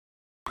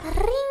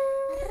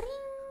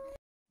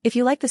If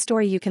you like the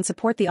story, you can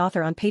support the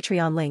author on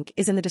Patreon, link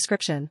is in the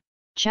description.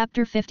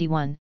 Chapter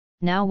 51,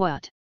 Now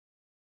What?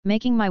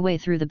 Making my way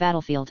through the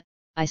battlefield,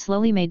 I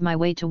slowly made my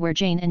way to where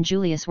Jane and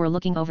Julius were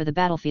looking over the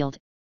battlefield,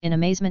 in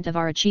amazement of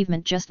our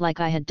achievement just like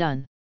I had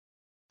done.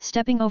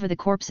 Stepping over the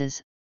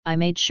corpses, I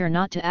made sure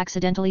not to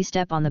accidentally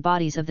step on the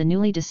bodies of the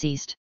newly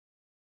deceased.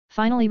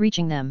 Finally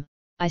reaching them,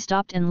 I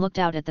stopped and looked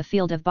out at the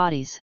field of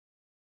bodies.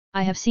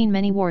 I have seen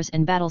many wars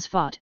and battles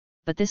fought,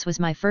 but this was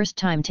my first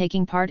time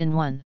taking part in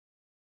one.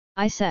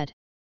 I said.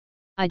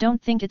 I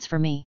don't think it's for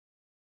me.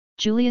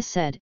 Julius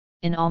said,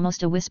 in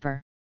almost a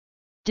whisper.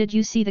 Did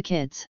you see the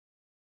kids?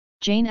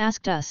 Jane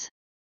asked us.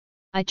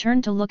 I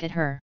turned to look at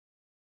her.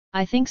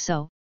 I think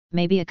so,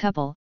 maybe a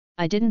couple.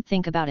 I didn't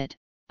think about it,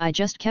 I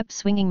just kept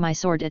swinging my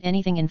sword at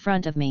anything in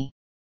front of me.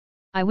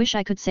 I wish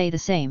I could say the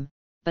same,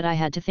 but I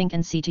had to think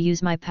and see to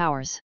use my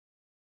powers.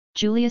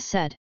 Julius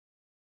said.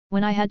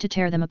 When I had to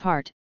tear them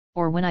apart,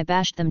 or when I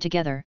bashed them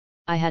together,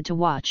 I had to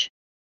watch.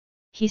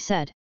 He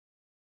said.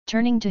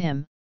 Turning to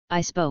him,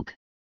 I spoke.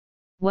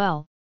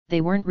 Well,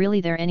 they weren't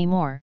really there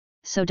anymore,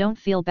 so don't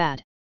feel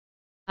bad.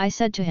 I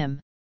said to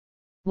him.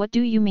 What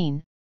do you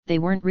mean, they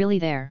weren't really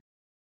there?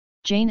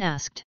 Jane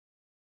asked.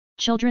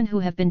 Children who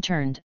have been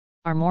turned,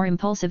 are more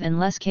impulsive and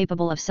less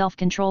capable of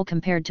self-control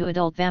compared to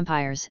adult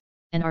vampires,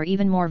 and are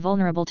even more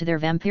vulnerable to their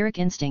vampiric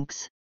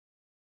instincts.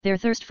 Their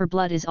thirst for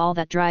blood is all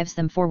that drives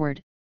them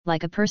forward,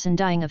 like a person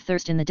dying of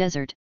thirst in the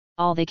desert,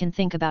 all they can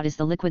think about is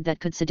the liquid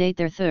that could sedate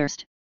their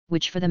thirst,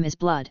 which for them is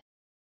blood.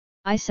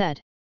 I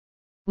said.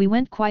 We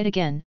went quiet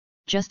again,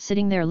 just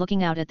sitting there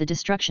looking out at the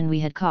destruction we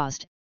had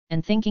caused,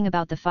 and thinking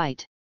about the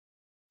fight.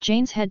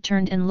 Jane's head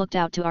turned and looked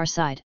out to our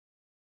side.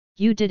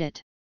 You did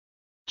it.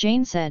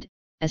 Jane said,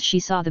 as she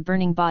saw the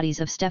burning bodies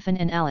of Stefan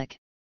and Alec.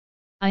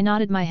 I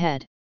nodded my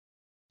head.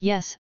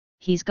 Yes,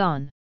 he's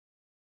gone.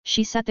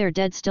 She sat there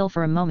dead still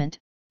for a moment,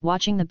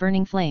 watching the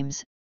burning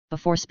flames,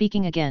 before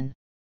speaking again.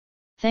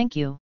 Thank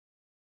you.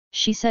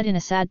 She said in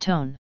a sad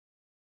tone.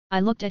 I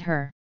looked at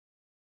her.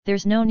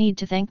 There's no need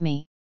to thank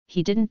me,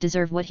 he didn't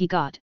deserve what he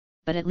got,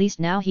 but at least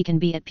now he can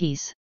be at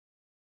peace.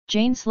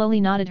 Jane slowly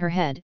nodded her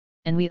head,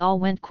 and we all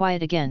went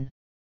quiet again.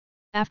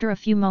 After a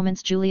few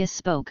moments Julius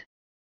spoke.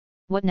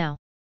 What now?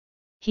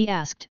 He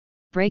asked,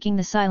 breaking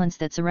the silence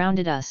that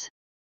surrounded us.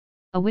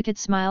 A wicked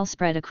smile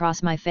spread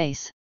across my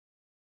face.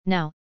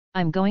 Now,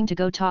 I'm going to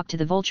go talk to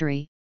the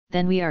Vulture,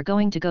 then we are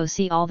going to go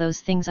see all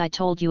those things I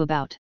told you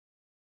about.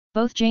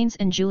 Both Jane's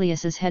and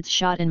Julius's heads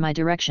shot in my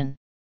direction.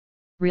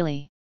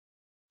 Really?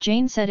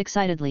 Jane said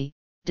excitedly,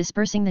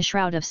 dispersing the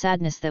shroud of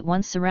sadness that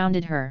once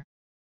surrounded her.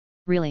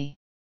 Really?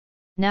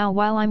 Now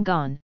while I'm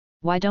gone,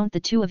 why don't the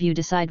two of you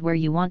decide where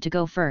you want to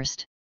go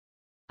first?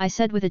 I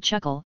said with a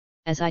chuckle,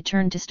 as I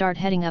turned to start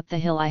heading up the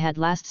hill I had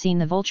last seen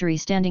the Vulture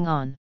standing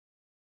on.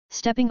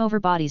 Stepping over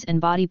bodies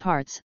and body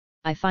parts,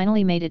 I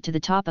finally made it to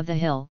the top of the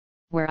hill,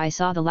 where I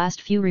saw the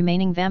last few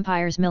remaining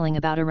vampires milling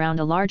about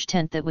around a large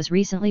tent that was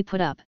recently put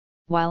up,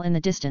 while in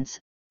the distance,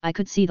 I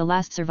could see the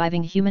last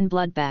surviving human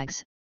blood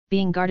bags,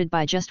 being guarded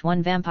by just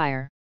one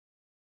vampire.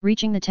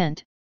 Reaching the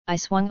tent, I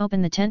swung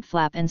open the tent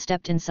flap and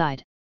stepped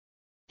inside.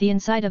 The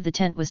inside of the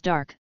tent was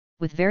dark,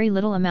 with very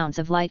little amounts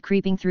of light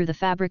creeping through the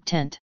fabric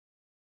tent.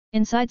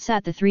 Inside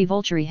sat the three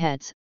Vulture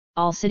heads,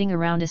 all sitting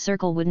around a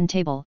circle wooden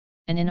table,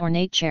 and in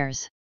ornate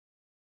chairs.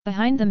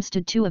 Behind them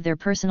stood two of their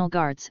personal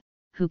guards,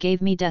 who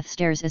gave me death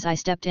stares as I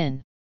stepped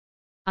in.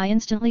 I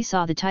instantly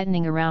saw the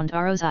tightening around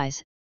Aro's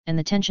eyes, and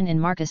the tension in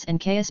Marcus and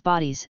Caius'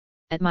 bodies,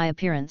 at my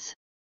appearance.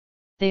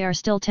 They are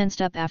still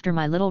tensed up after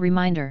my little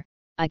reminder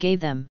I gave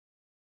them.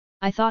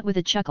 I thought with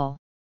a chuckle.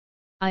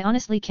 I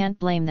honestly can't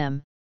blame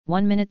them,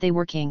 1 minute they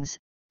were kings,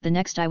 the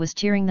next I was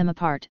tearing them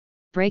apart,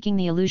 breaking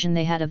the illusion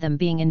they had of them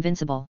being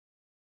invincible.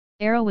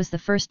 Aro was the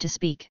first to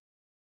speak.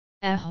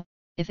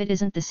 If it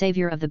isn't the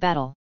savior of the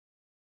battle.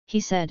 He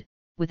said,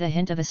 with a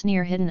hint of a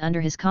sneer hidden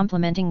under his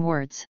complimenting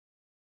words.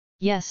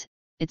 Yes,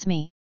 it's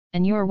me,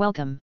 and you're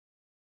welcome.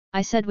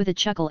 I said with a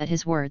chuckle at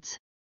his words.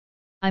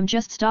 I'm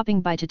just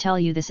stopping by to tell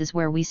you this is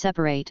where we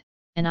separate,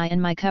 and I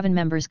and my coven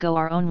members go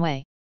our own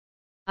way.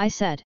 I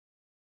said.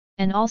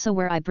 And also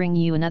where I bring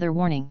you another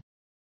warning.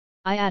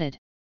 I added.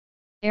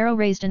 Aro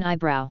raised an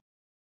eyebrow.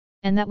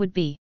 And that would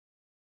be?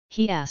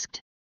 He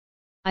asked.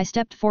 I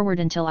stepped forward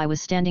until I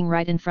was standing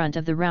right in front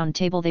of the round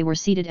table they were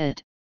seated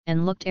at,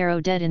 and looked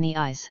Aro dead in the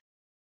eyes.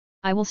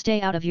 I will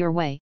stay out of your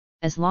way,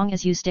 as long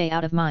as you stay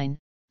out of mine.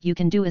 You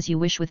can do as you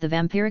wish with the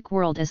vampiric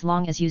world as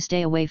long as you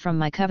stay away from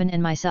my coven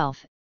and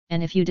myself,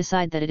 and if you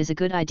decide that it is a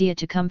good idea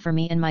to come for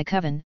me and my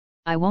coven,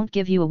 I won't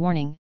give you a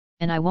warning,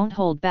 and I won't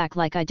hold back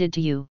like I did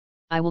to you,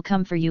 I will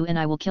come for you and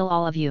I will kill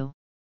all of you.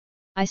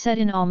 I said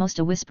in almost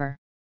a whisper.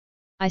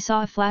 I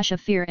saw a flash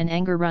of fear and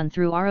anger run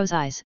through Aro's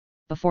eyes,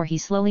 before he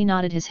slowly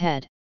nodded his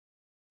head.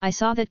 I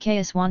saw that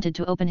Caius wanted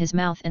to open his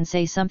mouth and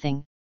say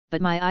something,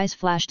 but my eyes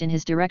flashed in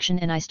his direction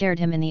and I stared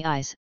him in the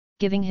eyes,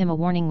 giving him a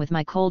warning with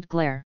my cold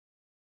glare.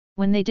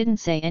 When they didn't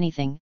say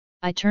anything,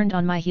 I turned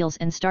on my heels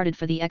and started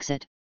for the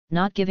exit,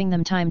 not giving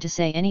them time to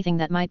say anything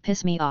that might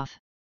piss me off.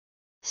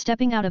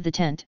 Stepping out of the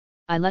tent,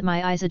 I let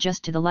my eyes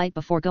adjust to the light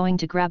before going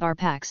to grab our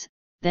packs,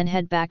 then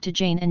head back to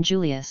Jane and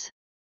Julius.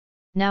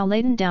 Now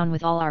laden down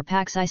with all our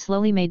packs, I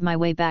slowly made my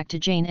way back to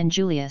Jane and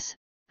Julius,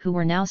 who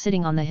were now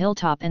sitting on the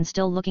hilltop and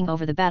still looking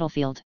over the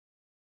battlefield.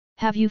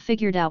 Have you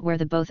figured out where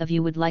the both of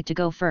you would like to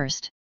go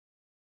first?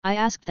 I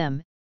asked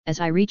them, as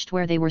I reached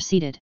where they were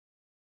seated.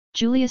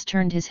 Julius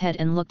turned his head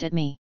and looked at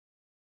me.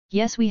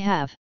 Yes, we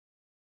have,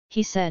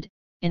 he said,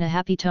 in a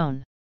happy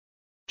tone.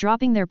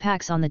 Dropping their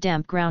packs on the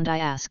damp ground, I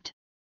asked.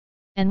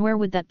 And where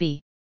would that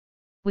be?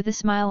 With a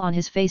smile on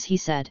his face, he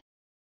said.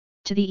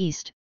 To the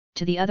east,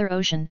 to the other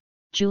ocean,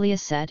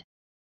 Julius said.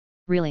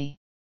 Really?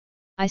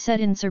 I said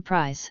in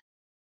surprise.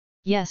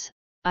 Yes,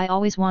 I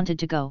always wanted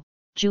to go,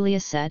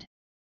 Julius said.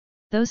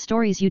 Those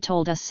stories you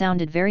told us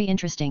sounded very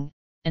interesting,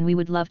 and we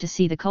would love to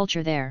see the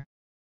culture there.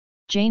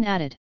 Jane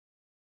added.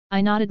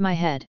 I nodded my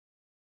head.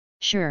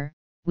 Sure,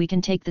 we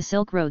can take the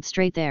Silk Road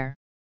straight there,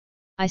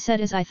 I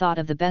said as I thought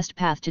of the best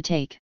path to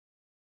take.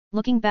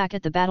 Looking back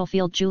at the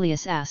battlefield,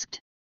 Julius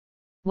asked.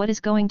 What is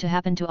going to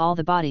happen to all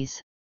the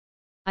bodies?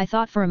 I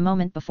thought for a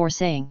moment before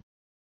saying.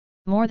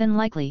 More than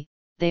likely,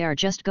 they are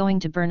just going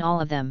to burn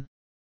all of them,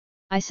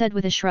 I said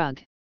with a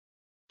shrug.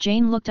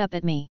 Jane looked up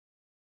at me.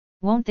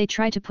 Won't they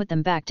try to put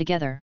them back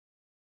together?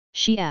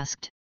 She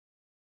asked.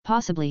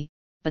 Possibly,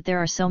 but there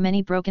are so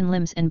many broken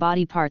limbs and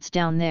body parts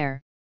down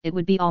there, it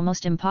would be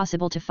almost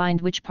impossible to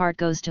find which part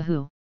goes to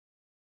who.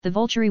 The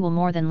Vulture will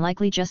more than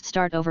likely just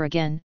start over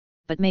again,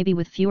 but maybe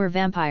with fewer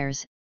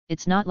vampires.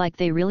 It's not like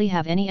they really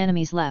have any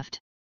enemies left.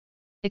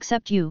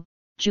 Except you,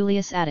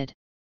 Julius added.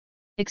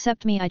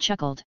 Except me, I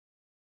chuckled.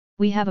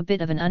 We have a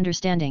bit of an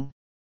understanding.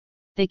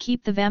 They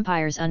keep the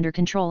vampires under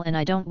control and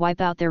I don't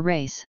wipe out their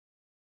race,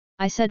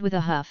 I said with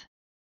a huff.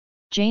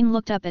 Jane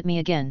looked up at me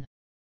again.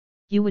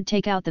 You would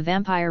take out the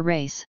vampire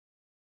race?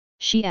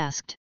 She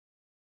asked.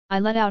 I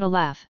let out a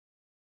laugh.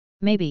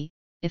 Maybe,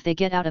 if they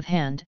get out of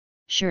hand,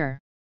 sure.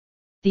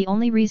 The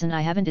only reason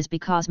I haven't is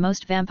because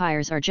most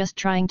vampires are just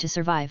trying to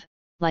survive,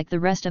 like the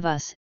rest of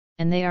us,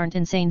 and they aren't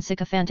insane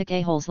sycophantic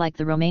a-holes like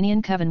the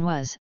Romanian coven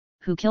was,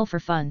 who kill for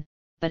fun,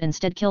 but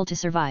instead kill to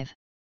survive.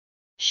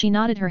 She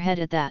nodded her head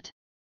at that.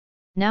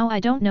 Now I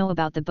don't know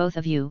about the both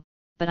of you,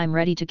 but I'm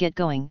ready to get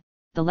going,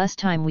 the less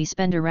time we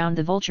spend around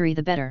the Vulture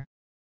the better,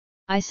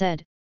 I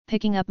said,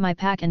 picking up my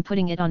pack and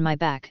putting it on my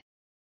back.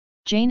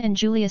 Jane and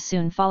Julius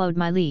soon followed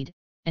my lead,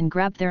 and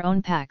grabbed their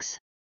own packs.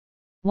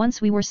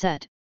 Once we were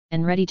set,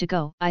 and ready to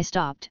go, I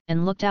stopped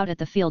and looked out at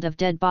the field of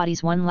dead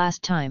bodies one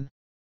last time.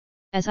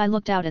 As I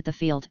looked out at the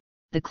field,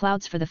 the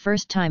clouds for the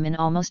first time in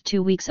almost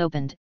 2 weeks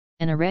opened,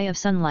 and a ray of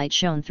sunlight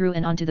shone through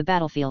and onto the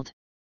battlefield,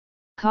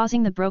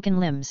 causing the broken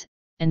limbs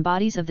and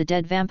bodies of the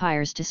dead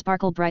vampires to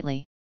sparkle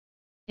brightly.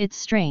 It's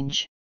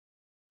strange,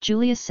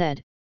 Julius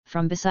said,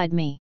 from beside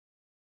me.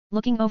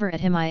 Looking over at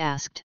him, I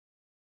asked.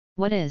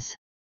 What is?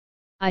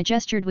 I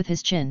gestured with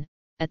his chin,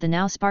 at the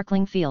now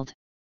sparkling field.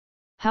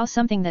 How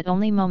something that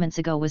only moments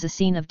ago was a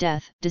scene of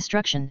death,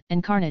 destruction,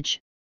 and carnage,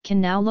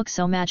 can now look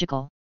so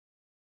magical.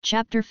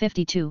 Chapter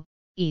 52,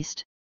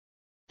 East.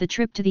 The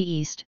trip to the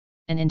east,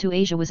 and into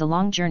Asia was a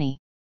long journey.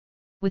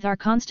 With our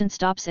constant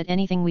stops at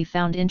anything we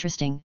found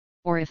interesting,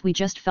 or if we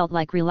just felt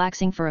like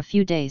relaxing for a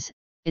few days,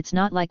 it's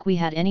not like we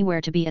had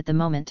anywhere to be at the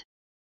moment.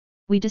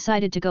 We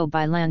decided to go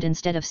by land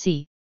instead of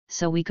sea,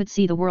 so we could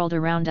see the world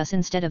around us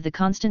instead of the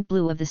constant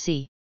blue of the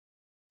sea.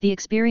 The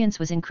experience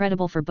was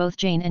incredible for both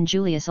Jane and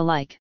Julius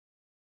alike.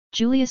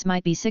 Julius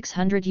might be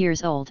 600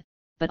 years old,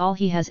 but all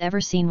he has ever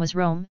seen was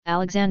Rome,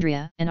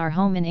 Alexandria, and our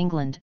home in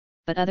England,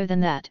 but other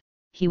than that,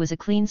 he was a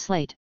clean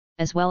slate,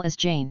 as well as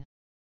Jane.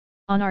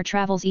 On our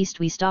travels east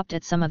we stopped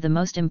at some of the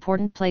most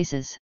important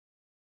places.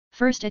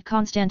 First at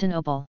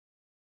Constantinople.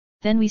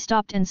 Then we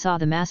stopped and saw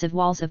the massive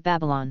walls of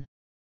Babylon.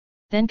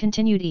 Then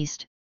continued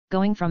east,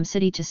 going from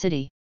city to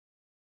city.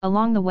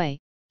 Along the way,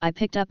 I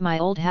picked up my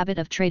old habit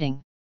of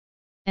trading.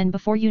 And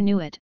before you knew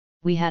it,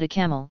 we had a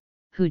camel,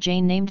 who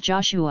Jane named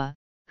Joshua,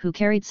 who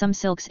carried some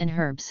silks and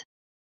herbs.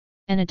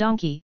 And a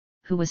donkey,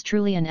 who was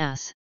truly an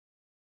ass.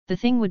 The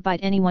thing would bite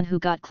anyone who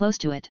got close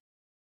to it.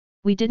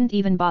 We didn't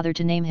even bother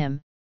to name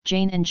him.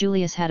 Jane and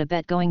Julius had a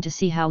bet going to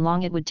see how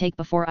long it would take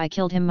before I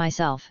killed him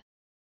myself.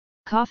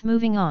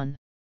 Moving on.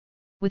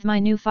 With my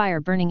new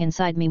fire burning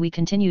inside me, we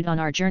continued on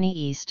our journey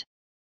east.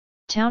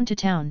 Town to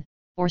town,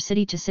 or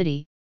city to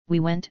city, we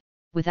went,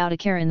 without a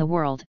care in the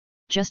world,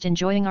 just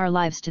enjoying our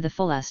lives to the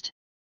fullest.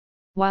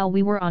 While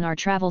we were on our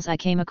travels, I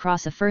came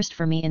across a first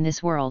for me in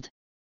this world.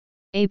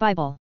 A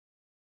Bible.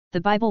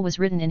 The Bible was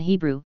written in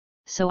Hebrew,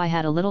 so I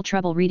had a little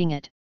trouble reading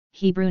it,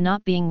 Hebrew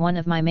not being one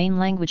of my main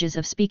languages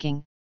of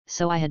speaking,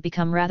 so I had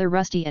become rather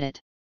rusty at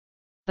it.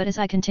 But as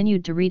I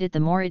continued to read it, the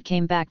more it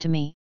came back to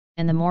me,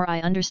 and the more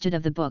I understood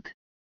of the book.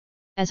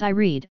 As I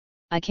read,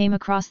 I came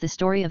across the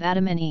story of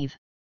Adam and Eve.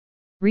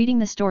 Reading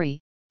the story,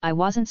 I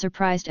wasn't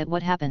surprised at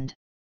what happened.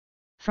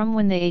 From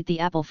when they ate the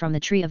apple from the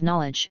tree of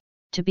knowledge,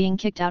 to being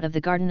kicked out of the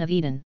Garden of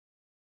Eden.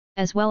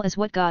 As well as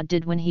what God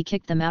did when he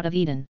kicked them out of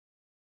Eden.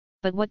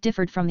 But what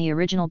differed from the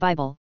original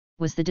Bible,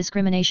 was the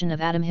discrimination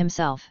of Adam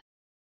himself.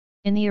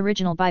 In the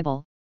original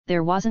Bible,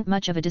 there wasn't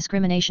much of a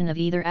discrimination of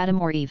either Adam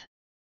or Eve.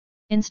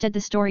 Instead,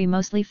 the story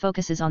mostly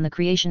focuses on the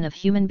creation of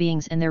human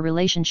beings and their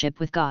relationship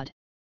with God.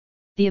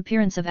 The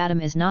appearance of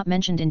Adam is not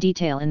mentioned in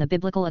detail in the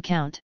biblical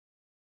account.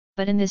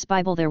 But in this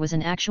Bible there was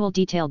an actual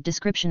detailed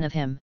description of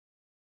him.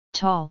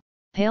 Tall,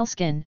 pale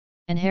skin,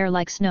 and hair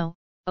like snow.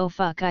 Oh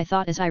fuck, I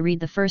thought as I read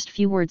the first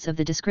few words of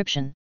the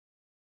description.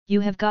 You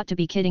have got to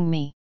be kidding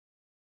me.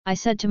 I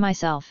said to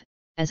myself,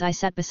 as I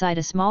sat beside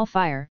a small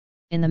fire,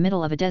 in the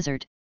middle of a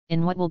desert,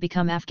 in what will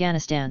become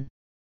Afghanistan.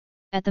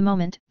 At the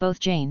moment, both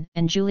Jane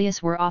and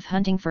Julius were off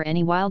hunting for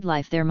any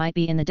wildlife there might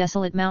be in the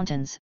desolate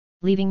mountains,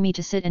 leaving me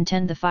to sit and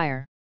tend the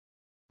fire.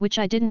 Which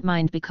I didn't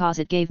mind because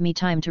it gave me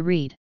time to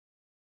read.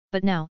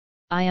 But now,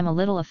 I am a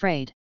little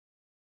afraid.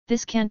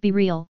 This can't be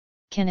real,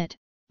 can it?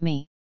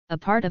 Me, a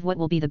part of what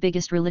will be the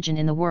biggest religion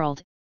in the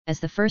world, as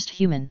the first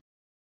human.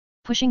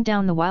 Pushing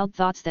down the wild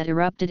thoughts that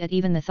erupted at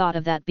even the thought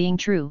of that being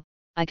true,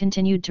 I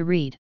continued to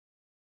read.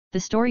 The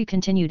story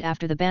continued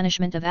after the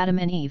banishment of Adam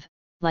and Eve,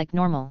 like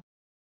normal.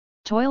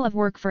 Toil of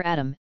work for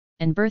Adam,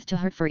 and birth to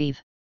hurt for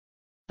Eve.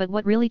 But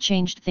what really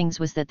changed things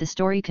was that the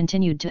story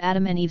continued to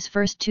Adam and Eve's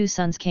first two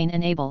sons Cain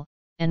and Abel,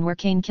 and where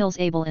Cain kills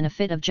Abel in a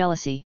fit of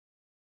jealousy.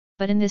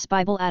 But in this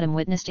Bible Adam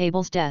witnessed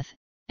Abel's death,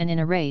 and in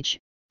a rage,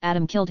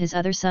 Adam killed his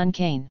other son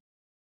Cain.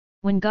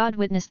 When God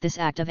witnessed this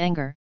act of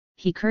anger,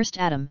 he cursed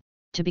Adam,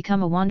 to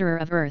become a wanderer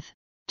of earth,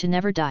 to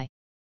never die.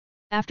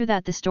 After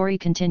that the story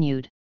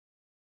continued.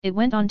 It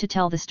went on to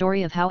tell the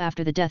story of how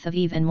after the death of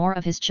Eve and more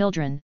of his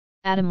children,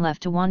 Adam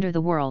left to wander the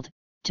world,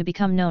 to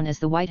become known as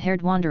the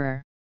white-haired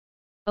wanderer.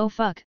 Oh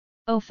fuck,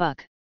 oh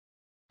fuck.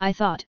 I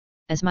thought,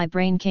 as my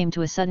brain came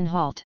to a sudden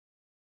halt.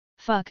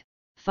 Fuck,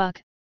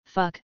 fuck,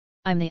 fuck,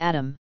 I'm the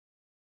Adam.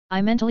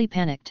 I mentally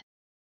panicked.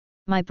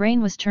 My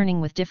brain was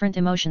turning with different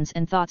emotions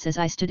and thoughts as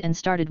I stood and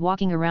started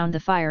walking around the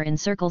fire in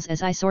circles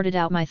as I sorted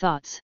out my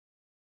thoughts.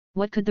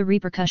 What could the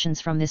repercussions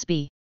from this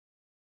be?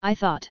 I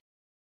thought.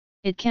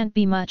 It can't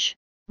be much,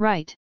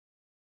 right?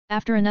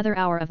 After another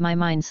hour of my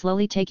mind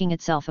slowly taking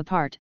itself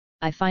apart,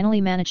 I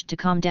finally managed to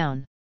calm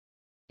down.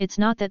 It's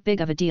not that big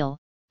of a deal,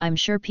 I'm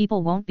sure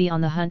people won't be on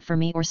the hunt for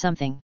me or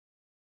something.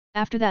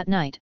 After that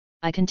night,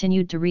 I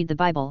continued to read the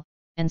Bible,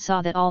 and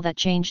saw that all that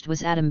changed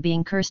was Adam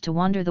being cursed to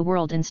wander the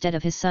world instead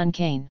of his son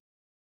Cain.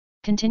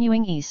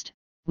 Continuing east,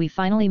 we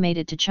finally made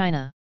it to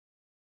China.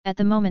 At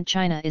the moment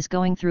China is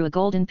going through a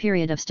golden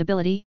period of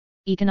stability,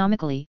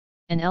 economically,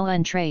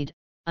 and trade,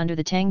 under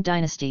the Tang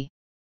dynasty.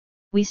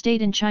 We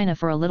stayed in China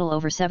for a little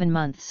over 7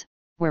 months,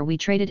 where we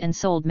traded and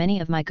sold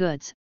many of my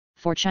goods,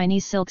 for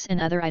Chinese silks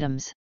and other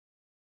items.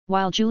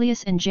 While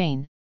Julius and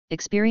Jane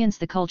experienced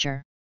the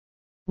culture.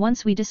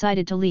 Once we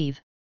decided to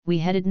leave, we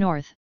headed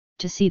north,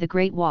 to see the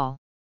Great Wall.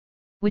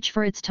 Which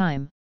for its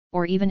time,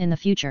 or even in the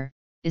future,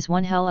 is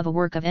one hell of a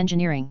work of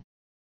engineering.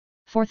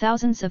 For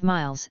thousands of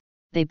miles,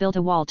 they built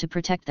a wall to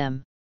protect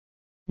them.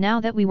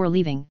 Now that we were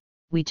leaving,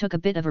 we took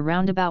a bit of a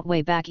roundabout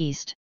way back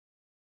east.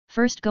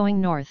 First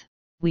going north,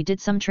 we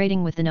did some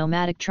trading with the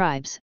nomadic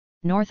tribes,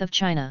 north of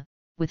China,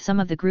 with some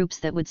of the groups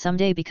that would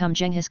someday become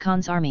Genghis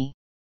Khan's army.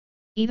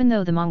 Even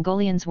though the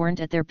Mongolians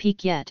weren't at their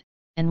peak yet,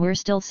 and were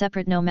still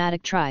separate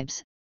nomadic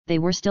tribes, they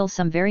were still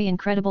some very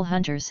incredible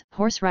hunters,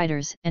 horse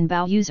riders, and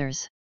bow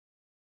users.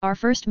 Our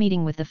first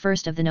meeting with the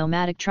first of the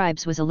nomadic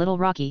tribes was a little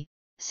rocky,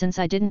 since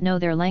I didn't know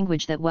their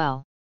language that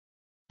well.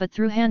 But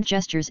through hand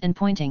gestures and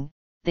pointing,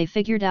 they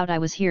figured out I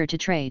was here to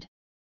trade.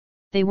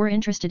 They were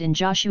interested in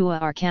Joshua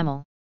our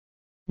camel.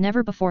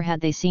 Never before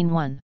had they seen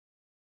one.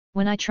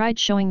 When I tried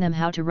showing them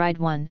how to ride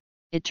one,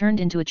 it turned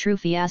into a true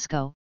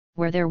fiasco,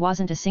 where there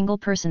wasn't a single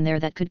person there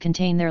that could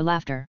contain their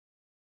laughter.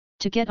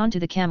 To get onto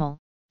the camel,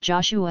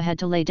 Joshua had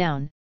to lay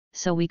down,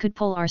 so we could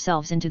pull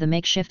ourselves into the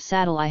makeshift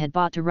saddle I had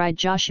bought to ride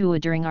Joshua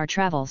during our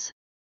travels.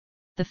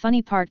 The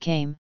funny part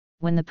came,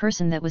 when the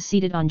person that was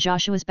seated on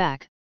Joshua's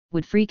back,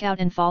 would freak out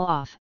and fall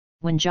off,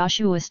 when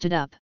Joshua stood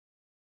up.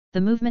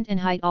 The movement and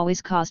height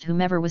always caused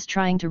whomever was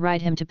trying to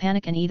ride him to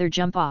panic and either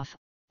jump off,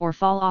 or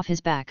fall off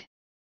his back.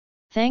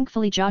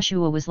 Thankfully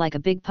Joshua was like a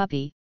big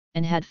puppy,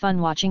 and had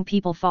fun watching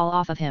people fall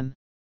off of him.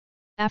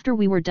 After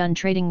we were done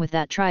trading with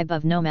that tribe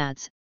of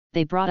nomads,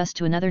 they brought us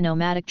to another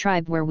nomadic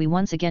tribe where we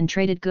once again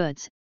traded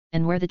goods,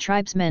 and where the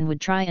tribesmen would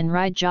try and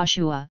ride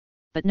Joshua,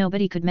 but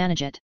nobody could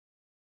manage it.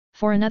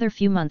 For another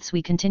few months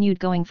we continued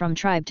going from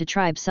tribe to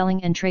tribe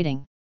selling and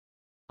trading.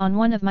 On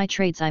one of my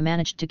trades I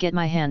managed to get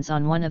my hands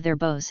on one of their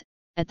bows.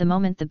 At the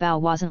moment the bow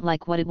wasn't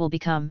like what it will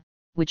become,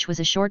 which was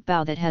a short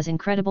bow that has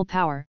incredible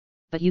power,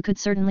 but you could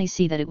certainly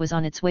see that it was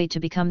on its way to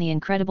become the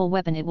incredible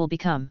weapon it will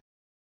become.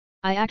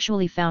 I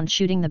actually found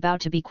shooting the bow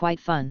to be quite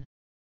fun.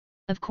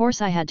 Of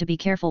course I had to be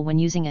careful when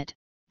using it,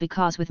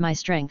 because with my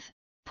strength,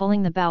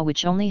 pulling the bow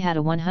which only had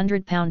a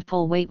 100-pound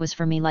pull weight was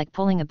for me like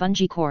pulling a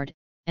bungee cord,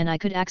 and I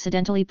could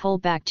accidentally pull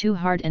back too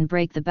hard and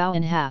break the bow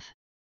in half.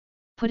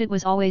 It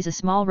was always a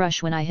small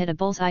rush when I hit a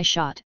bullseye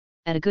shot,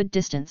 at a good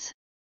distance.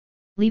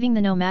 Leaving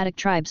the nomadic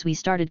tribes we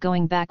started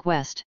going back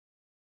west.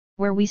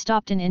 Where we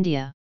stopped in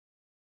India.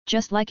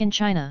 Just like in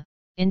China,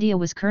 India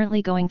was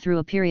currently going through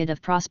a period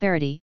of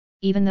prosperity,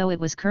 even though it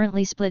was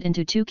currently split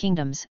into two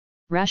kingdoms,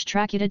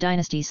 Rashtrakuta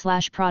dynasty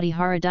 /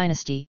 Pratihara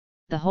dynasty,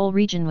 the whole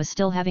region was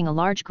still having a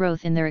large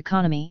growth in their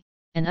economy,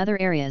 and other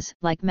areas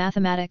like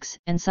mathematics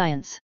and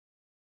science.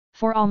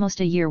 For almost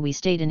a year we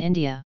stayed in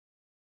India.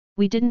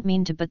 We didn't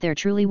mean to, but there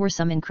truly were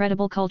some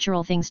incredible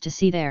cultural things to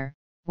see there,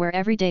 where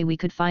every day we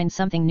could find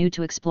something new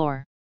to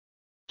explore.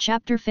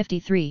 Chapter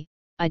 53,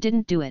 I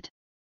Didn't Do It.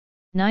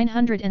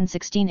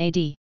 916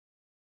 AD.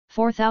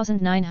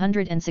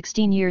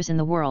 4916 years in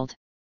the world.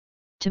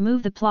 To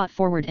move the plot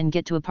forward and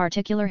get to a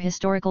particular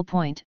historical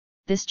point,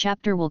 this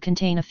chapter will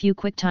contain a few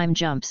quick time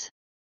jumps.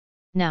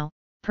 Now,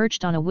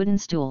 perched on a wooden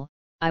stool,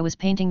 I was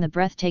painting the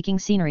breathtaking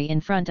scenery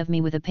in front of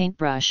me with a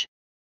paintbrush.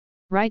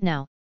 Right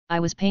now, I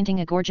was painting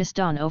a gorgeous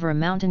dawn over a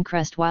mountain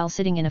crest while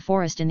sitting in a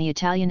forest in the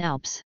Italian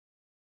Alps.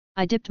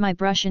 I dipped my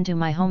brush into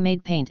my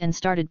homemade paint and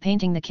started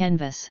painting the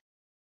canvas.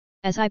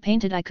 As I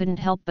painted, I couldn't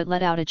help but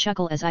let out a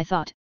chuckle as I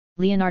thought,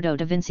 Leonardo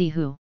da Vinci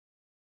who?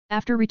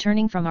 After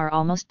returning from our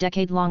almost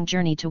decade-long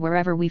journey to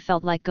wherever we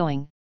felt like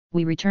going,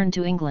 we returned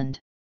to England.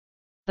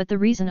 But the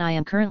reason I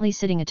am currently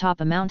sitting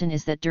atop a mountain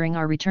is that during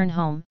our return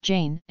home,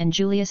 Jane and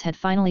Julius had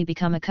finally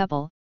become a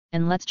couple,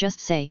 and let's just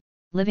say,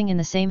 living in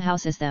the same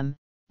house as them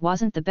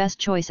wasn't the best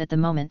choice at the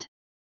moment.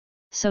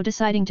 So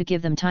deciding to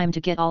give them time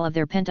to get all of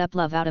their pent-up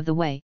love out of the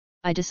way,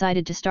 I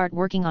decided to start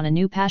working on a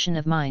new passion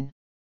of mine.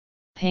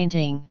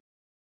 Painting.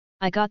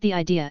 I got the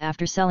idea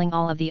after selling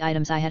all of the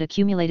items I had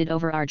accumulated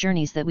over our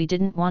journeys that we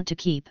didn't want to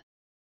keep,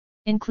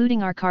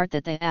 including our cart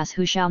that the ass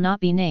who shall not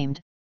be named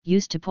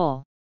used to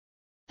pull.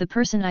 The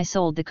person I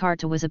sold the cart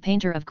to was a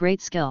painter of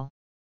great skill.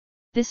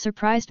 This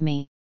surprised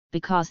me,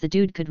 because the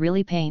dude could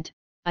really paint.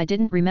 I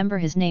didn't remember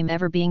his name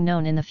ever being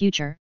known in the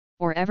future,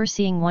 or ever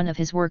seeing one of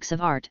his works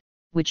of art,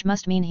 which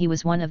must mean he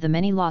was one of the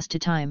many lost to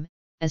time,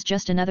 as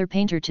just another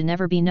painter to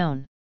never be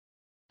known.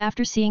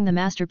 After seeing the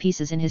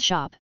masterpieces in his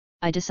shop,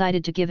 I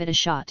decided to give it a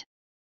shot.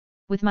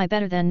 With my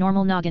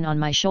better-than-normal noggin on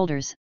my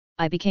shoulders,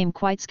 I became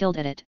quite skilled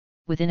at it,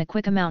 within a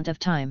quick amount of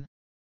time.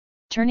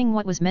 Turning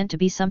what was meant to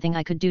be something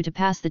I could do to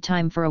pass the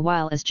time for a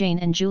while as Jane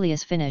and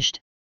Julius finished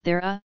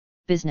their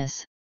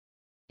business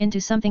into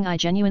something I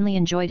genuinely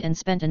enjoyed and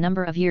spent a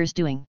number of years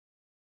doing.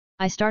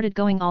 I started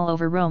going all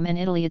over Rome and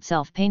Italy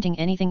itself, painting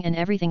anything and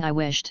everything I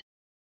wished,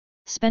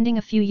 spending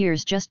a few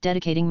years just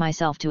dedicating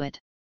myself to it.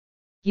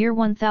 Year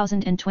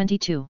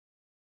 1022.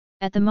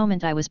 At the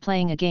moment I was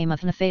playing a game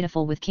of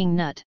Fateful with King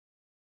Nut.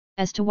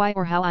 As to why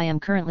or how I am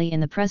currently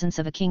in the presence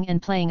of a king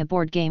and playing a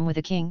board game with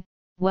a king,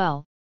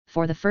 well,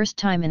 for the first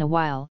time in a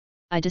while,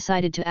 I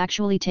decided to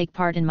actually take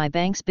part in my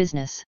bank's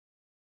business.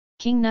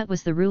 King Nut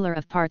was the ruler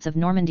of parts of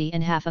Normandy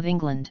and half of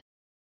England.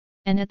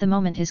 And at the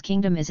moment his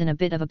kingdom is in a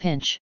bit of a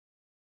pinch.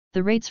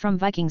 The raids from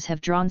Vikings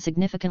have drawn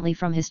significantly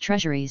from his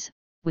treasuries,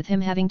 with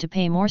him having to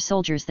pay more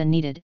soldiers than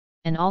needed,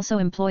 and also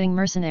employing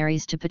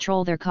mercenaries to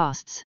patrol their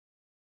costs.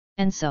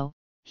 And so,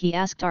 he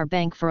asked our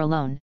bank for a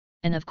loan,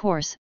 and of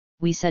course,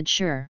 we said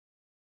sure.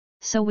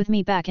 So with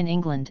me back in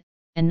England,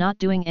 and not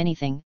doing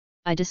anything,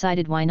 I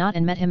decided why not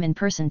and met him in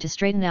person to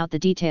straighten out the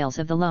details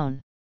of the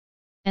loan.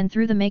 And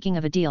through the making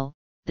of a deal,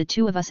 the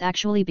two of us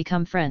actually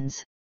become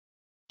friends.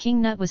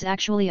 King Nut was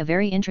actually a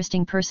very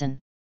interesting person.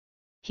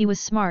 He was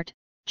smart,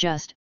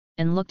 just,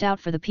 and looked out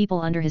for the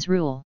people under his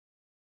rule.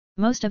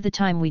 Most of the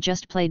time we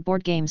just played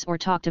board games or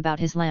talked about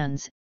his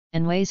lands,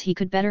 and ways he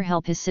could better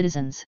help his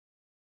citizens.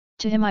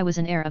 To him I was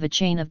an heir of a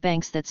chain of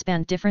banks that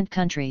spanned different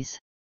countries.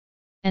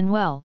 And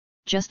well,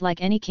 just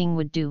like any king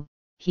would do,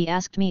 he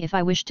asked me if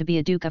I wished to be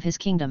a duke of his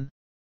kingdom.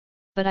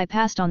 But I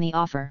passed on the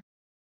offer.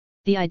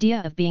 The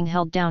idea of being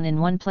held down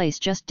in one place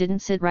just didn't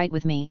sit right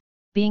with me.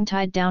 Being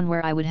tied down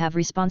where I would have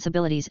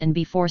responsibilities and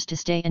be forced to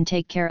stay and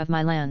take care of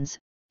my lands,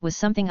 was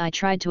something I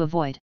tried to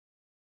avoid.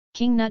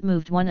 King Nut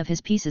moved one of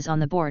his pieces on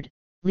the board,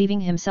 leaving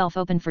himself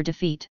open for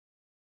defeat.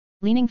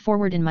 Leaning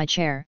forward in my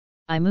chair,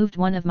 I moved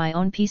one of my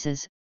own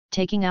pieces,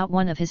 taking out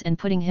one of his and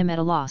putting him at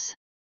a loss.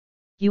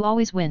 You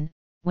always win,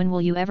 when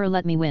will you ever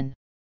let me win?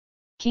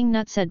 King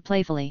Nut said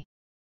playfully.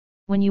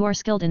 When you are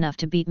skilled enough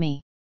to beat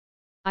me.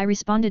 I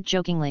responded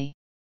jokingly.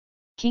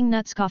 King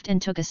Nut scoffed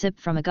and took a sip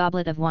from a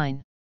goblet of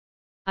wine.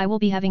 I will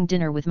be having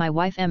dinner with my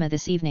wife Emma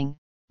this evening,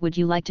 would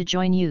you like to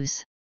join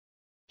us?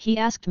 He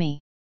asked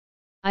me.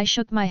 I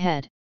shook my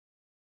head.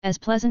 As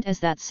pleasant as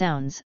that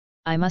sounds,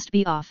 I must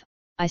be off,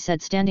 I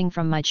said standing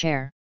from my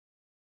chair.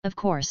 Of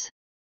course.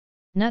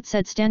 Nut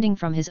said standing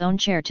from his own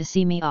chair to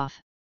see me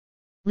off.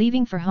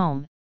 Leaving for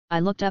home, I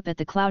looked up at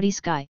the cloudy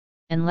sky,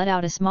 and let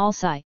out a small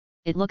sigh.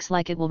 It looks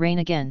like it will rain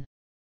again.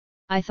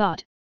 I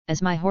thought,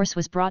 as my horse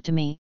was brought to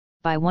me,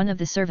 by one of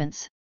the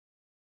servants.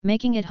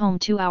 Making it home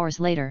 2 hours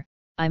later,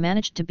 I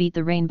managed to beat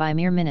the rain by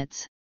mere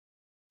minutes.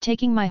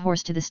 Taking my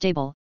horse to the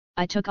stable,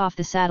 I took off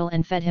the saddle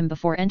and fed him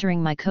before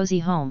entering my cozy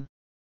home.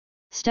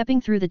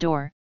 Stepping through the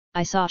door,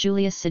 I saw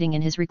Julius sitting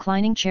in his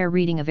reclining chair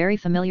reading a very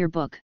familiar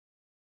book.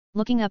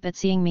 Looking up at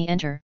seeing me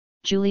enter,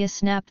 Julius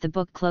snapped the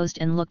book closed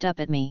and looked up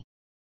at me.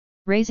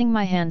 Raising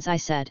my hands I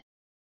said.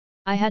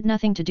 I had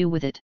nothing to do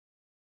with it.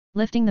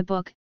 Lifting the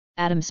book,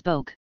 Adam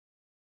spoke.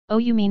 Oh,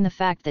 you mean the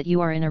fact that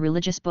you are in a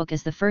religious book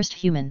as the first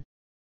human?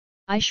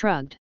 I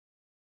shrugged.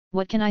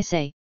 What can I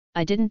say,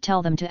 I didn't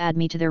tell them to add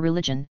me to their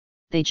religion,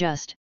 they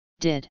just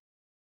did.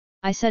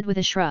 I said with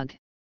a shrug.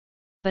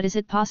 But is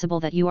it possible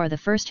that you are the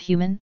first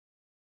human?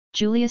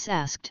 Julius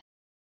asked.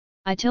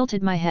 I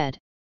tilted my head.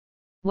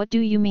 What do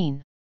you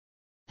mean?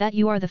 That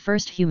you are the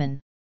first human.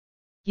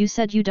 You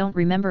said you don't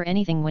remember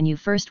anything when you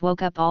first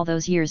woke up all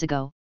those years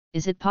ago.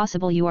 Is it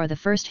possible you are the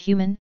first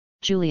human?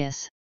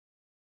 Julius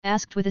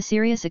asked with a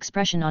serious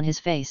expression on his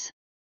face.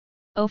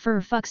 Oh,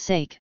 for fuck's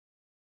sake.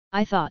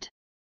 I thought.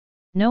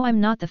 No, I'm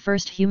not the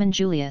first human,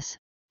 Julius.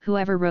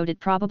 Whoever wrote it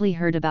probably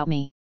heard about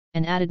me,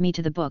 and added me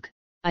to the book.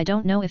 I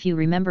don't know if you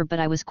remember, but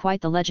I was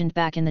quite the legend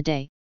back in the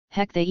day.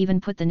 Heck, they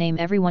even put the name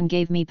everyone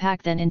gave me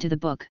back then into the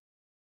book.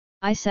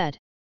 I said.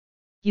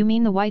 You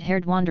mean the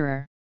white-haired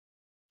wanderer?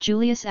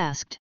 Julius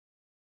asked.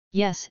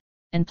 Yes,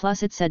 and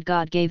plus it said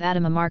God gave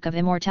Adam a mark of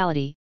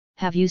immortality.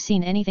 Have you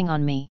seen anything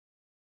on me?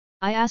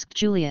 I asked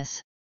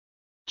Julius.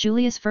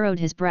 Julius furrowed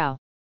his brow.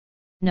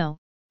 No,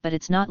 but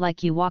it's not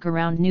like you walk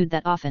around nude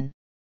that often.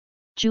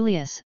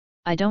 Julius,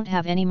 I don't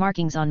have any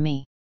markings on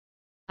me.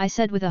 I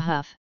said with a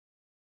huff.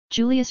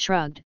 Julius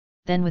shrugged,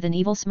 then with an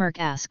evil smirk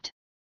asked.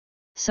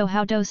 So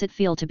how does it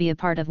feel to be a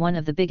part of one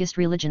of the biggest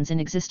religions in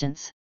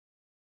existence?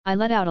 I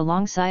let out a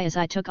long sigh as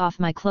I took off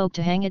my cloak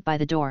to hang it by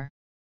the door.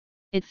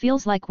 It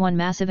feels like one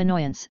massive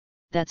annoyance,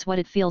 that's what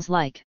it feels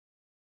like.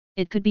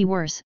 It could be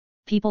worse,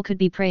 people could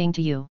be praying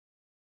to you.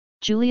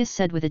 Julius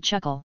said with a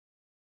chuckle.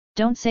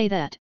 Don't say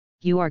that,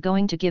 you are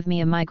going to give me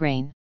a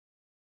migraine.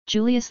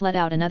 Julius let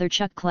out another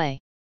chuck clay.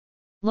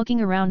 Looking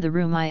around the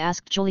room, I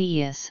asked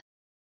Julius.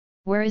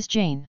 Where is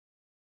Jane?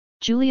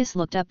 Julius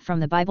looked up from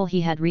the Bible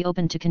he had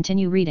reopened to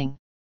continue reading.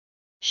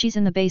 She's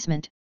in the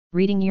basement,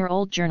 reading your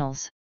old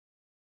journals.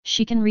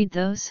 She can read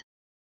those?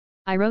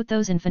 I wrote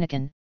those in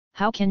Finnican,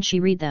 how can she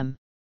read them?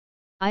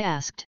 I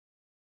asked.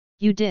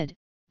 You did,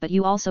 but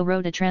you also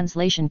wrote a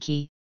translation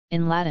key,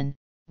 in Latin,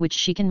 which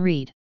she can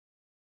read.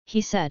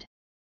 He said.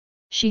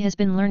 She has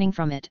been learning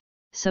from it,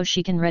 so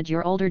she can read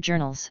your older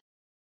journals.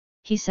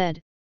 He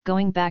said,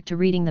 going back to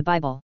reading the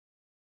Bible.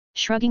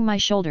 Shrugging my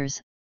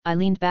shoulders, I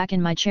leaned back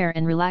in my chair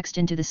and relaxed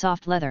into the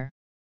soft leather.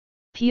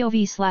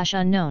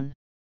 POV/unknown.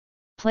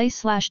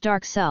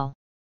 Place/dark cell.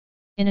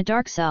 In a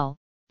dark cell,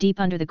 deep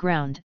under the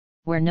ground,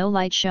 where no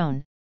light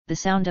shone, the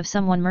sound of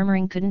someone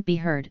murmuring couldn't be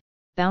heard,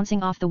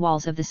 bouncing off the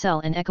walls of the cell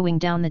and echoing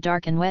down the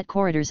dark and wet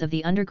corridors of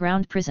the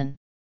underground prison.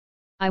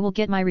 I will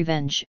get my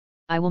revenge,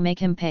 I will make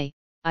him pay,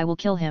 I will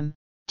kill him,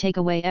 take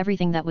away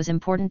everything that was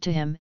important to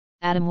him,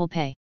 Adam will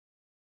pay.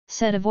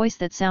 Said a voice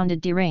that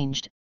sounded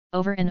deranged,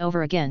 over and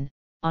over again,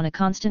 on a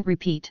constant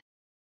repeat.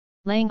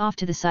 Laying off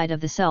to the side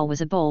of the cell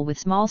was a bowl with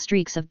small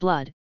streaks of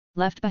blood,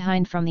 left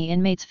behind from the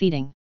inmates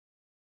feeding.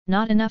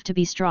 Not enough to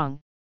be strong,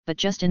 but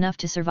just enough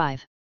to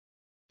survive.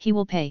 He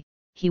will pay,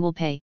 he will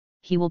pay,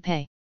 he will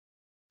pay.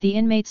 The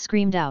inmates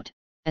screamed out,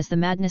 as the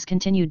madness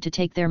continued to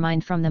take their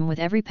mind from them with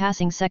every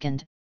passing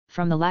second,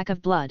 from the lack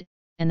of blood,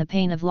 and the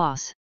pain of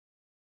loss.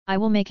 I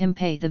will make him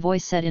pay, the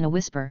voice said in a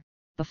whisper,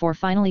 before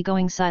finally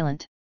going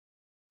silent.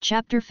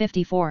 Chapter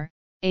 54,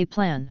 A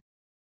Plan.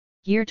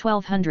 Year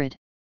 1200.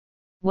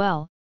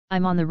 Well,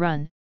 I'm on the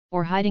run,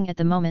 or hiding at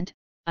the moment,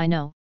 I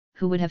know.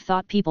 Who would have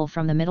thought people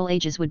from the Middle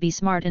Ages would be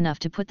smart enough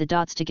to put the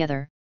dots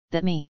together,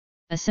 that me,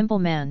 a simple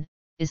man,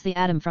 is the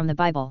Adam from the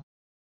Bible.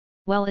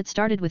 Well, it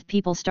started with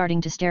people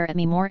starting to stare at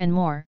me more and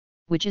more,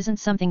 which isn't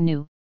something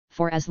new,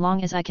 for as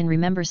long as I can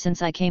remember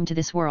since I came to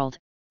this world,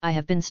 I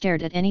have been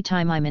stared at any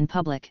time I'm in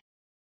public.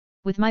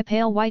 With my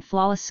pale white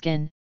flawless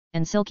skin,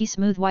 and silky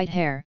smooth white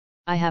hair,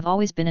 I have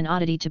always been an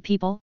oddity to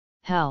people.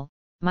 Hell,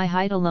 my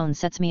height alone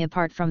sets me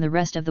apart from the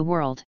rest of the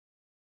world.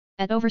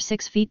 At over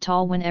 6 feet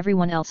tall when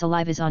everyone else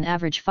alive is on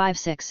average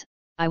 5'6",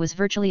 I was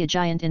virtually a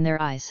giant in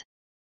their eyes.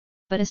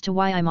 But as to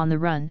why I'm on the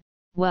run,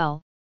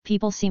 well,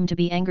 people seem to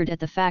be angered at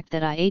the fact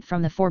that I ate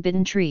from the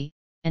forbidden tree,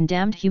 and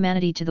damned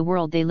humanity to the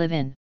world they live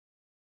in.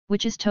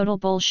 Which is total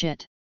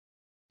bullshit.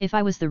 If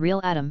I was the real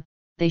Adam,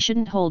 they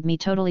shouldn't hold me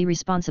totally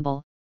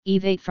responsible.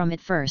 Eve ate from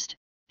it first,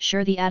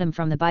 sure, the Adam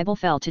from the Bible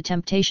fell to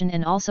temptation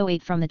and also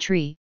ate from the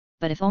tree,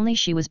 but if only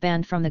she was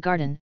banned from the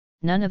garden,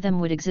 none of them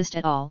would exist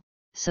at all,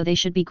 so they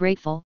should be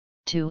grateful,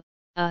 to,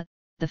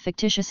 the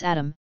fictitious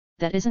Adam,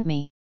 that isn't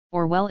me,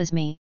 or well is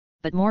me,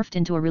 but morphed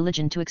into a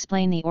religion to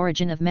explain the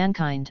origin of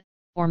mankind,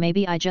 or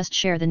maybe I just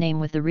share the name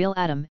with the real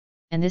Adam,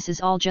 and this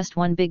is all just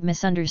one big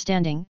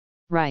misunderstanding,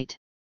 right?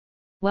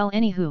 Well,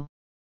 anywho.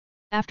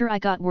 After I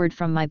got word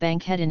from my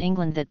bankhead in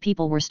England that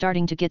people were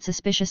starting to get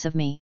suspicious of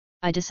me,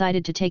 I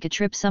decided to take a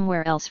trip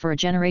somewhere else for a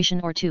generation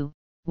or two,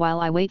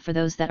 while I wait for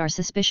those that are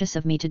suspicious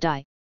of me to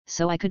die,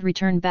 so I could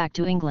return back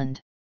to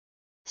England.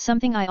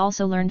 Something I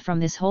also learned from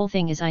this whole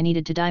thing is I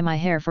needed to dye my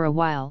hair for a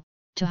while,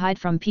 to hide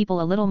from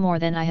people a little more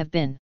than I have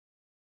been.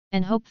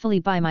 And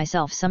hopefully by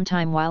myself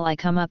sometime while I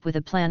come up with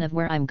a plan of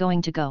where I'm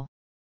going to go.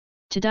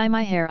 To dye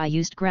my hair I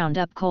used ground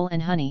up coal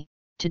and honey,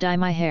 to dye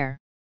my hair.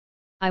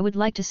 I would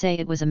like to say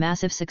it was a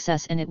massive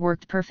success and it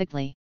worked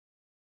perfectly.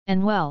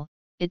 And well,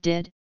 it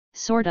did,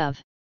 sort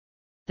of.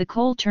 The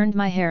coal turned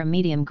my hair a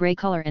medium grey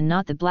color and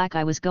not the black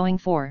I was going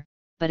for,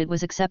 but it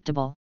was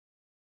acceptable.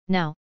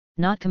 Now,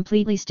 not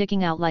completely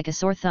sticking out like a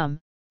sore thumb,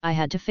 I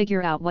had to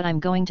figure out what I'm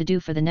going to do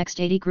for the next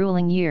 80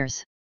 grueling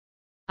years.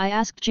 I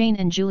asked Jane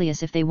and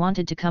Julius if they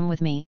wanted to come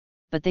with me,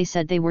 but they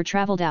said they were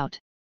traveled out.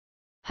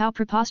 How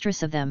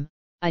preposterous of them,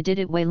 I did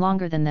it way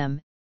longer than them,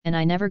 and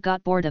I never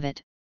got bored of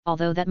it,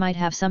 although that might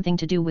have something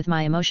to do with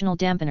my emotional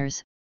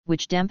dampeners,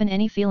 which dampen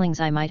any feelings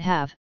I might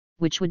have,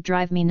 which would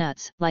drive me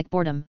nuts, like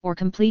boredom or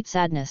complete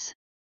sadness.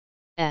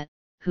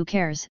 Who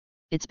cares,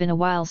 it's been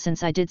a while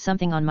since I did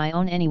something on my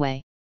own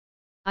anyway.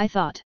 I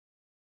thought.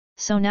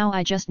 So now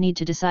I just need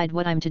to decide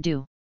what I'm to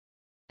do.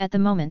 At the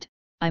moment,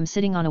 I'm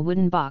sitting on a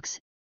wooden box,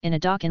 in a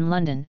dock in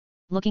London,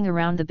 looking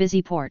around the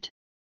busy port.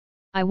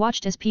 I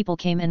watched as people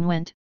came and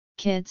went,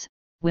 kids,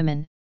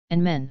 women,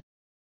 and men.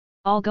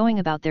 All going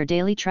about their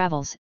daily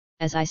travels,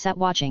 as I sat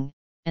watching,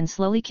 and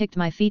slowly kicked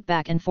my feet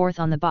back and forth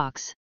on the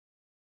box.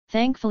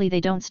 Thankfully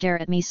they don't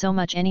stare at me so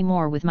much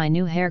anymore with my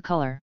new hair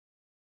color.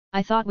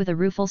 I thought with a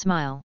rueful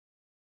smile.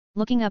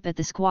 Looking up at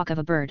the squawk of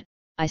a bird,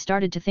 I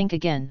started to think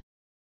again.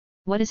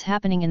 What is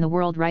happening in the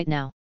world right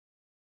now?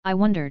 I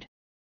wondered.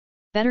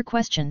 Better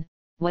question,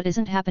 what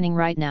isn't happening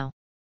right now?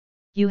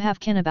 You have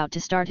Ken about to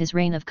start his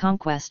reign of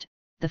conquest,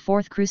 the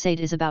Fourth Crusade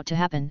is about to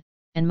happen,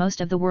 and most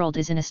of the world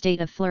is in a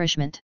state of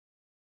flourishment.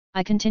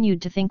 I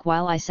continued to think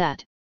while I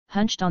sat,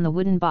 hunched on the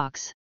wooden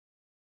box.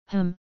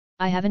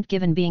 I haven't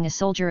given being a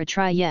soldier a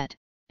try yet,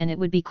 and it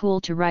would be cool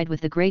to ride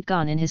with the Great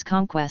Khan in his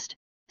conquest,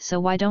 so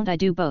why don't I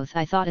do both?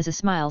 I thought as a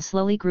smile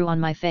slowly grew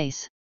on my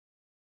face.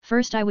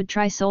 First I would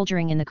try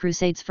soldiering in the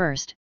Crusades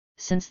first,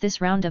 since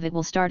this round of it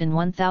will start in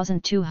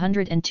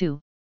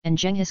 1202, and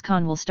Genghis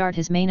Khan will start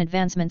his main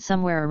advancement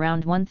somewhere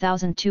around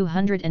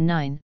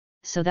 1209,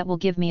 so that will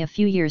give me a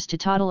few years to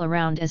toddle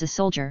around as a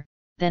soldier,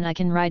 then I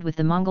can ride with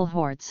the Mongol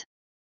hordes.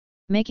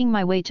 Making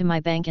my way to my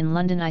bank in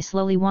London, I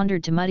slowly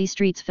wandered to muddy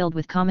streets filled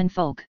with common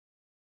folk.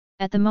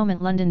 At the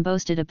moment London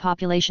boasted a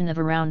population of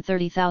around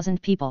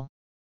 30,000 people.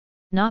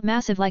 Not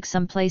massive like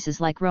some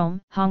places like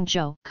Rome,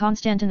 Hangzhou,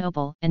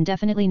 Constantinople, and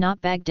definitely not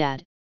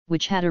Baghdad,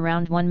 which had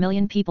around 1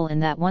 million people in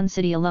that one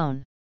city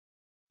alone.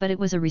 But it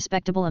was a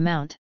respectable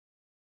amount.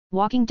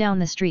 Walking down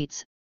the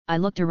streets, I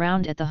looked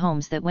around at the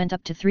homes that went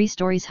up to 3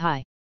 stories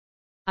high.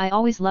 I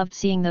always loved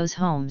seeing those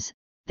homes,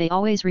 they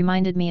always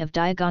reminded me of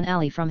Diagon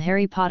Alley from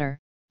Harry Potter,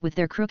 with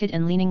their crooked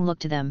and leaning look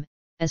to them,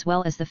 as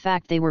well as the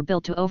fact they were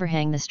built to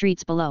overhang the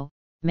streets below,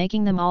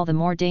 making them all the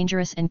more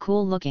dangerous and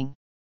cool looking.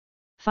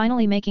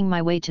 Finally making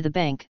my way to the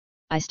bank,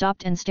 I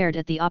stopped and stared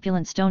at the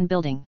opulent stone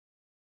building.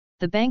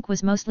 The bank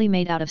was mostly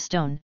made out of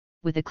stone,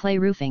 with a clay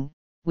roofing,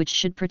 which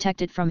should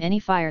protect it from any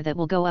fire that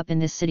will go up in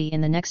this city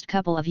in the next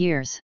couple of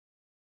years.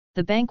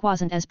 The bank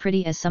wasn't as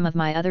pretty as some of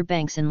my other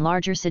banks in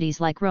larger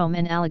cities like Rome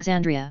and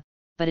Alexandria,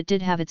 but it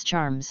did have its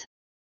charms.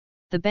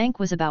 The bank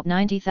was about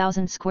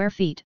 90,000 square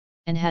feet,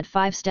 and had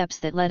 5 steps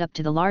that led up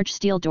to the large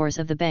steel doors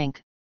of the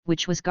bank,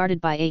 which was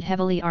guarded by 8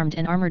 heavily armed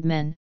and armored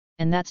men,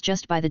 and that's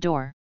just by the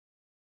door.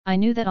 I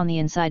knew that on the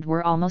inside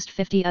were almost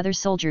 50 other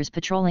soldiers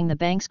patrolling the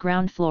bank's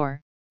ground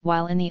floor,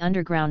 while in the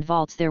underground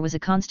vaults there was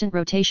a constant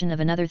rotation of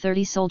another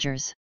 30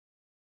 soldiers.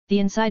 The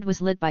inside was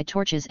lit by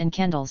torches and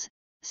candles.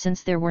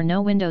 Since there were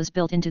no windows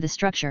built into the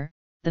structure,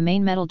 the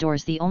main metal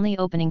doors the only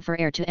opening for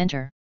air to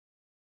enter.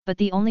 But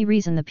the only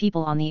reason the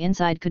people on the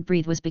inside could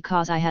breathe was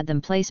because I had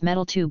them place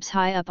metal tubes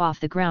high up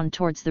off the ground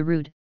towards the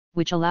roof,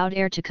 which allowed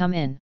air to come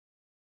in.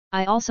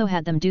 I also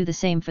had them do the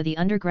same for the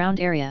underground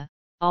area,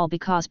 all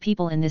because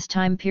people in this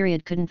time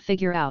period couldn't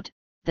figure out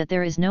that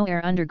there is no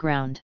air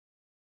underground.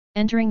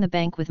 Entering the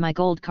bank with my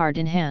gold card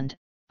in hand,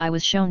 I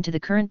was shown to the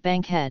current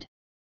bank head.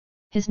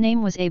 His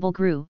name was Abel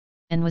Grew,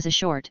 and was a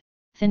short,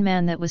 thin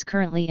man that was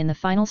currently in the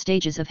final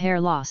stages of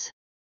hair loss.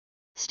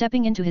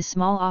 Stepping into his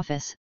small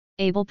office,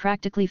 Abel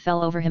practically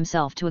fell over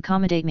himself to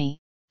accommodate me,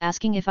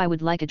 asking if I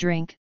would like a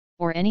drink,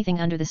 or anything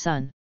under the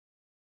sun.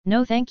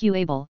 No thank you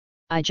Abel,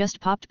 I just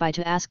popped by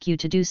to ask you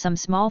to do some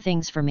small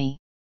things for me.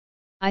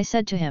 I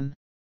said to him.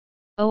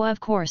 Oh of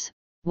course,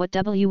 what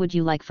would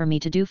you like for me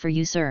to do for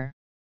you sir?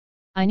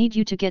 I need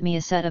you to get me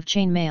a set of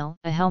chain mail,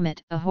 a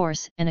helmet, a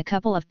horse, and a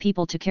couple of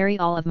people to carry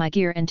all of my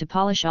gear and to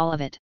polish all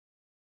of it.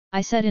 I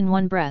said in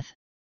one breath.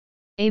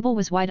 Abel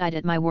was wide-eyed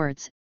at my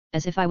words,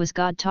 as if I was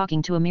God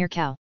talking to a mere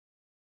cow.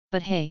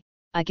 But hey,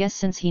 I guess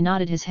since he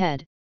nodded his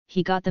head,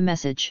 he got the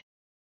message.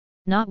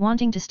 Not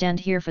wanting to stand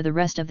here for the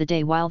rest of the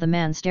day while the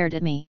man stared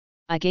at me,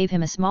 I gave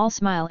him a small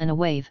smile and a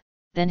wave,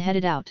 then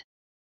headed out.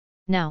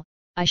 Now,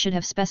 I should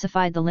have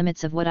specified the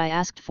limits of what I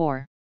asked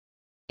for.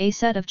 A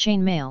set of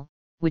chain mail,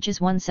 which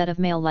is one set of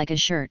mail like a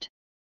shirt.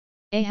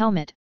 A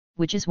helmet,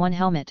 which is one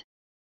helmet.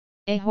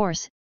 A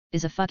horse,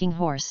 is a fucking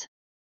horse.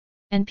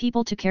 And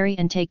people to carry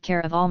and take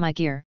care of all my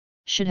gear,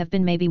 should have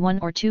been maybe 1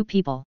 or 2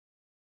 people.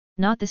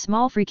 Not the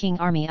small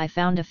freaking army I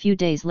found a few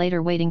days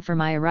later waiting for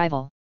my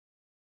arrival.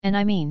 And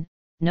I mean,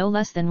 no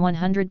less than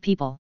 100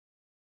 people.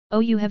 Oh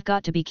you have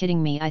got to be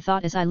kidding me I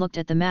thought as I looked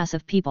at the mass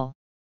of people.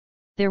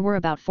 There were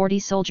about 40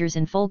 soldiers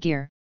in full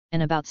gear,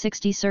 and about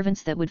 60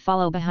 servants that would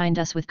follow behind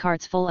us with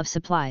carts full of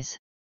supplies.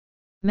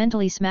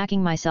 Mentally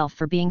smacking myself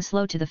for being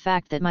slow to the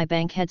fact that my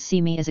bank heads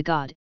see me as a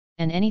god,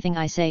 and anything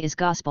I say is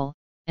gospel,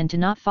 and to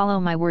not follow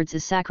my words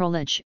is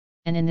sacrilege,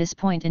 and in this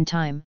point in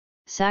time,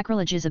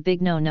 sacrilege is a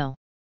big no-no.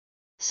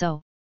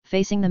 So,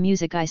 facing the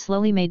music I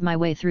slowly made my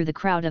way through the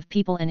crowd of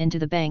people and into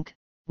the bank,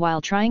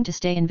 while trying to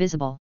stay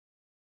invisible.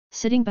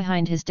 Sitting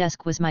behind his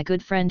desk was my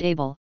good friend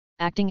Abel,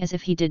 acting as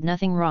if he did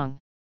nothing wrong.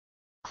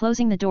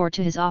 Closing the door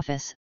to his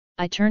office,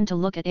 I turned to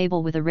look at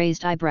Abel with a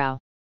raised eyebrow.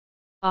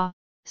 "Ah,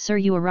 sir,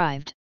 you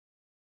arrived,"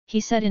 he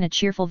said in a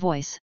cheerful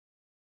voice.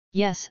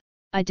 "Yes,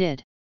 I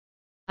did,"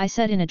 I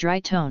said in a dry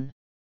tone.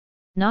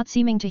 Not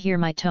seeming to hear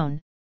my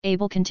tone,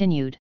 Abel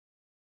continued.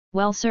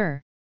 "Well,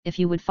 sir, if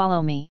you would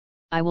follow me,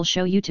 I will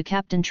show you to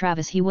Captain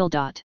Travis. He will.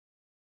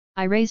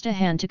 I raised a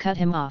hand to cut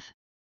him off.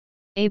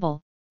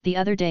 "Abel, the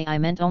other day I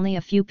meant only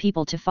a few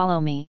people to follow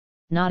me,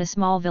 not a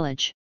small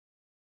village."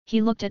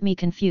 He looked at me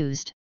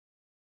confused.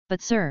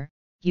 "But sir,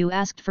 you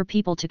asked for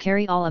people to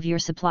carry all of your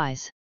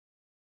supplies."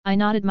 I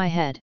nodded my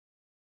head.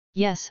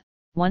 "Yes,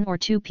 1 or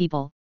 2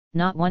 people,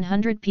 not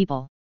 100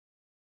 people."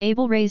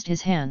 Abel raised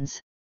his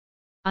hands.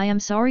 "I am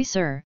sorry,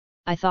 sir,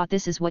 I thought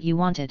this is what you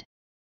wanted,"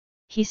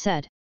 he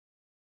said.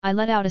 I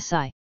let out a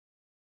sigh.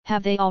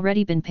 "Have they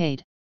already been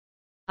paid?"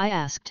 I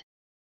asked.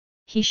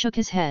 He shook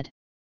his head.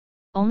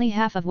 "Only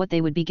half of what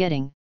they would be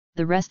getting,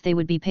 the rest they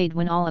would be paid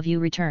when all of you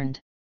returned,"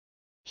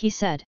 he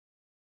said.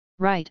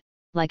 Right,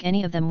 like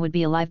any of them would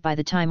be alive by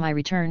the time I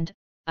returned,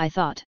 I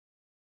thought.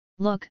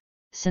 Look,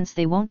 since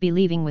they won't be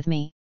leaving with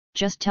me,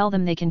 just tell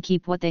them they can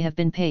keep what they have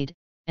been paid,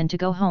 and to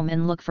go home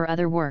and look for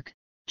other work.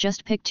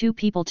 Just pick 2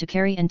 people to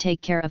carry and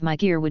take care of my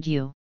gear, would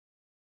you?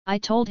 I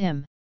told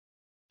him.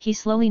 He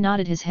slowly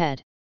nodded his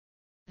head.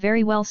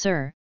 "Very well,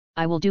 sir,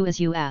 I will do as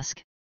you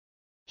ask,"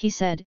 he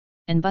said,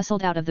 and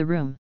bustled out of the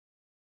room.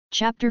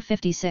 Chapter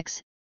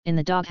 56, In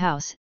the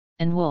Doghouse,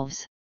 and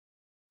Wolves.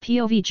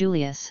 POV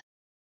Julius.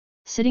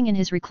 Sitting in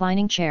his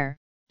reclining chair,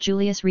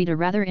 Julius read a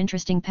rather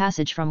interesting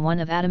passage from one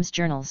of Adam's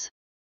journals.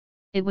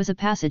 It was a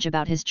passage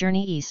about his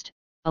journey east,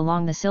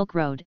 along the Silk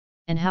Road,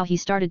 and how he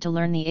started to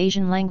learn the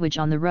Asian language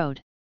on the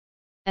road.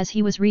 As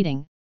he was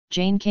reading,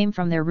 Jane came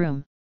from their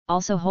room,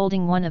 also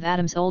holding one of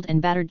Adam's old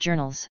and battered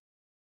journals.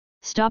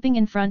 Stopping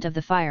in front of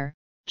the fire,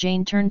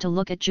 Jane turned to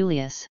look at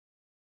Julius.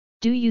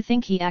 "Do you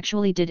think he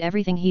actually did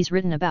everything he's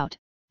written about,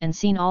 and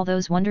seen all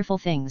those wonderful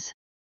things?"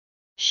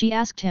 she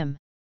asked him.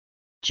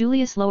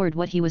 Julius lowered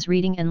what he was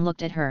reading and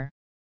looked at her.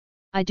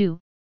 "I do.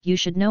 You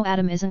should know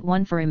Adam isn't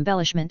one for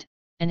embellishment,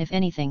 and if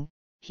anything,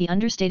 he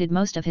understated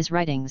most of his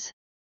writings."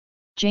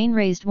 Jane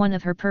raised one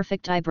of her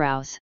perfect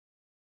eyebrows.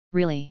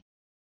 "Really?"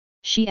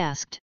 she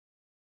asked.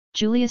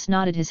 Julius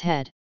nodded his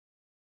head.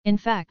 "In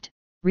fact,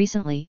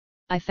 recently,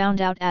 I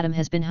found out Adam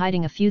has been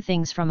hiding a few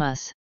things from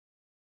us,"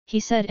 he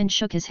said and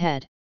shook his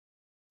head.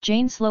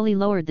 Jane slowly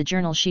lowered the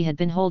journal she had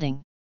been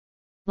holding.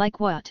 "Like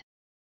what?"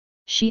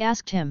 she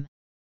asked him.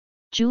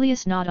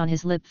 Julius gnawed on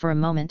his lip for a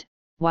moment,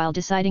 while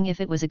deciding if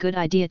it was a good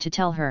idea to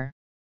tell her.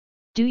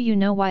 "Do you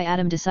know why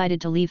Adam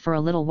decided to leave for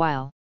a little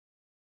while?"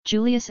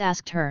 Julius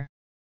asked her.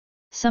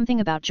 "Something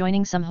about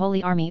joining some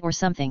holy army or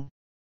something,"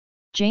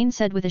 Jane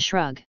said with a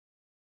shrug.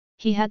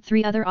 "He had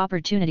 3 other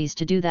opportunities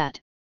to do that,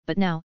 but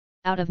now,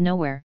 out of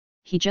nowhere,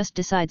 he just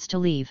decides to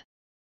leave."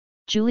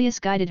 Julius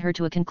guided her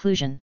to a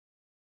conclusion.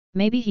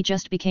 "Maybe he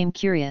just became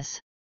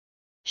curious,"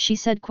 she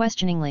said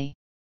questioningly.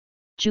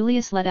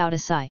 Julius let out a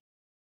sigh.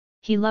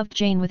 He loved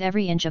Jane with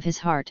every inch of his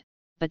heart,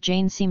 but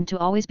Jane seemed to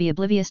always be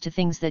oblivious to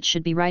things that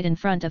should be right in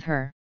front of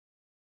her.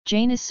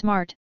 Jane is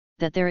smart,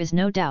 that there is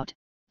no doubt,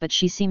 but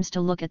she seems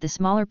to look at the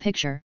smaller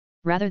picture,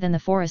 rather than the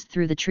forest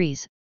through the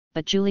trees,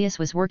 but Julius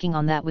was working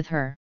on that with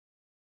her.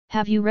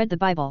 "Have you read the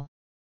Bible?"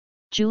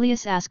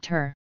 Julius asked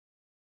her.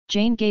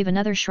 Jane gave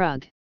another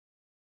shrug.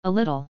 "A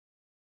little."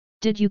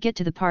 "Did you get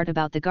to the part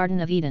about the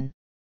Garden of Eden?"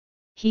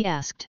 he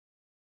asked.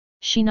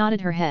 She nodded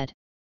her head.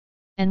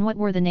 "And what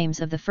were the names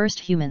of the first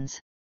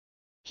humans?"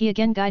 He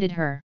again guided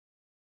her.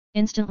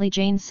 Instantly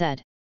Jane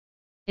said.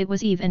 It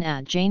was Eve and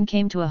Ad. Jane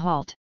came to a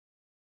halt.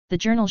 The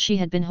journal she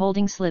had been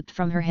holding slipped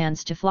from her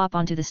hands to flop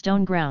onto the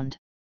stone ground.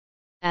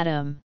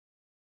 "Adam,"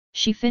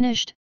 she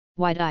finished,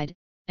 wide-eyed,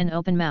 and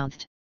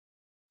open-mouthed.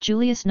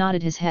 Julius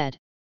nodded his head.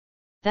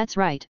 "That's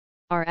right,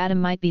 our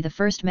Adam might be the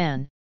first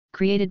man,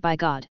 created by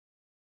God,"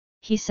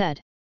 he said.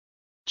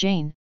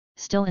 Jane,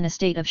 still in a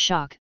state of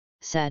shock,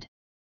 said.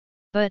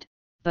 But.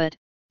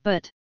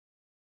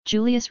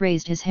 Julius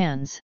raised his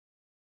hands.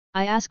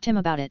 "I asked him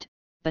about it,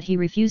 but he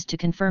refused to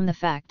confirm the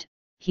fact.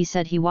 He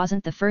said he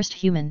wasn't the first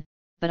human,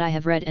 but I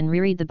have read and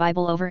reread the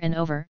Bible over and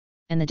over,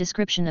 and the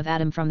description of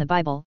Adam from the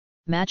Bible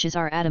matches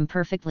our Adam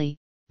perfectly,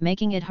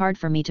 making it hard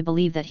for me to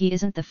believe that he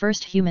isn't the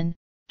first human,"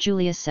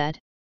 Julius said.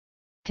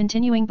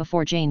 Continuing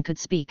before Jane could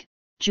speak,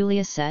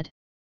 Julius said.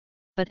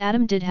 "But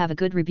Adam did have a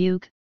good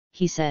rebuke,"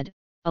 he said.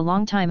 "A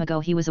long time ago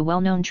he was a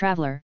well-known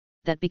traveler,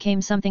 that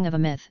became something of a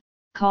myth,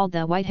 called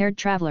the white-haired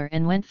traveler,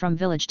 and went from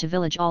village to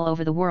village all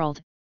over the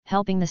world,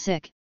 helping the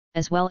sick,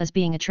 as well as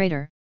being a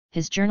trader.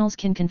 His journals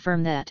can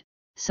confirm that,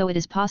 so it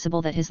is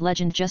possible that his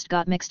legend just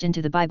got mixed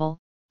into the Bible,"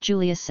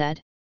 Julius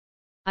said.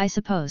 "I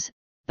suppose,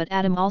 but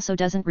Adam also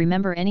doesn't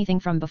remember anything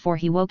from before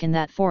he woke in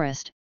that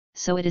forest,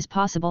 so it is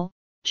possible,"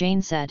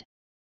 Jane said.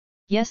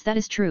 "Yes, that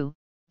is true,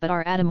 but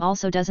our Adam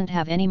also doesn't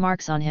have any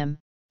marks on him,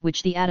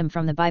 which the Adam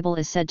from the Bible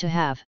is said to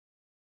have."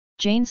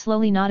 Jane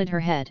slowly nodded her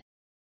head.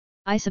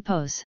 I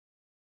suppose.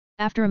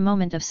 After a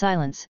moment of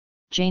silence,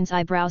 Jane's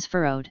eyebrows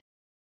furrowed.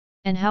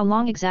 And how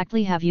long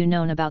exactly have you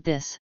known about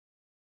this?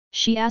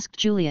 She asked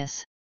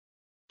Julius.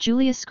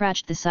 Julius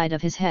scratched the side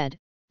of his head,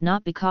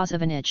 not because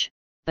of an itch,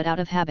 but out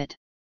of habit.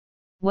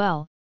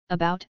 Well,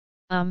 about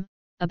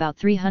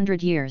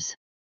 300 years.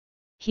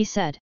 He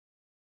said.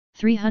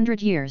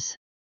 300 years.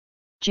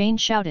 Jane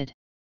shouted.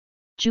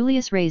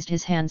 Julius raised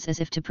his hands as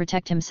if to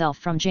protect himself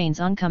from Jane's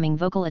oncoming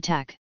vocal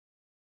attack.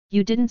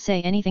 You didn't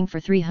say anything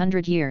for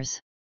 300 years.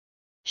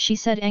 She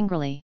said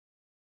angrily.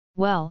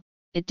 Well,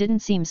 it didn't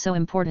seem so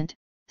important,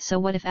 so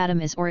what if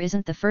Adam is or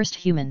isn't the first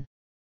human?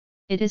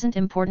 It isn't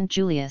important,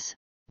 Julius,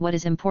 what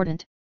is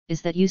important,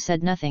 is that you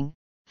said nothing,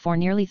 for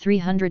nearly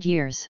 300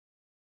 years.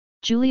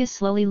 Julius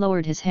slowly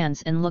lowered his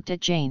hands and looked at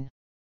Jane.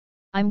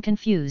 I'm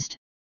confused.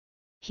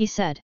 He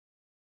said.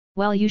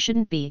 Well, you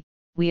shouldn't be,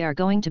 we are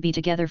going to be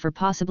together for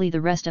possibly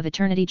the rest of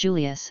eternity,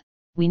 Julius,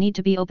 we need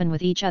to be open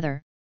with each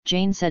other,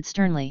 Jane said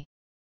sternly.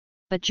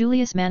 But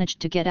Julius managed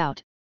to get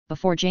out,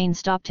 before Jane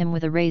stopped him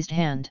with a raised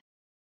hand.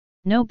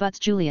 No buts,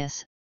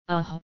 Julius,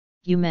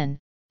 you men,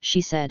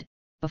 she said,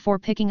 before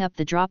picking up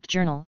the dropped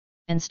journal,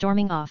 and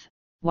storming off,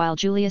 while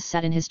Julius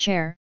sat in his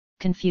chair,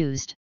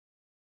 confused.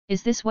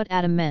 Is this what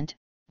Adam meant,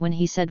 when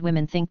he said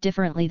women think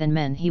differently than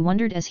men? He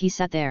wondered as he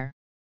sat there.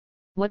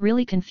 What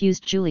really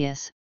confused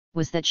Julius,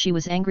 was that she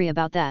was angry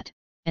about that,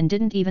 and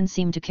didn't even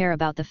seem to care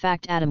about the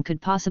fact Adam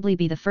could possibly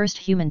be the first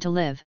human to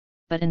live,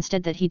 but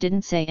instead that he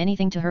didn't say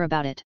anything to her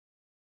about it.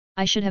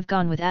 I should have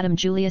gone with Adam,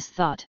 Julius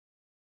thought.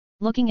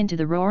 Looking into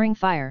the roaring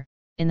fire,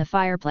 in the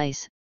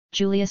fireplace,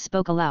 Julius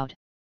spoke aloud.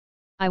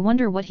 I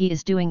wonder what he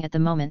is doing at the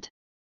moment.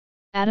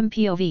 Adam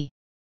POV.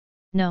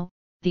 No,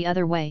 the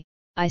other way,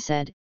 I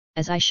said,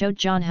 as I showed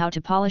John how to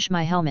polish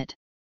my helmet.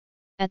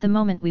 At the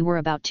moment we were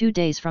about 2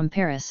 days from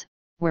Paris,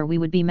 where we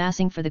would be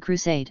massing for the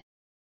crusade.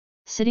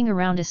 Sitting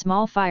around a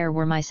small fire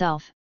were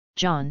myself,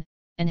 John,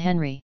 and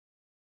Henry.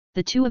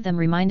 The two of them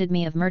reminded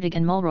me of Murdoch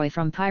and Mulroy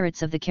from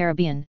Pirates of the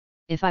Caribbean.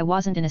 If I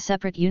wasn't in a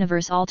separate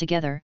universe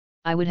altogether,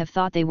 I would have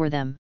thought they were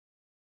them.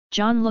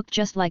 John looked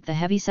just like the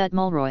heavy-set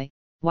Mulroy,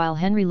 while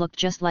Henry looked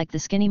just like the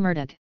skinny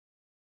Murdoch.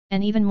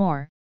 And even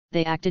more,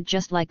 they acted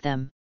just like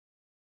them.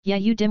 Yeah,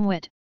 you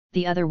dimwit,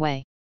 the other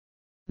way.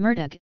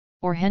 Murdoch,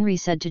 or Henry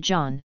said to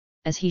John,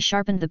 as he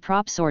sharpened the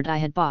prop sword I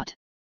had bought.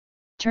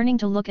 Turning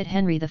to look at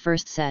Henry, the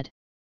first said.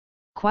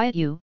 Quiet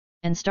you,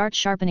 and start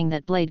sharpening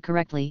that blade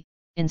correctly,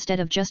 instead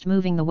of just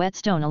moving the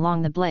whetstone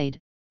along the blade.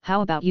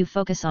 How about you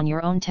focus on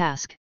your own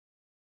task?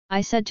 I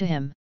said to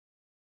him.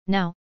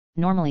 Now,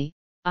 normally,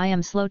 I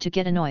am slow to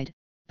get annoyed,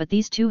 but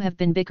these two have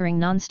been bickering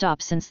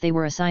non-stop since they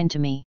were assigned to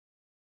me.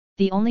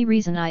 The only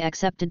reason I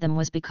accepted them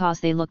was because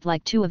they looked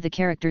like two of the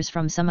characters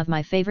from some of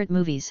my favorite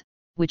movies,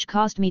 which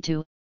caused me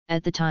to,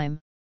 at the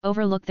time,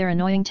 overlook their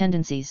annoying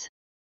tendencies.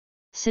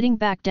 Sitting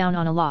back down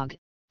on a log,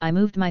 I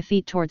moved my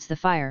feet towards the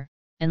fire,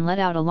 and let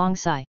out a long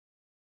sigh.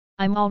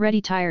 I'm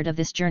already tired of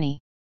this journey.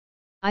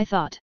 I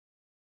thought.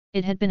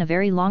 It had been a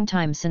very long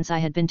time since I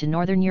had been to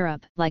Northern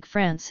Europe, like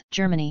France,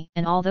 Germany,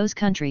 and all those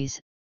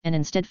countries, and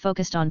instead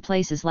focused on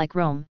places like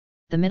Rome,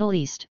 the Middle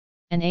East,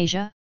 and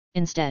Asia,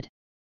 instead.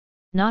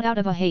 Not out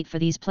of a hate for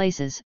these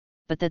places,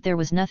 but that there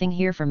was nothing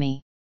here for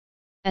me.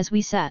 As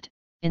we sat,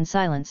 in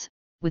silence,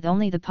 with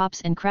only the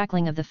pops and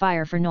crackling of the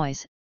fire for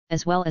noise,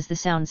 as well as the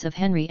sounds of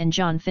Henry and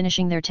John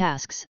finishing their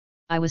tasks,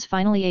 I was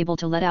finally able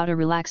to let out a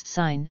relaxed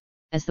sigh,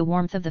 as the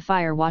warmth of the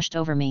fire washed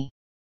over me.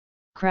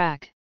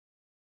 Crack!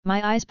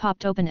 My eyes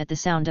popped open at the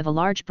sound of a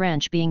large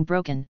branch being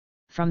broken,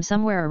 from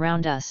somewhere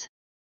around us.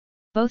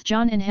 Both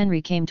John and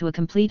Henry came to a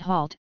complete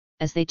halt,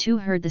 as they too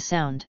heard the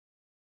sound.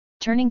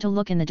 Turning to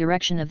look in the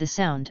direction of the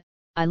sound,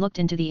 I looked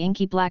into the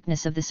inky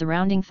blackness of the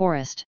surrounding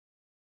forest.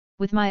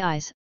 With my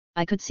eyes,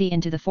 I could see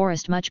into the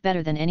forest much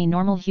better than any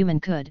normal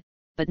human could,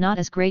 but not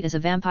as great as a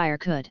vampire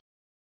could.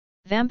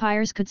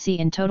 Vampires could see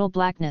in total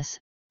blackness,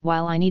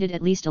 while I needed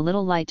at least a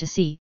little light to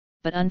see,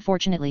 but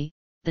unfortunately,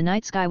 the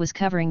night sky was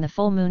covering the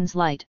full moon's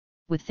light,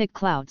 with thick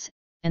clouds,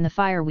 and the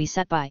fire we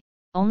sat by,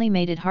 only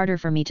made it harder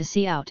for me to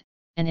see out,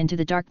 and into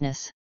the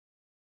darkness.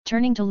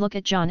 Turning to look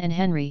at John and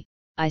Henry,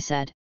 I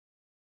said.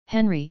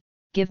 Henry,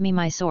 give me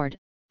my sword,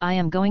 I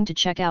am going to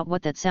check out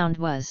what that sound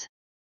was.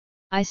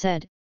 I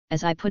said,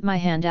 as I put my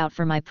hand out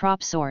for my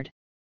prop sword.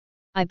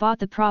 I bought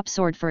the prop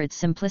sword for its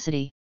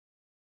simplicity.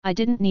 I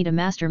didn't need a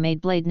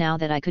master-made blade now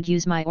that I could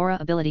use my aura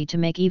ability to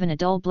make even a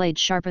dull blade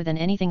sharper than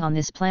anything on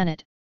this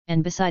planet,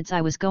 and besides I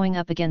was going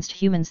up against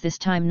humans this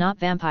time, not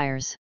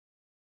vampires.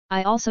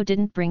 I also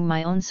didn't bring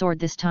my own sword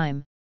this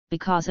time,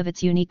 because of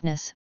its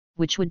uniqueness,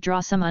 which would draw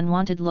some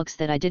unwanted looks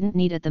that I didn't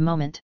need at the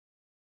moment.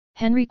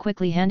 Henry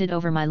quickly handed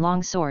over my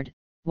long sword,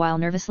 while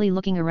nervously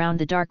looking around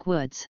the dark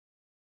woods.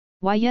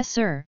 Why, yes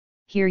sir,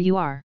 here you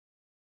are,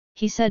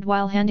 he said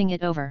while handing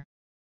it over.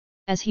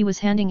 As he was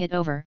handing it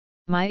over,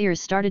 my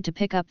ears started to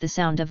pick up the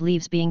sound of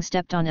leaves being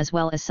stepped on as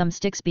well as some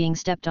sticks being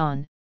stepped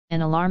on,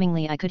 and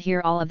alarmingly I could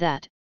hear all of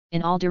that,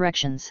 in all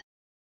directions.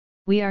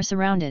 We are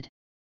surrounded,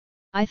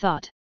 I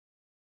thought.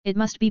 It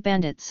must be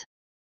bandits.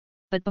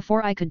 But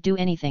before I could do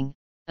anything,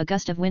 a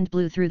gust of wind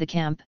blew through the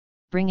camp,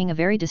 bringing a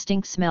very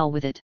distinct smell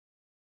with it.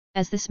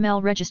 As the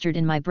smell registered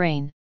in my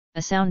brain,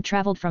 a sound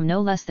traveled from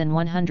no less than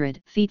 100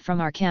 feet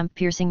from our camp,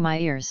 piercing my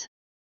ears.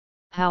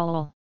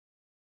 Howl!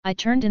 I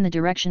turned in the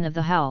direction of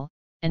the howl,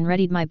 and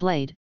readied my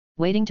blade,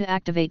 waiting to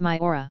activate my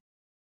aura.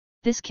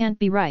 This can't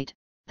be right,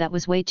 that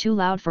was way too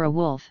loud for a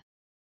wolf,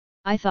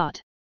 I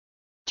thought.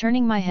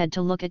 Turning my head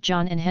to look at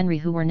John and Henry,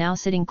 who were now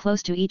sitting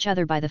close to each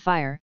other by the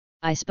fire,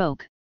 I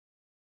spoke.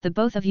 The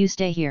both of you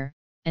stay here,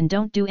 and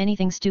don't do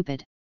anything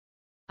stupid,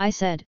 I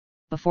said,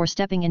 before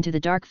stepping into the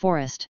dark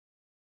forest.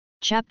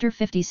 Chapter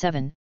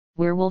 57,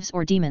 Werewolves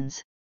or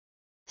Demons.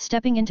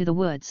 Stepping into the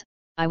woods,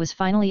 I was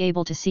finally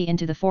able to see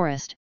into the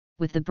forest.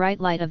 With the bright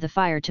light of the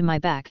fire to my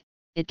back,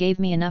 it gave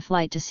me enough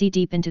light to see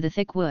deep into the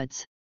thick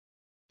woods.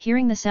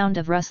 Hearing the sound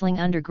of rustling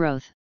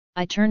undergrowth,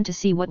 I turned to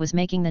see what was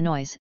making the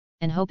noise,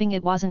 and hoping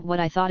it wasn't what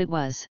I thought it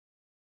was.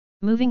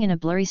 Moving in a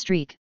blurry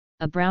streak,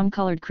 a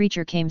brown-colored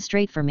creature came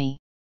straight for me.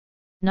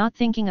 Not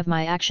thinking of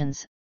my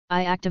actions,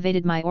 I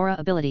activated my aura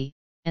ability,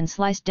 and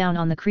sliced down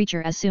on the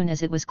creature as soon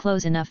as it was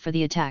close enough for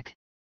the attack.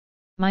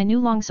 My new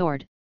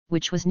longsword,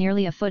 which was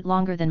nearly a foot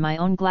longer than my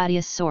own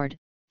gladius sword,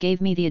 gave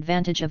me the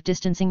advantage of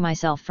distancing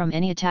myself from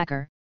any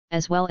attacker,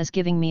 as well as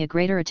giving me a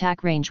greater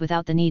attack range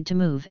without the need to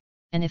move,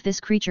 and if this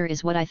creature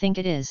is what I think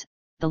it is,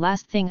 the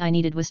last thing I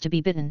needed was to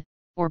be bitten,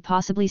 or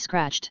possibly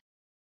scratched.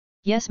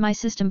 Yes, my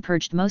system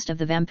purged most of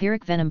the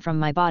vampiric venom from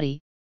my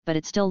body, but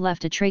it still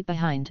left a trait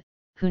behind.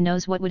 Who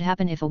knows what would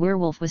happen if a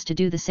werewolf was to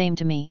do the same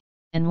to me,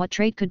 and what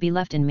trait could be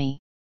left in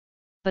me.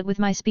 But with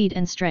my speed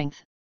and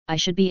strength, I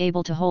should be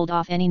able to hold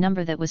off any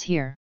number that was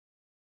here.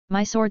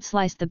 My sword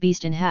sliced the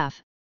beast in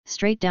half,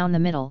 straight down the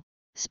middle,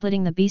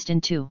 splitting the beast in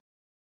two.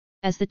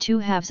 As the two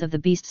halves of the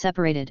beast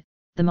separated,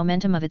 the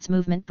momentum of its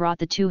movement brought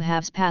the two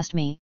halves past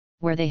me,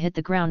 where they hit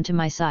the ground to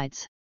my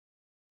sides.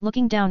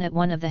 Looking down at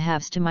one of the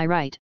halves to my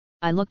right,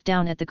 I looked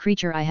down at the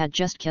creature I had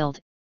just killed,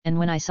 and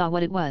when I saw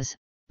what it was,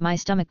 my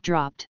stomach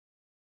dropped.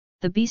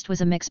 The beast was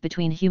a mix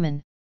between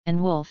human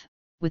and wolf,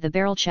 with a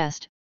barrel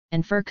chest,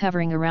 and fur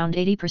covering around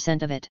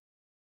 80% of it.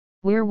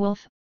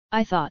 Werewolf,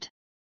 I thought.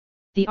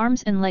 The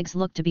arms and legs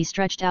looked to be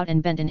stretched out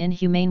and bent in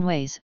inhumane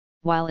ways,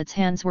 while its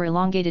hands were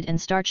elongated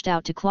and starched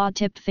out to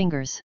claw-tipped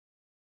fingers.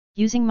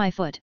 Using my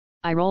foot,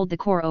 I rolled the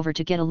core over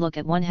to get a look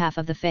at one half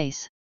of the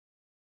face.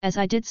 As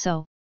I did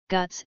so,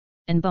 guts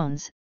and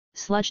bones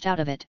sludged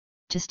out of it,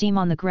 to steam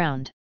on the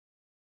ground.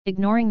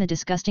 Ignoring the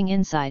disgusting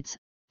insides,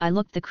 I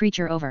looked the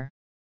creature over.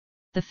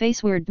 The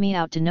face weirded me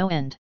out to no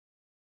end.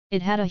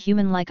 It had a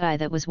human-like eye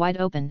that was wide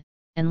open,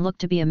 and looked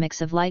to be a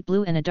mix of light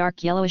blue and a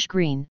dark yellowish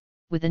green,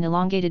 with an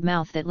elongated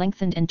mouth that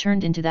lengthened and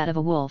turned into that of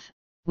a wolf,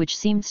 which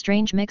seemed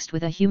strange mixed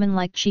with a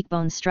human-like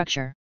cheekbone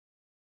structure.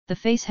 The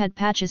face had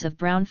patches of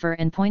brown fur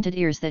and pointed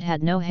ears that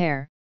had no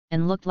hair,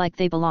 and looked like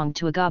they belonged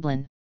to a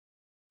goblin.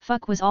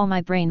 Fuck was all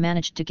my brain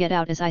managed to get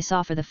out as I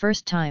saw for the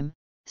first time,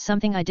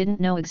 something I didn't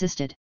know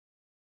existed.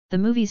 The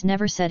movies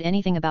never said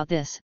anything about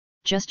this,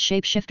 just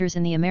shapeshifters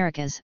in the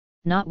Americas,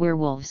 not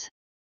werewolves.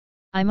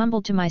 I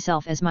mumbled to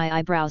myself as my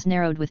eyebrows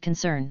narrowed with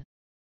concern.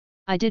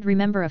 I did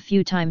remember a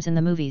few times in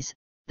the movies,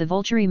 the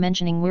Vulture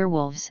mentioning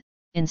werewolves,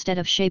 instead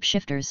of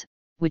shapeshifters,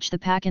 which the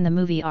pack in the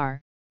movie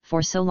are.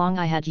 For so long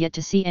I had yet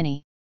to see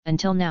any,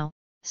 until now,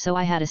 so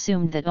I had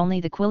assumed that only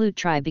the Quileute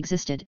tribe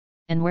existed,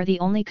 and were the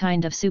only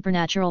kind of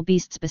supernatural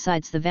beasts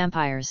besides the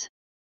vampires.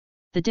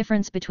 The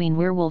difference between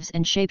werewolves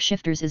and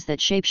shapeshifters is that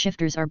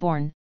shapeshifters are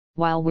born,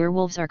 while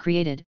werewolves are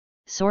created,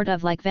 sort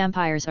of like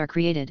vampires are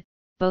created.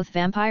 Both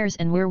vampires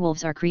and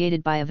werewolves are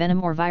created by a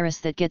venom or virus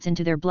that gets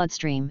into their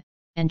bloodstream,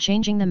 and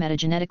changing them at a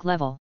genetic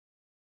level.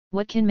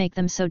 What can make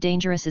them so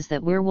dangerous is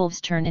that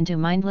werewolves turn into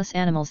mindless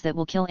animals that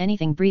will kill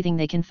anything breathing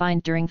they can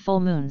find during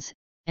full moons,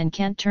 and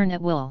can't turn at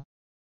will.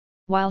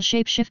 While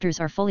shapeshifters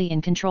are fully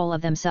in control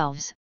of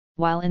themselves,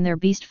 while in their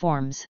beast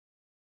forms.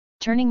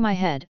 Turning my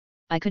head,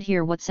 I could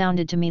hear what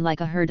sounded to me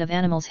like a herd of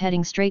animals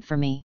heading straight for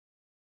me.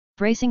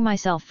 Bracing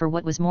myself for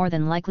what was more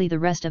than likely the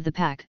rest of the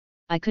pack,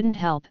 I couldn't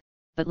help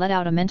but let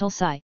out a mental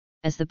sigh,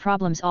 as the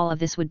problems all of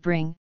this would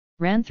bring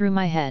ran through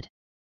my head.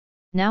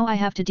 Now I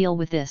have to deal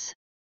with this.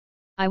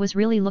 I was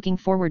really looking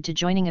forward to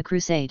joining a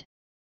crusade.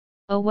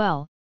 Oh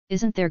well,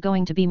 isn't there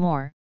going to be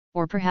more,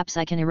 or perhaps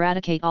I can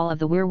eradicate all of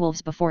the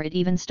werewolves before it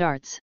even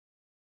starts.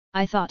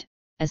 I thought,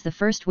 as the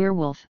first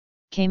werewolf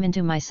came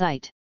into my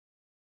sight.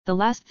 The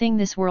last thing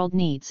this world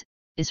needs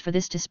is for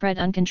this to spread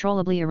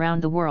uncontrollably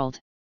around the world.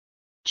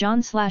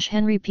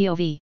 John/Henry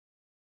POV.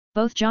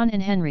 Both John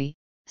and Henry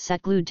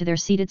sat glued to their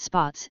seated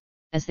spots,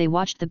 as they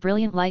watched the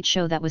brilliant light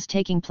show that was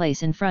taking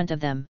place in front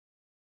of them.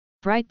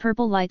 Bright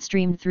purple light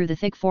streamed through the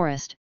thick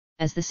forest,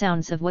 as the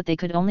sounds of what they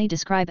could only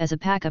describe as a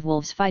pack of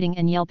wolves fighting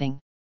and yelping.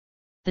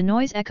 The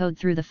noise echoed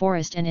through the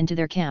forest and into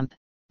their camp,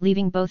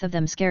 leaving both of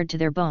them scared to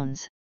their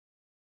bones.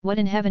 What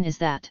in heaven is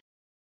that?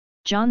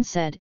 John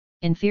said,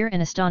 in fear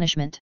and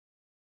astonishment.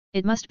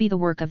 It must be the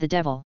work of the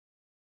devil.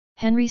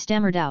 Henry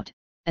stammered out,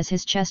 as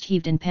his chest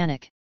heaved in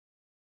panic.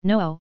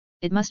 No,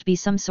 it must be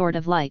some sort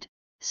of light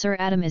Sir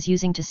Adam is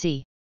using to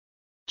see.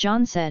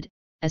 John said,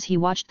 as he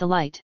watched the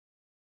light.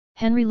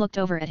 Henry looked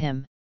over at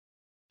him.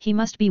 He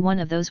must be one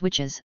of those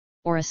witches,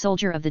 or a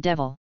soldier of the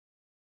devil.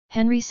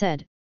 Henry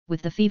said,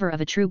 with the fever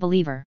of a true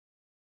believer.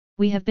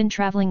 We have been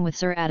traveling with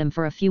Sir Adam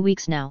for a few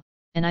weeks now,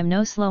 and I'm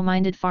no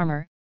slow-minded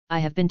farmer. I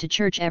have been to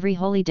church every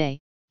holy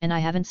day, and I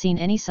haven't seen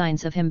any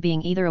signs of him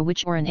being either a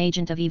witch or an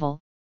agent of evil,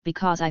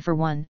 because I for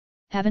one,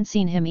 haven't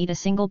seen him eat a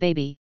single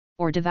baby,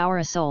 or devour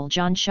a soul.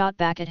 John shot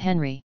back at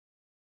Henry.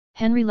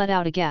 Henry let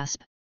out a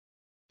gasp.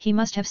 He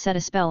must have set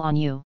a spell on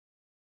you,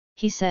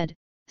 he said,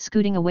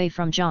 scooting away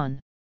from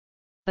John.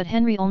 But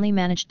Henry only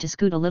managed to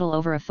scoot a little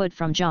over a foot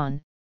from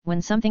John,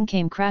 when something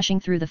came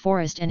crashing through the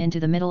forest and into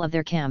the middle of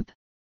their camp.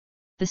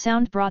 The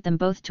sound brought them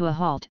both to a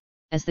halt,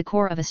 as the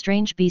core of a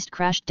strange beast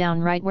crashed down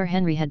right where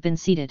Henry had been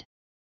seated.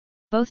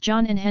 Both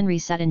John and Henry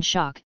sat in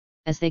shock,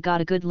 as they got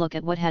a good look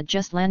at what had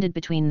just landed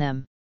between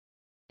them.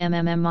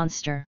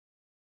 Monster!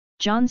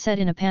 John said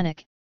in a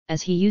panic,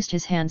 as he used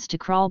his hands to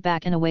crawl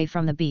back and away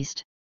from the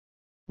beast.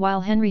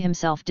 While Henry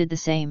himself did the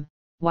same,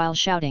 while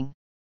shouting,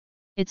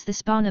 "It's the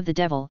spawn of the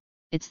devil,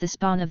 it's the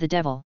spawn of the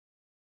devil!"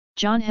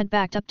 John had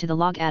backed up to the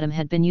log Adam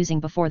had been using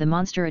before the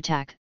monster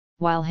attack,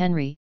 while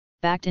Henry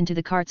backed into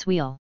the cart's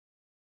wheel.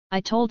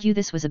 "I told you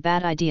this was a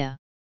bad idea!"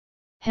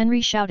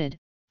 Henry shouted,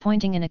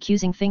 pointing an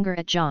accusing finger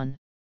at John.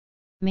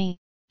 "Me,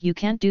 you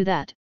can't do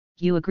that,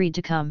 you agreed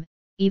to come,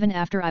 even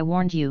after I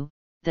warned you,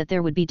 that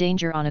there would be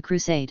danger on a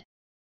crusade."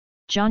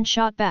 John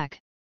shot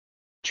back.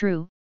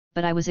 "True,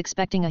 but I was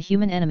expecting a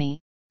human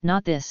enemy,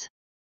 not this,"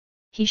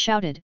 he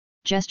shouted,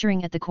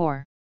 gesturing at the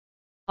core.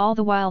 All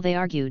the while they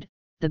argued,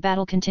 the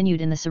battle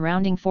continued in the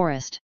surrounding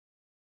forest.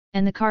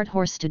 And the cart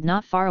horse stood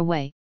not far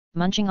away,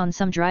 munching on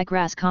some dry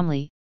grass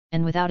calmly,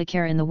 and without a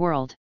care in the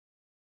world.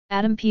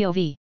 Adam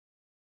POV.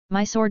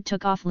 My sword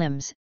took off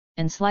limbs,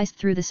 and sliced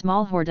through the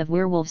small horde of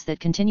werewolves that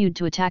continued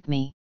to attack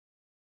me.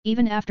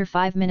 Even after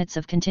 5 minutes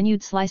of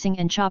continued slicing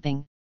and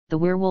chopping, the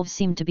werewolves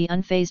seemed to be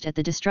unfazed at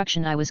the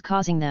destruction I was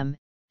causing them,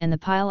 and the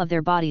pile of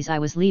their bodies I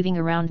was leaving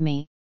around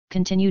me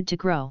continued to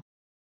grow.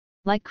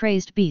 Like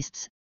crazed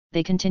beasts,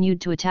 they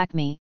continued to attack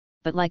me,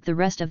 but like the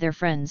rest of their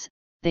friends,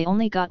 they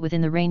only got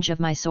within the range of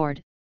my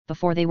sword,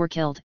 before they were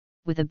killed,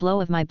 with a blow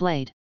of my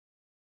blade.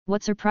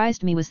 What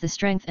surprised me was the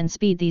strength and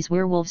speed these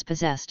werewolves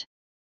possessed.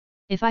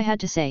 If I had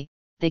to say,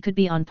 they could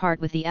be on par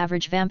with the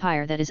average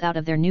vampire that is out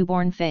of their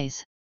newborn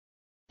phase.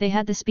 They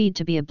had the speed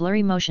to be a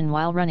blurry motion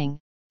while running,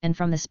 and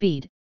from the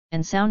speed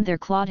and sound their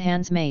clawed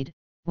hands made,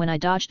 when I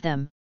dodged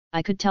them,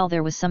 I could tell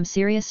there was some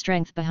serious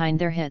strength behind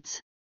their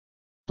hits.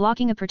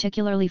 Blocking a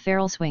particularly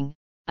feral swing,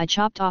 I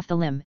chopped off the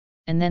limb,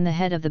 and then the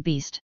head of the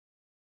beast.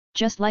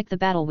 Just like the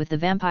battle with the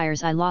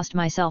vampires, I lost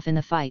myself in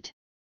the fight.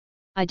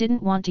 I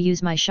didn't want to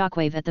use my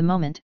shockwave at the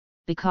moment,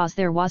 because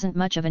there wasn't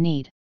much of a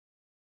need.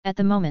 At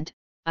the moment,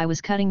 I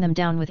was cutting them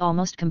down with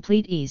almost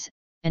complete ease,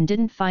 and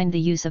didn't find the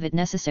use of it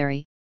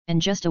necessary,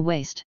 and just a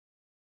waste.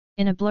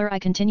 In a blur I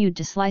continued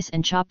to slice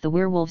and chop the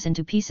werewolves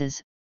into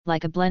pieces,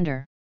 like a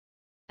blender.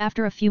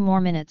 After a few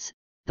more minutes,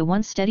 the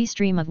once steady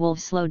stream of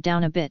wolves slowed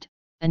down a bit,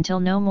 until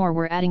no more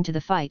were adding to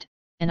the fight,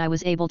 and I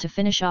was able to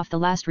finish off the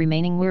last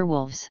remaining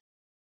werewolves.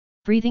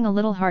 Breathing a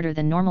little harder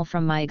than normal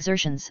from my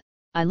exertions,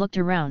 I looked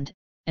around,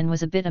 and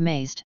was a bit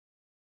amazed.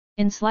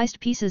 In sliced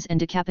pieces and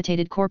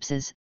decapitated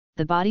corpses,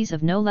 the bodies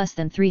of no less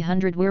than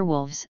 300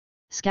 werewolves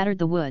scattered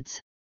the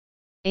woods.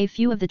 A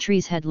few of the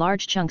trees had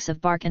large chunks of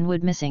bark and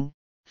wood missing,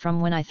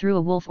 from when I threw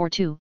a wolf or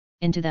two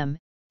into them,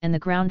 and the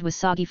ground was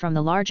soggy from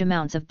the large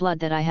amounts of blood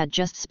that I had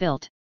just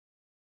spilt.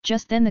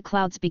 Just then the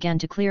clouds began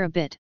to clear a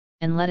bit,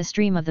 and let a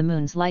stream of the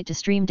moon's light to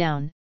stream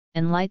down,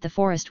 and light the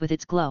forest with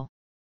its glow.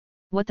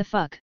 "What the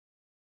fuck?"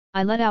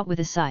 I let out with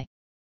a sigh.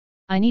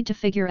 "I need to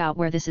figure out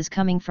where this is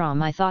coming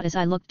from," I thought as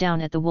I looked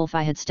down at the wolf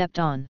I had stepped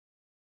on.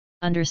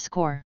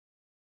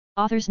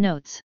 Author's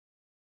notes.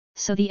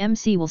 So the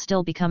MC will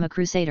still become a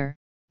crusader,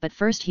 but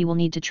first he will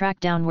need to track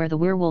down where the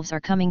werewolves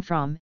are coming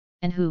from,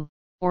 and who,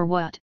 or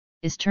what,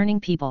 is turning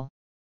people.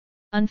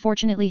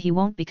 Unfortunately he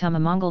won't become a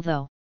Mongol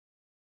though.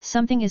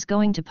 Something is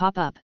going to pop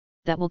up,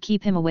 that will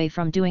keep him away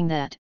from doing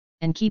that,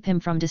 and keep him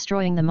from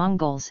destroying the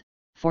Mongols,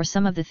 for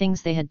some of the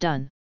things they had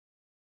done.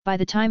 By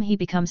the time he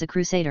becomes a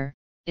crusader,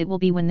 it will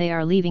be when they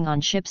are leaving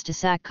on ships to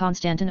sack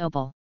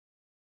Constantinople.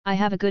 I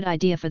have a good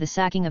idea for the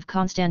sacking of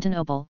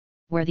Constantinople,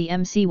 where the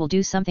MC will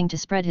do something to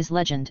spread his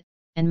legend,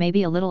 and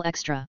maybe a little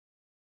extra.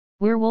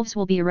 Werewolves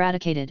will be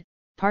eradicated,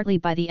 partly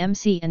by the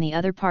MC and the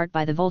other part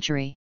by the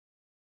Volturi.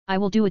 I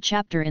will do a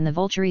chapter in the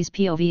Volturi's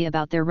POV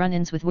about their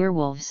run-ins with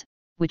werewolves,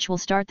 which will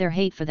start their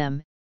hate for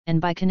them, and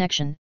by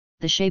connection,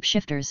 the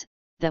shapeshifters,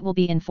 that will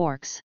be in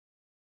forks.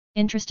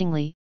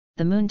 Interestingly,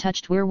 the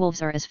moon-touched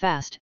werewolves are as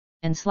fast,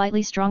 and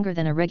slightly stronger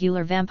than a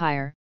regular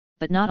vampire,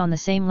 but not on the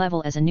same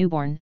level as a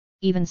newborn.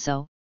 Even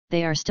so,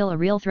 they are still a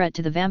real threat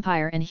to the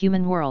vampire and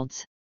human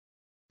worlds.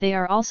 They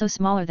are also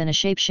smaller than a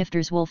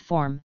shapeshifter's wolf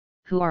form,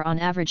 who are on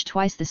average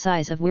twice the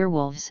size of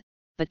werewolves,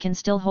 but can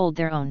still hold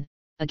their own,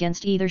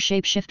 against either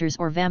shapeshifters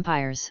or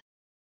vampires.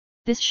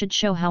 This should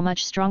show how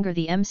much stronger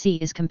the MC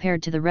is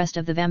compared to the rest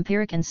of the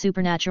vampiric and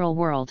supernatural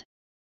world.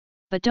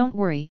 But don't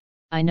worry,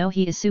 I know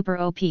he is super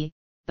OP,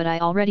 but I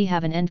already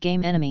have an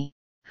endgame enemy,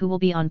 who will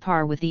be on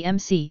par with the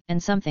MC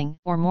and something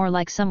or more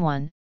like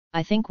someone,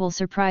 I think will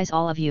surprise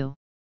all of you.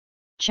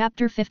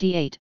 Chapter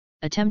 58,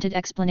 Attempted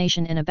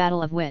Explanation in a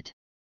Battle of Wit.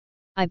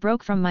 I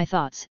broke from my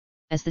thoughts,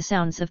 as the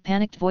sounds of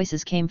panicked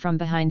voices came from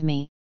behind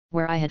me,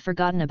 where I had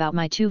forgotten about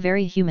my two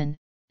very human,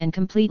 and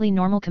completely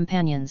normal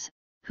companions,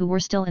 who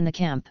were still in the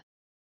camp.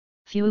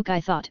 Phew,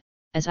 I thought,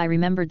 as I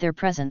remembered their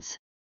presence.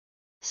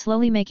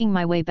 Slowly making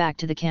my way back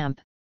to the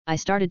camp, I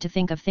started to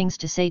think of things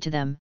to say to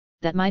them,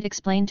 that might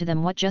explain to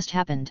them what just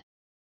happened.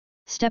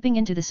 Stepping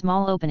into the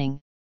small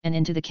opening, and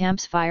into the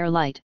camp's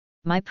firelight,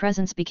 my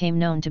presence became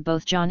known to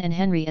both John and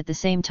Henry at the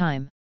same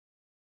time.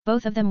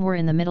 Both of them were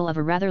in the middle of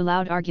a rather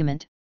loud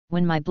argument,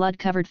 when my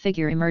blood-covered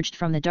figure emerged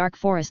from the dark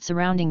forest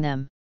surrounding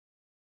them.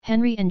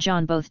 Henry and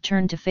John both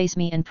turned to face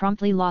me and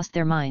promptly lost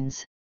their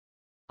minds.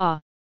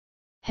 "Ah!"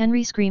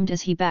 Henry screamed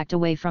as he backed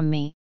away from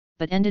me,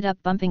 but ended up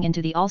bumping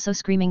into the also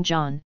screaming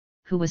John,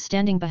 who was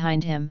standing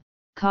behind him,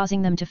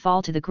 causing them to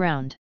fall to the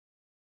ground.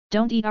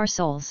 "Don't eat our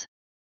souls!"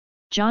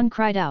 John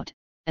cried out,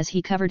 as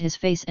he covered his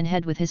face and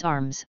head with his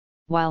arms,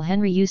 while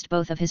Henry used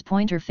both of his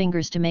pointer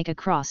fingers to make a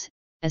cross,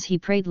 as he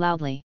prayed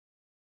loudly.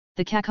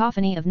 The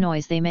cacophony of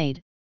noise they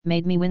made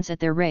me wince at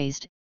their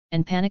raised,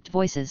 and panicked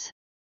voices.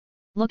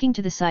 Looking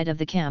to the side of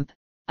the camp,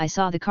 I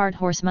saw the cart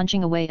horse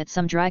munching away at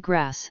some dry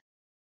grass.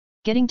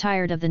 Getting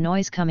tired of the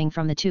noise coming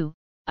from the two,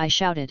 I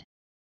shouted.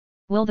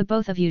 "Will the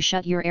both of you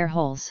shut your air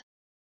holes?"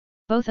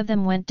 Both of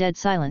them went dead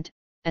silent,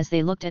 as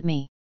they looked at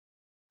me.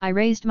 I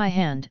raised my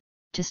hand,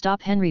 to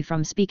stop Henry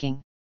from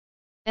speaking.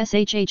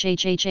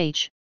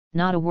 "Shhhhh,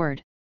 not a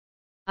word,"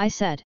 I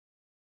said.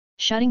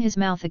 Shutting his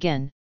mouth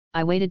again,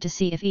 I waited to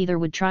see if either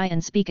would try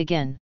and speak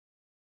again.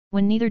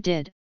 When neither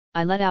did,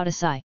 I let out a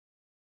sigh.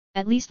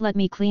 "At least let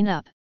me clean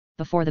up,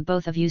 before the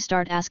both of you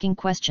start asking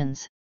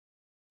questions,"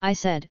 I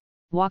said,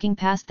 walking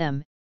past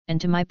them, and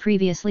to my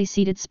previously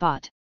seated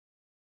spot.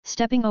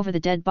 Stepping over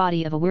the dead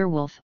body of a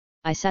werewolf,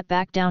 I sat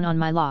back down on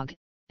my log,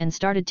 and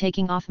started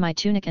taking off my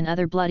tunic and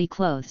other bloody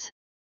clothes.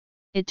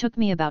 It took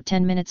me about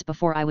 10 minutes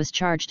before I was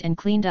charged and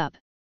cleaned up,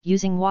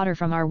 using water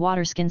from our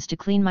water skins to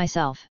clean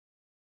myself.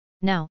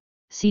 Now,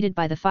 seated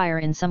by the fire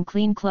in some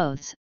clean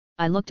clothes,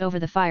 I looked over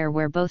the fire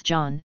where both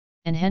John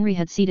and Henry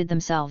had seated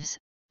themselves,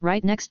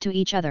 right next to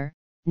each other,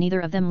 neither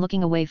of them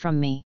looking away from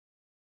me.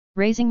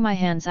 Raising my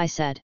hands, I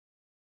said,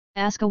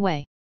 "Ask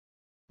away."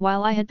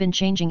 While I had been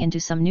changing into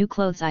some new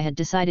clothes, I had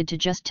decided to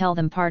just tell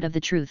them part of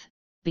the truth,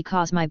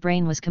 because my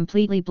brain was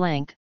completely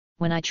blank,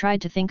 when I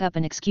tried to think up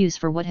an excuse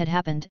for what had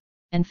happened,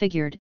 and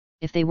figured,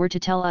 if they were to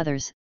tell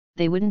others,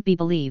 they wouldn't be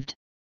believed.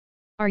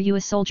 "Are you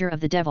a soldier of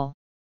the devil?"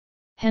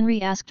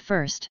 Henry asked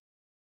first.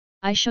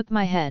 I shook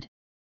my head.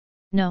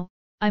 "No,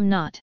 I'm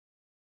not,"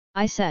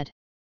 I said.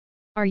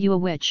 "Are you a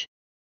witch?"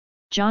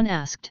 John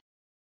asked.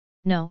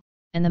 "No,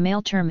 and the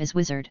male term is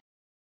wizard.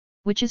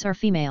 Witches are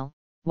female,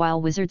 while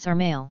wizards are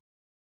male,"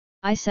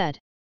 I said.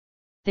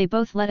 They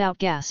both let out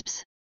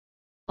gasps.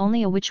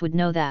 "Only a witch would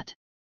know that,"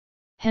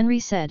 Henry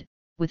said,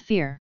 with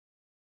fear.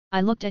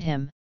 I looked at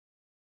him.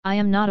 "I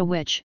am not a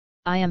witch,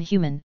 I am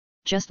human,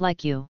 just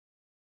like you,"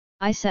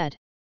 I said.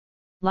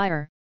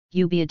 "Liar,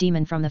 you be a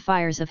demon from the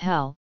fires of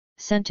hell,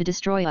 sent to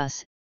destroy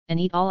us, and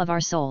eat all of our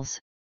souls,"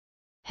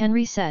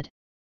 Henry said.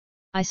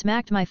 I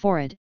smacked my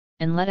forehead,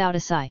 and let out a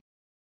sigh.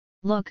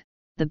 "Look,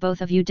 the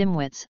both of you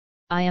dimwits,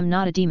 I am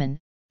not a demon,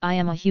 I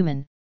am a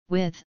human,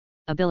 with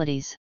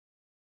abilities."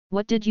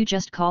 "What did you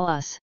just call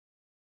us?"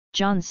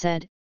 John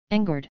said,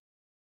 angered.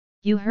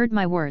 "You heard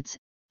my words,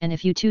 and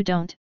if you two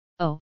don't,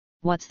 oh,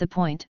 what's the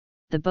point?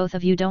 The both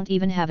of you don't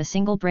even have a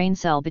single brain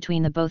cell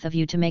between the both of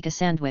you to make a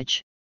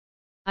sandwich,"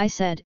 I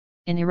said,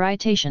 in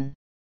irritation.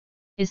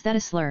 "Is that a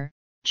slur?"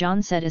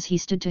 John said as he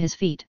stood to his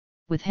feet,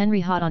 with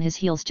Henry hot on his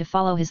heels to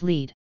follow his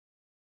lead.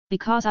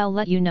 "Because I'll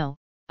let you know,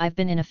 I've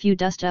been in a few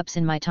dust-ups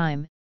in my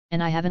time,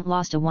 and I haven't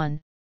lost a one,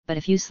 but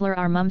if you slur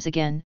our mums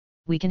again,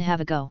 we can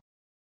have a go,"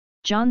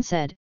 John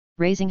said,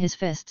 raising his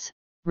fists,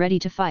 ready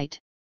to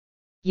fight.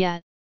 "Yeah,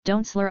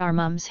 don't slur our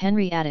mums,"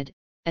 Henry added,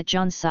 at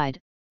John's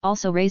side,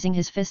 also raising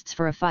his fists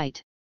for a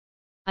fight.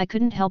 I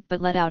couldn't help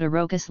but let out a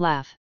raucous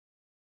laugh.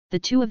 The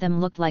two of them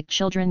looked like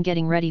children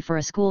getting ready for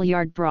a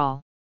schoolyard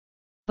brawl.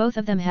 Both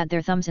of them had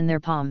their thumbs in their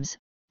palms,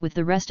 with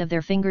the rest of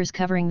their fingers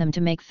covering them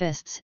to make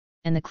fists,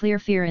 and the clear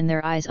fear in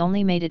their eyes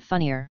only made it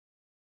funnier.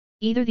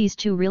 Either these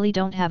two really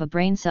don't have a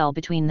brain cell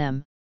between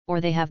them, or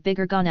they have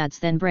bigger gonads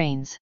than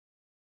brains,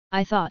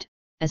 I thought,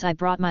 as I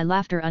brought my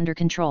laughter under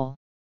control.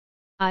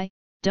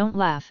 Don't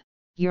laugh,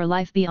 your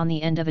life be on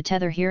the end of a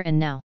tether here and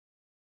now,"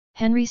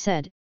 Henry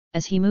said,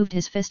 as he moved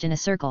his fist in a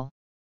circle.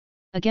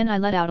 Again I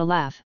let out a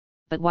laugh,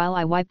 but while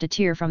I wiped a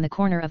tear from the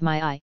corner of my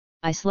eye,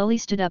 I slowly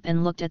stood up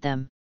and looked at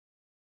them.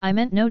 I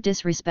meant no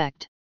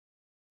disrespect,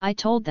 I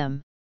told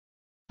them.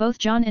 Both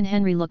John and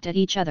Henry looked at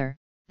each other,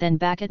 then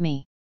back at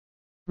me.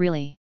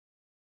 "Really?"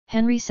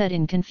 Henry said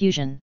in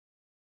confusion.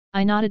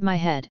 I nodded my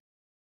head.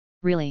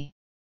 "Really?"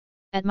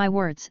 At my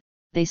words,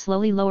 they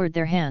slowly lowered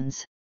their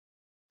hands.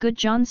 "Good,"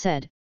 John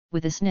said,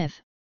 with a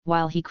sniff,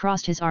 while he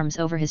crossed his arms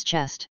over his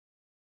chest.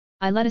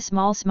 I let a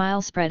small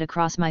smile spread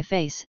across my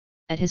face,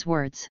 at his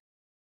words.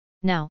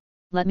 "Now,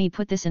 let me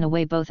put this in a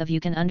way both of you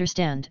can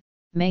understand,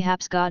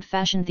 mayhaps God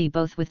fashioned thee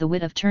both with the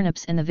wit of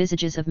turnips and the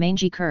visages of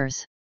mangy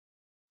curs.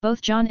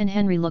 Both John and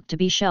Henry looked to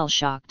be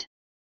shell-shocked.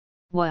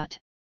 What?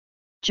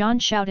 John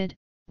shouted,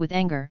 with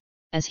anger,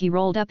 as he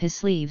rolled up his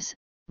sleeves,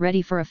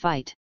 ready for a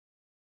fight.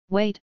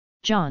 Wait,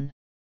 John.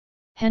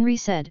 Henry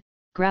said,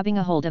 grabbing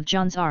a hold of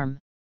John's arm.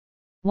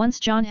 Once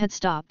John had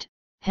stopped,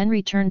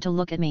 Henry turned to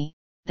look at me,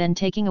 then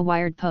taking a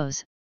wired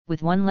pose,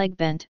 with one leg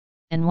bent,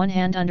 and one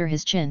hand under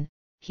his chin,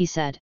 he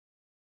said.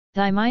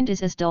 Thy mind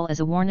is as dull as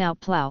a worn-out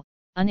plough,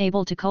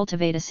 unable to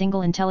cultivate a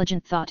single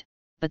intelligent thought,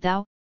 but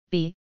thou,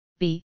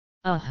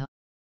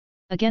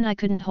 Again I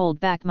couldn't hold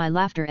back my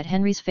laughter at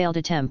Henry's failed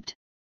attempt.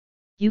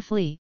 You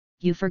flea,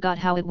 you forgot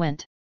how it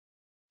went.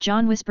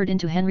 John whispered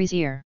into Henry's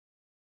ear.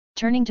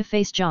 Turning to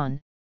face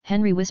John,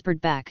 Henry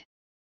whispered back.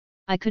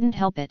 I couldn't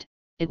help it,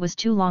 it was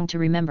too long to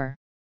remember.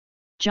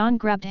 John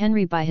grabbed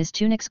Henry by his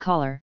tunic's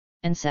collar,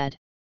 and said.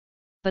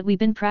 But we've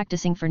been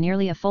practicing for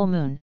nearly a full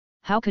moon,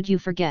 how could you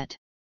forget?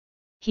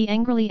 He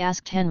angrily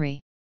asked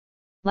Henry.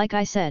 Like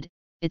I said,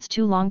 it's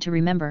too long to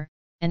remember,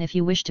 and if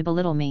you wish to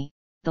belittle me,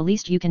 the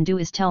least you can do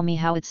is tell me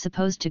how it's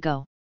supposed to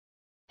go.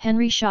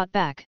 Henry shot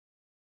back.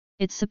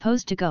 It's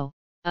supposed to go,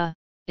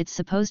 it's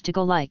supposed to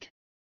go like.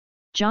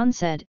 John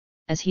said,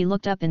 as he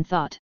looked up in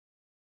thought.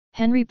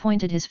 Henry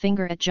pointed his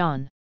finger at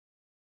John.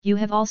 You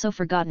have also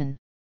forgotten.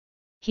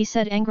 He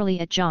said angrily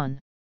at John.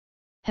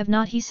 Have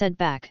not, he said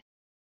back.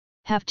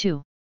 Have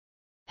to.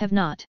 Have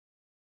not.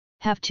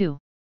 Have to.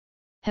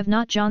 Have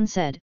not, John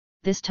said,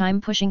 this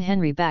time pushing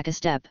Henry back a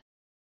step.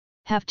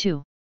 Have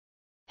to.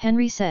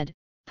 Henry said,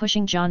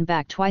 pushing John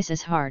back twice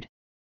as hard.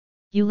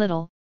 You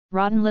little,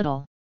 rotten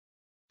little.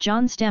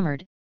 John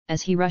stammered,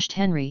 as he rushed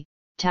Henry,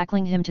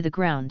 tackling him to the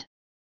ground.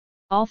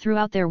 All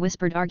throughout their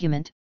whispered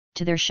argument,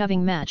 to their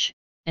shoving match,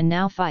 and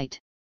now fight.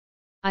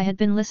 I had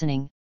been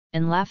listening,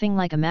 and laughing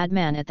like a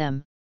madman at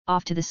them,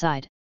 off to the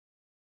side.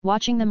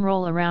 Watching them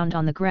roll around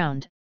on the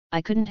ground,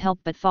 I couldn't help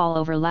but fall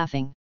over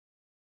laughing.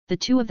 The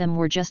two of them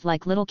were just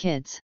like little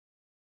kids.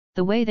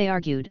 The way they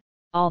argued,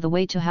 all the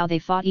way to how they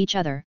fought each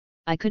other,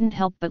 I couldn't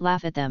help but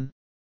laugh at them.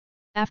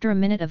 After a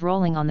minute of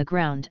rolling on the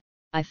ground,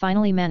 I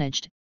finally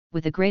managed,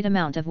 with a great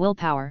amount of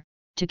willpower,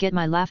 to get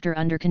my laughter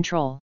under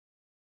control.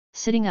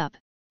 Sitting up,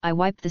 I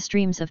wiped the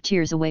streams of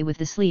tears away with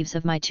the sleeves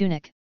of my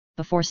tunic,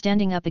 before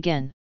standing up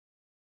again.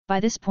 By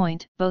this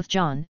point, both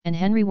John and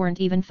Henry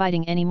weren't even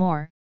fighting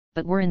anymore,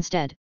 but were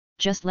instead,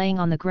 just laying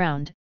on the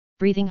ground,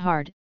 breathing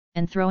hard,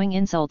 and throwing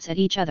insults at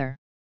each other.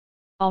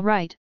 All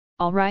right,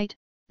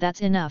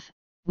 that's enough,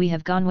 we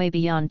have gone way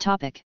beyond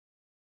topic.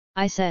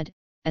 I said,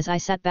 as I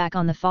sat back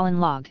on the fallen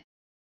log.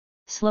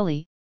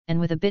 Slowly, and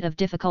with a bit of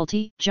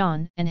difficulty,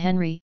 John and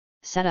Henry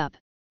sat up,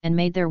 and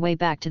made their way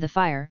back to the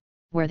fire,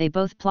 where they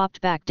both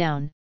plopped back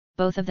down,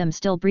 both of them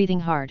still breathing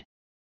hard.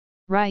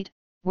 Right,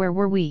 where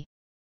were we?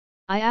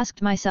 I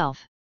asked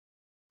myself.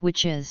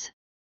 Which is?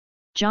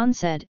 John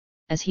said,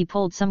 as he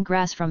pulled some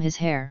grass from his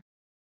hair.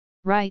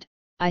 Right,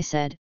 I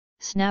said,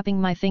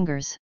 snapping my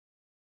fingers.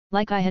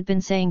 Like I had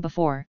been saying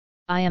before,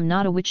 I am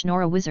not a witch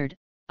nor a wizard,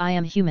 I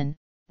am human,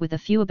 with a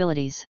few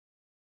abilities.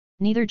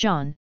 Neither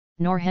John,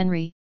 nor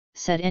Henry,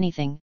 said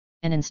anything,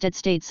 and instead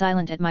stayed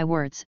silent at my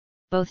words,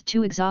 both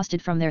too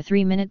exhausted from their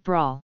 3-minute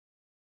brawl.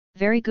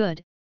 Very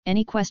good,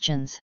 any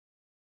questions?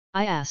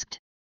 I asked.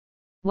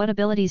 What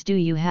abilities do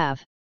you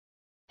have?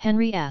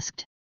 Henry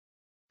asked.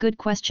 Good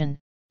question,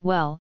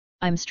 well,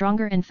 I'm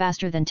stronger and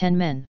faster than 10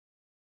 men.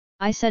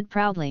 I said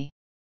proudly.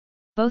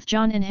 Both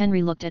John and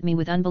Henry looked at me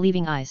with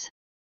unbelieving eyes.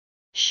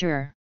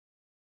 Sure.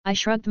 I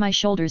shrugged my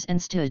shoulders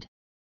and stood.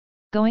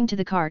 Going to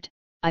the cart,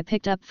 I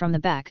picked up from the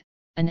back,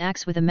 an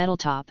axe with a metal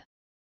top.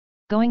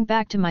 Going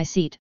back to my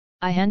seat,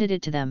 I handed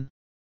it to them.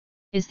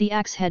 Is the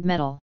axe head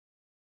metal?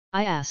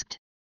 I asked.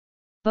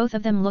 Both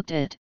of them looked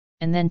at it,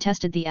 and then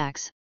tested the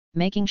axe,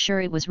 making sure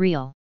it was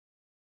real.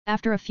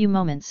 After a few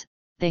moments,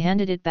 they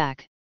handed it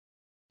back.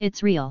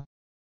 It's real.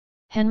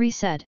 Henry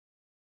said.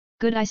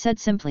 Good, I said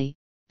simply,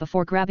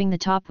 before grabbing the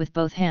top with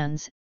both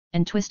hands,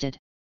 and twisted.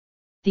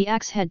 The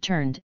axe head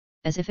turned,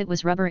 as if it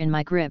was rubber in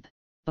my grip,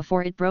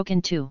 before it broke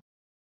in two.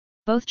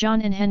 Both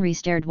John and Henry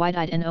stared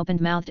wide-eyed and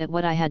open-mouthed at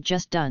what I had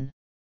just done.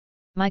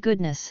 My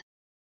goodness!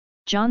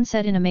 John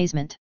said in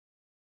amazement.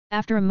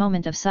 After a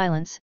moment of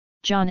silence,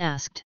 John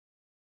asked.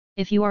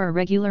 If you are a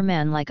regular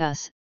man like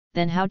us,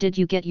 then how did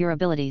you get your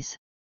abilities?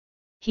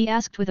 He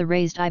asked with a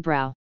raised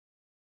eyebrow.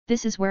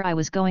 This is where I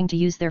was going to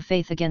use their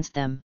faith against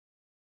them.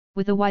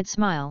 With a wide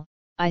smile,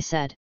 I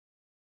said.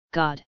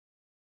 God.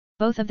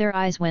 Both of their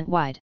eyes went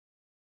wide.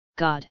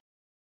 God.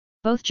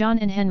 Both John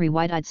and Henry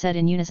wide-eyed said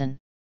in unison.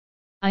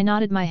 I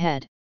nodded my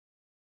head.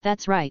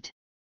 That's right.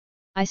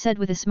 I said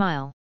with a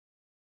smile.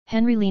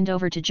 Henry leaned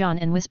over to John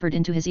and whispered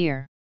into his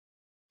ear.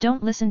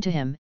 Don't listen to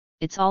him,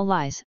 it's all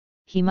lies,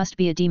 he must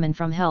be a demon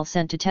from hell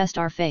sent to test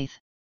our faith.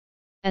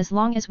 As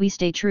long as we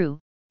stay true,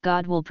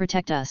 God will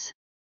protect us.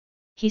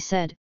 He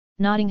said,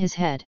 nodding his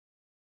head.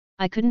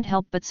 I couldn't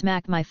help but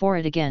smack my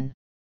forehead again.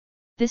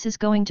 This is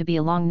going to be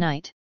a long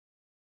night.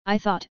 I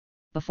thought,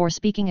 before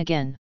speaking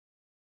again.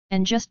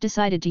 And just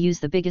decided to use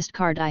the biggest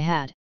card I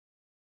had.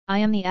 I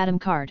am the Adam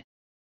card.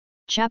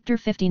 Chapter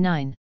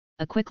 59,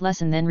 a quick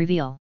lesson then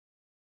reveal.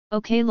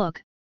 Okay,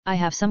 look, I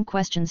have some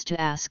questions to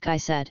ask, I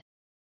said.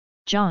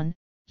 John,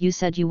 you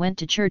said you went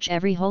to church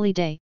every holy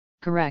day,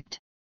 correct?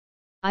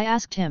 I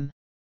asked him.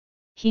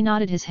 He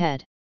nodded his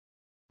head.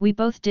 We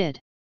both did.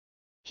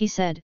 He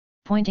said,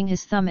 pointing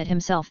his thumb at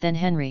himself then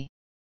Henry.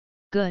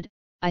 Good,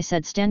 I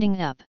said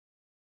standing up.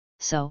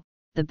 So,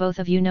 the both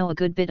of you know a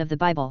good bit of the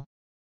Bible?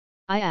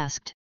 I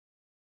asked.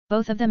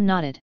 Both of them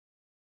nodded.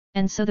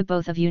 And so the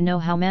both of you know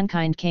how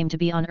mankind came to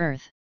be on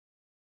earth?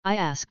 I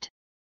asked.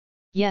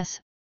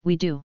 Yes, we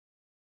do.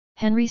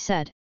 Henry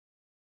said.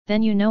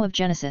 Then you know of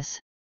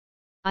Genesis?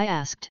 I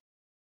asked.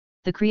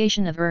 The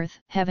creation of earth,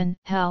 heaven,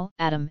 hell,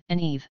 Adam and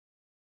Eve.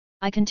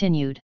 I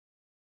continued.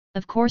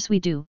 Of course we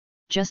do,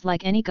 just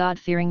like any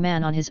God-fearing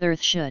man on his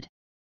earth should.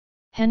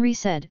 Henry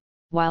said,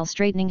 while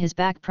straightening his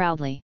back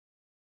proudly.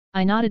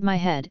 I nodded my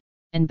head,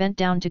 and bent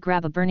down to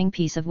grab a burning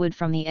piece of wood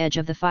from the edge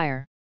of the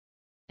fire.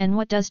 And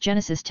what does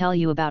Genesis tell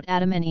you about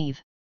Adam and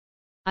Eve?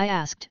 I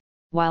asked,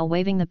 while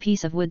waving the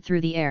piece of wood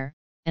through the air,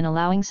 and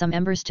allowing some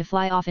embers to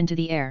fly off into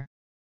the air.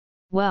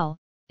 Well,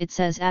 it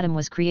says Adam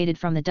was created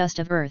from the dust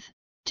of earth,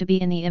 to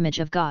be in the image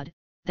of God,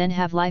 then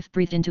have life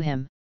breathed into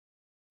him.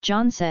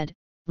 John said,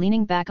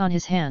 leaning back on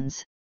his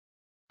hands.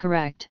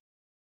 Correct.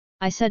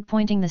 I said,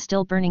 pointing the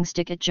still burning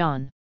stick at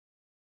John.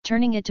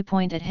 Turning it to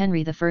point at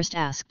Henry, the first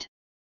asked.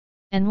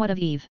 And what of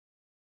Eve?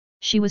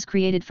 She was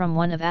created from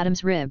one of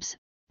Adam's ribs,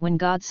 when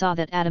God saw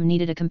that Adam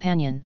needed a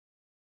companion.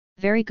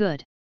 Very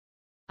good.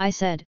 I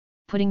said,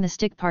 putting the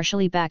stick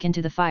partially back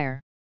into the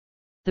fire.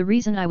 The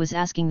reason I was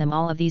asking them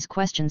all of these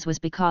questions was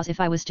because if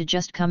I was to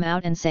just come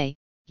out and say,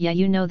 yeah,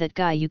 you know that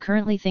guy you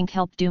currently think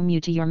helped doom you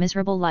to your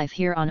miserable life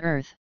here on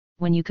earth,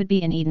 when you could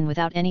be in Eden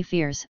without any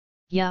fears,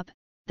 yup,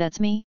 that's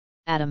me,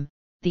 Adam,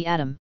 the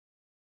Adam.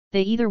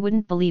 They either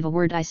wouldn't believe a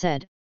word I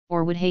said,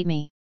 or would hate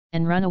me,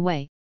 and run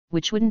away,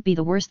 which wouldn't be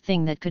the worst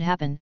thing that could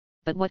happen,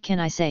 but what can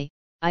I say,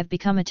 I've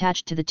become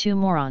attached to the two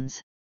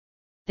morons.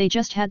 They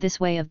just had this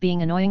way of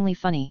being annoyingly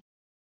funny.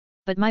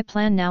 But my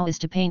plan now is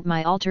to paint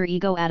my alter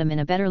ego Adam in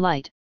a better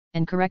light,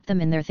 and correct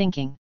them in their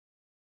thinking.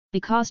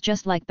 Because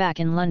just like back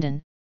in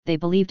London, they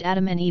believed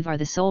Adam and Eve are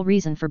the sole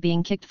reason for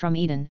being kicked from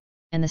Eden,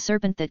 and the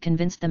serpent that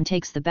convinced them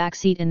takes the back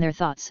seat in their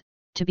thoughts,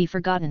 to be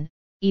forgotten,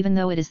 even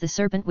though it is the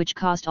serpent which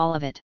caused all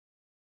of it.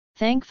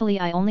 Thankfully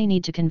I only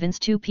need to convince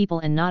two people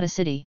and not a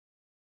city.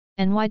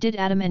 And why did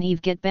Adam and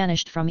Eve get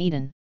banished from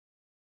Eden?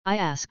 I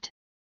asked.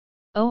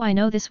 Oh, I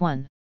know this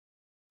one.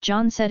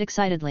 John said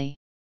excitedly.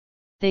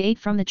 They ate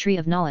from the tree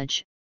of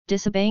knowledge,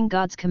 disobeying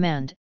God's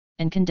command,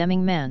 and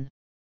condemning man.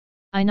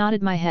 I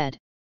nodded my head.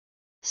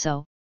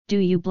 So, do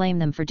you blame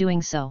them for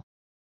doing so?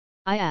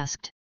 I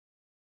asked.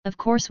 Of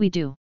course we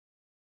do.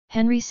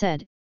 Henry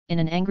said, in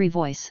an angry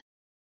voice.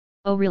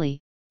 Oh really,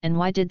 and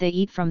why did they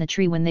eat from the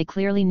tree when they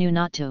clearly knew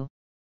not to?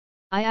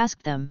 I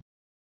asked them.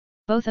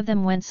 Both of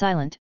them went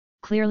silent,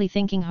 clearly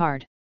thinking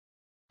hard.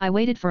 I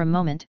waited for a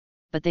moment,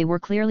 but they were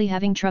clearly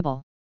having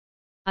trouble.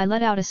 I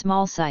let out a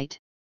small sigh.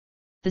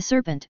 The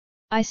serpent,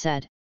 I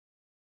said.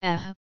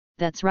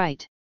 That's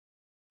right.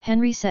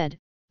 Henry said,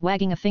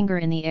 wagging a finger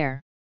in the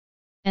air.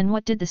 And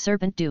what did the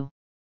serpent do?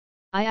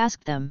 I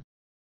asked them.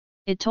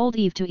 It told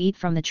Eve to eat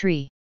from the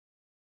tree.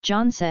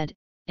 John said,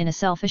 in a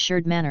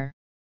self-assured manner.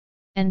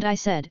 And I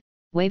said,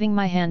 waving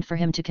my hand for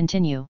him to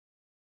continue.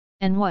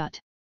 And what?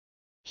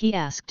 He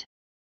asked.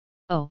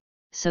 Oh,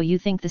 so you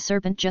think the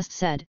serpent just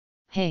said,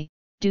 hey,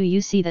 do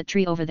you see that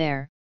tree over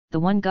there, the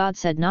one God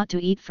said not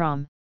to eat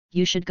from,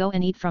 you should go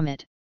and eat from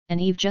it, and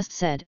Eve just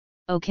said,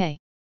 okay.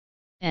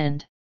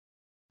 And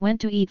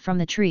went to eat from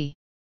the tree?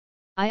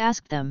 I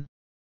asked them.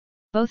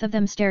 Both of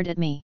them stared at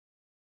me.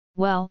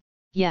 Well,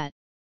 yeah.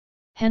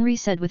 Henry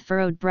said with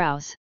furrowed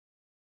brows.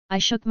 I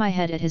shook my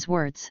head at his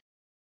words.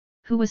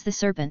 Who was the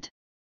serpent?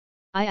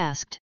 I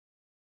asked.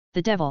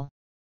 The devil.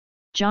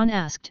 John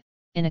asked,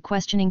 in a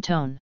questioning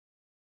tone.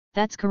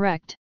 That's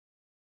correct.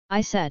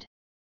 I said.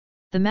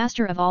 The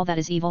master of all that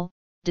is evil,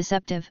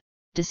 deceptive,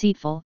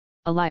 deceitful,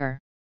 a liar.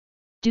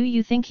 Do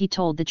you think he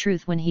told the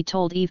truth when he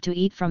told Eve to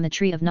eat from the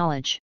tree of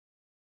knowledge?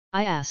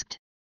 I asked.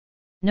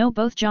 No,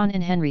 both John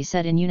and Henry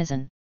said in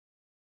unison.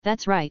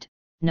 That's right,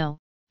 no,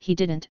 he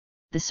didn't.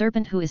 The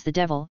serpent, who is the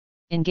devil,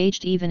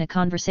 engaged Eve in a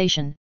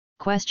conversation,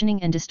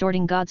 questioning and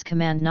distorting God's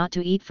command not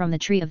to eat from the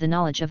tree of the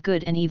knowledge of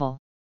good and evil.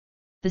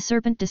 The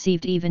serpent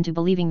deceived Eve into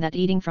believing that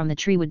eating from the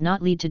tree would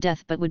not lead to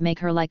death but would make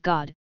her like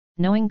God,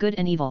 knowing good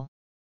and evil.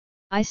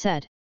 I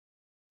said.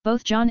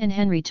 Both John and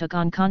Henry took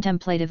on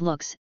contemplative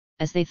looks,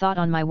 as they thought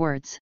on my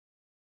words.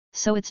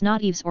 So it's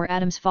not Eve's or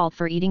Adam's fault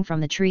for eating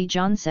from the tree,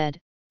 John said,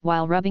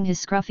 while rubbing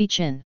his scruffy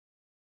chin.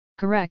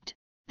 Correct,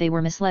 they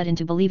were misled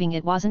into believing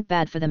it wasn't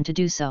bad for them to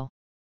do so.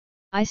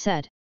 I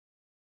said.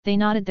 They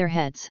nodded their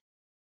heads.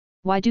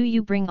 Why do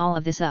you bring all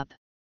of this up?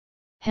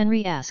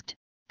 Henry asked,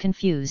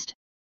 confused.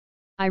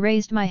 I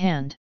raised my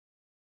hand.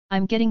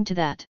 I'm getting to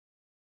that.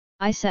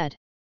 I said.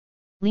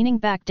 Leaning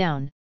back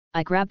down,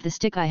 I grabbed the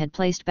stick I had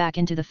placed back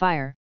into the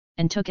fire,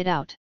 and took it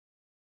out.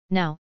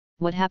 Now,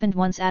 what happened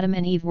once Adam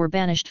and Eve were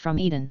banished from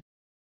Eden?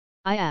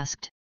 I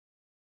asked.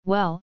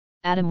 Well,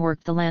 Adam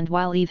worked the land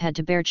while Eve had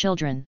to bear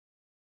children.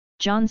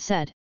 John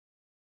said.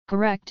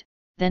 Correct,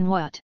 then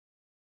what?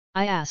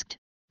 I asked,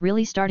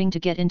 really starting to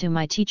get into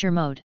my teacher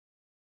mode.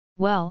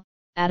 Well,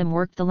 Adam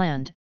worked the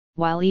land,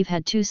 while Eve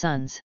had 2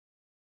 sons.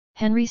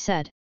 Henry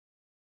said.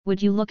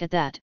 Would you look at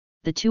that,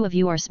 the 2 of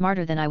you are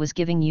smarter than I was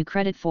giving you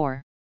credit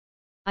for.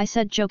 I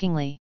said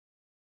jokingly.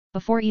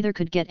 Before either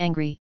could get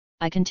angry,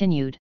 I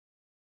continued.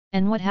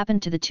 And what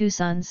happened to the 2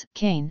 sons,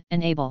 Cain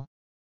and Abel?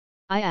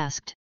 I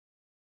asked.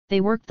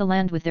 They worked the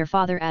land with their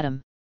father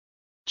Adam.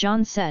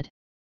 John said.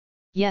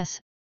 Yes,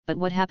 but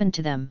what happened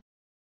to them?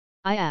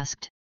 I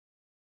asked.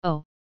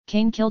 Oh,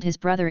 Cain killed his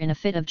brother in a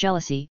fit of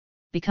jealousy,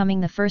 becoming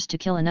the first to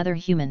kill another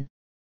human.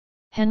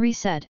 Henry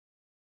said.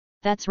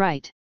 That's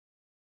right.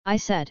 I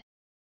said.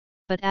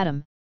 But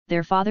Adam,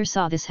 their father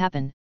saw this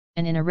happen,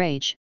 and in a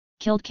rage,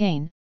 killed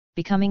Cain,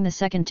 becoming the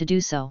second to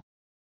do so.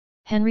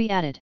 Henry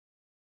added.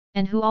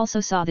 And who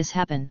also saw this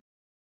happen?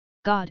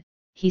 God,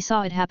 he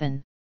saw it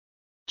happen.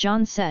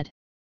 John said.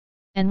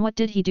 And what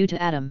did he do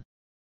to Adam?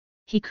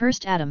 He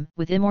cursed Adam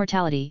with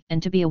immortality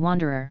and to be a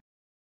wanderer.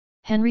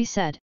 Henry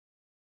said.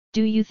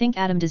 Do you think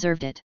Adam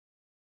deserved it?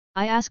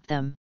 I asked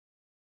them.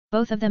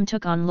 Both of them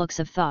took on looks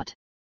of thought.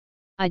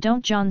 I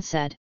don't, John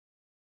said.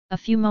 A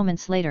few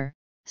moments later,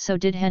 so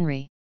did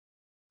Henry.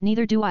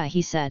 Neither do I,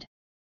 he said.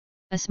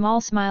 A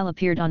small smile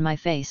appeared on my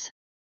face.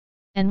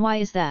 And why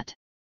is that?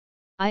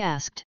 I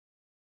asked.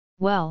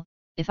 Well,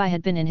 if I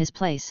had been in his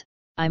place,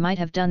 I might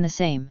have done the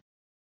same.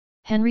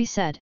 Henry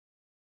said.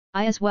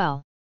 I as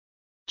well.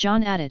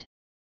 John added.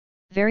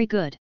 Very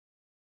good.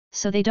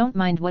 So they don't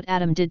mind what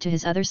Adam did to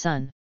his other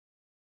son.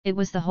 It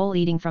was the whole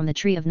eating from the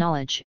tree of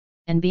knowledge,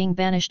 and being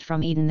banished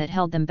from Eden that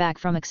held them back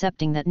from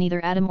accepting that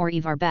neither Adam or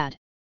Eve are bad.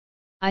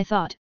 I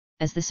thought,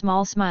 as the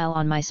small smile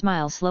on my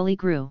smile slowly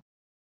grew.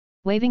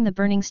 Waving the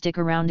burning stick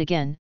around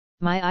again,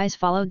 my eyes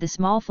followed the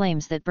small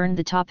flames that burned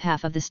the top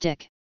half of the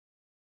stick.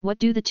 What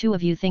do the 2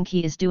 of you think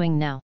he is doing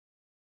now?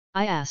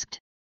 I asked.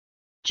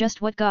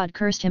 Just what God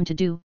cursed him to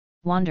do,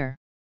 wander.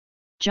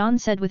 John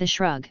said with a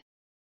shrug.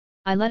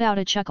 I let out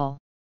a chuckle.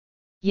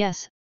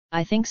 Yes,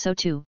 I think so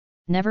too,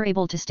 never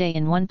able to stay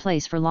in one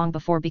place for long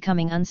before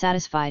becoming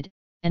unsatisfied,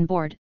 and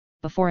bored,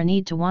 before a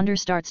need to wander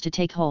starts to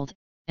take hold,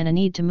 and a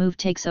need to move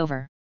takes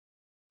over.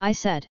 I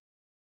said.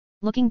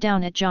 Looking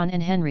down at John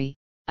and Henry,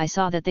 I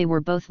saw that they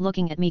were both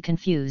looking at me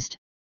confused.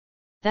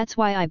 That's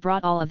why I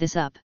brought all of this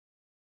up.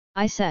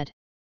 I said.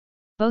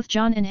 Both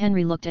John and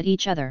Henry looked at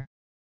each other.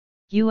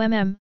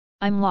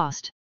 I'm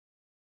lost.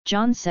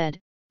 John said,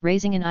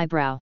 raising an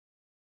eyebrow.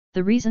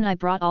 The reason I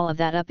brought all of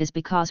that up is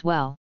because,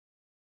 well.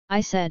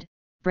 I said,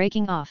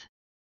 breaking off.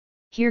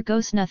 Here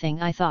goes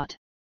nothing, I thought.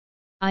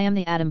 I am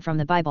the Adam from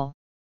the Bible.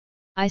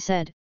 I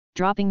said,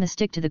 dropping the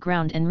stick to the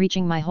ground and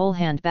reaching my whole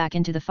hand back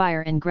into the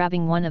fire and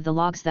grabbing one of the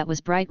logs that was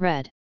bright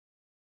red.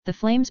 The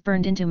flames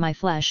burned into my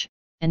flesh,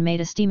 and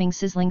made a steaming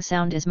sizzling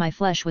sound as my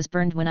flesh was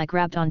burned when I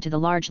grabbed onto the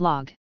large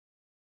log.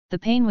 The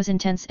pain was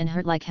intense and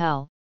hurt like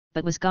hell,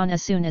 but was gone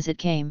as soon as it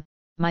came,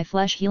 my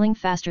flesh healing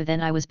faster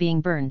than I was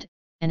being burned,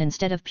 and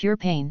instead of pure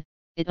pain,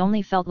 it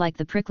only felt like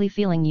the prickly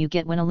feeling you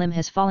get when a limb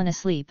has fallen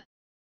asleep.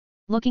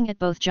 Looking at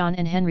both John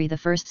and Henry, the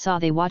first saw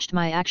they watched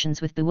my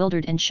actions with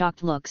bewildered and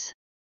shocked looks.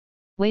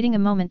 Waiting a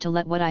moment to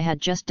let what I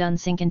had just done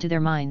sink into their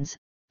minds,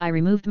 I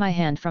removed my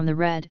hand from the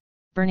red,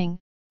 burning,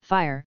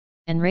 fire,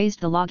 and raised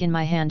the log in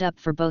my hand up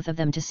for both of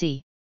them to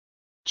see.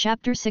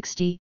 Chapter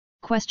 60,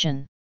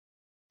 Question.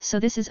 So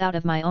this is out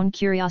of my own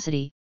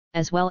curiosity,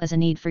 as well as a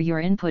need for your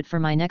input for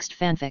my next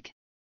fanfic.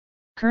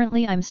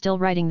 Currently I'm still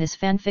writing this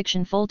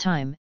fanfiction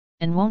full-time,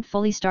 and won't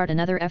fully start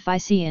another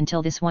FIC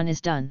until this one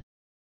is done.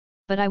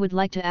 But I would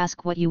like to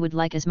ask what you would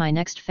like as my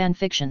next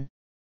fanfiction.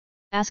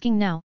 Asking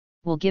now,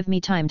 will give me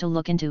time to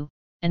look into,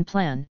 and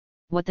plan,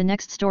 what the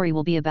next story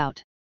will be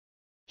about.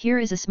 Here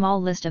is a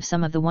small list of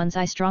some of the ones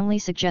I strongly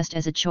suggest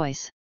as a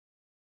choice.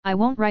 I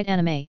won't write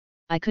anime,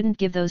 I couldn't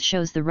give those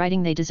shows the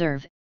writing they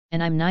deserve,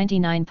 and I'm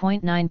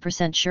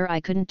 99.9% sure I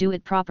couldn't do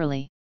it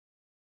properly.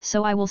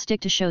 So I will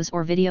stick to shows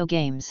or video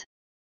games.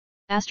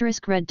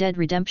 Asterisk Red Dead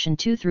Redemption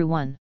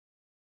 2-1.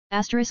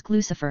 Asterisk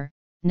Lucifer,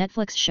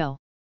 Netflix show.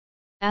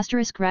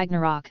 Asterisk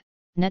Ragnarok,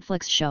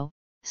 Netflix show,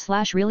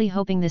 / really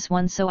hoping this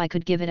one so I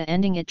could give it a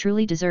ending it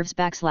truly deserves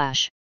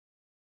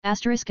 /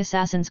 Asterisk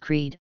Assassin's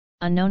Creed,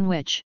 Unknown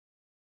Witch.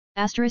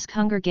 Asterisk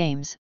Hunger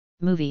Games,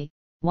 movie,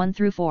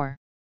 1-4.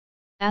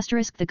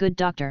 Asterisk The Good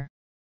Doctor.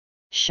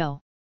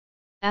 Show.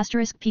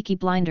 Asterisk Peaky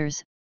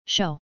Blinders,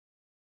 show.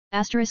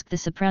 Asterisk The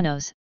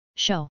Sopranos,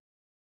 show.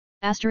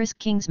 Asterisk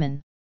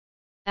Kingsman.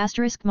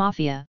 Asterisk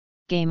Mafia,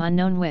 game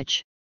Unknown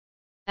Witch.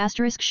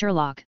 Asterisk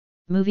Sherlock,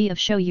 movie of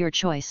show your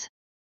choice.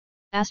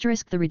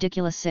 Asterisk The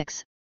Ridiculous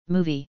Six,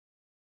 movie.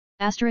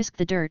 Asterisk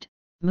The Dirt,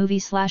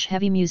 movie /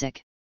 heavy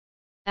music.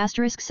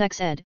 Asterisk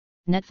Sex Ed,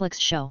 Netflix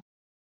show.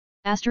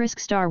 Asterisk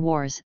Star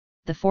Wars,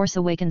 The Force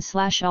Awakens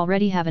 /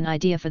 already have an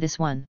idea for this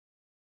one.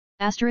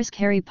 Asterisk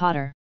Harry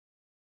Potter.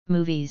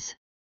 Movies.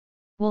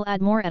 We'll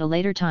add more at a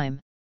later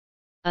time.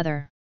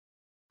 Other.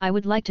 I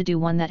would like to do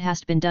one that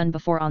has been done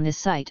before on this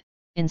site,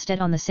 instead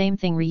on the same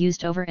thing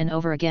reused over and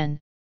over again,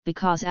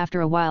 because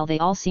after a while they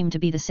all seem to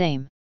be the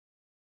same.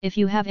 If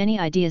you have any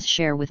ideas,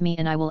 share with me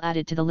and I will add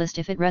it to the list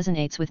if it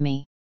resonates with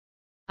me.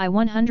 I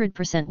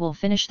 100% will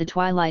finish the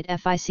Twilight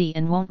FIC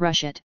and won't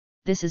rush it.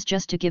 This is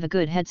just to give a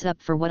good heads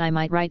up for what I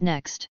might write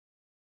next.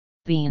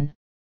 Bean.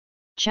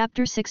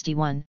 Chapter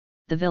 61,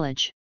 The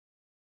Village.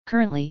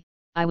 Currently,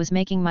 I was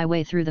making my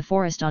way through the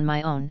forest on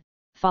my own,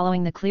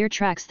 following the clear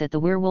tracks that the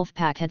werewolf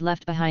pack had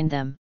left behind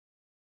them.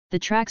 The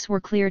tracks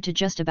were clear to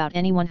just about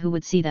anyone who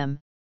would see them,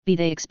 be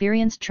they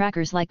experienced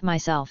trackers like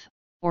myself,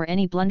 or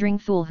any blundering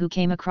fool who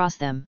came across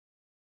them.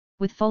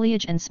 With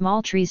foliage and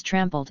small trees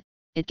trampled,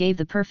 it gave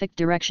the perfect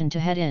direction to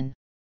head in.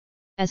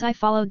 As I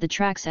followed the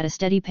tracks at a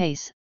steady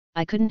pace,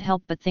 I couldn't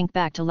help but think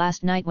back to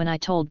last night when I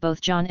told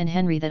both John and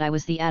Henry that I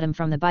was the Adam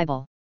from the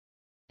Bible.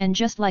 And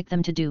just like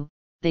them to do,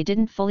 they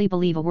didn't fully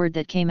believe a word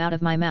that came out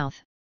of my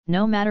mouth,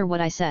 no matter what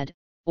I said,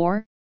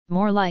 or,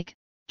 more like,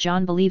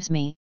 John believes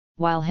me,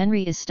 while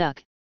Henry is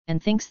stuck,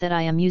 and thinks that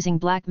I am using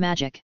black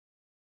magic.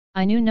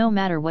 I knew no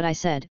matter what I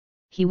said,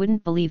 he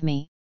wouldn't believe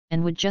me,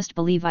 and would just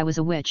believe I was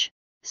a witch,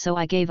 so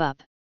I gave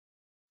up.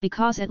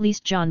 Because at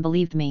least John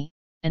believed me,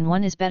 and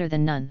one is better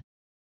than none.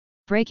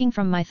 Breaking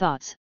from my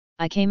thoughts,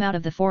 I came out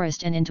of the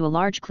forest and into a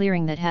large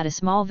clearing that had a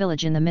small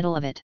village in the middle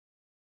of it.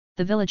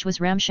 The village was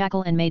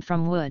ramshackle and made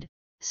from wood,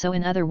 so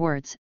in other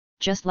words,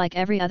 just like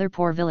every other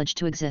poor village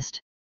to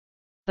exist.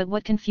 But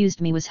what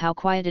confused me was how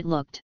quiet it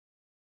looked.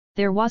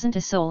 There wasn't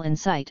a soul in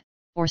sight,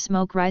 or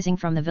smoke rising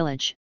from the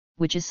village,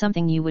 which is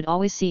something you would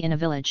always see in a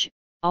village.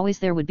 Always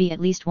there would be at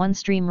least one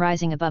stream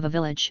rising above a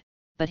village,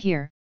 but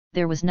here,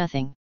 there was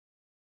nothing.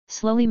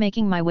 Slowly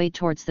making my way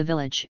towards the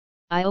village,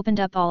 I opened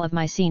up all of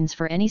my scenes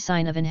for any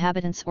sign of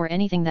inhabitants or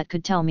anything that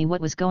could tell me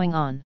what was going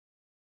on.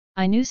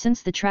 I knew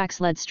since the tracks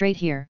led straight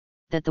here,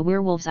 that the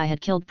werewolves I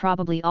had killed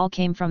probably all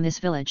came from this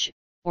village,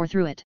 or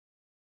through it.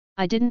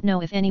 I didn't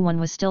know if anyone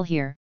was still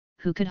here,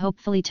 who could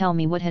hopefully tell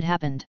me what had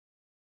happened.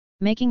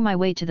 Making my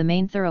way to the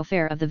main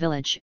thoroughfare of the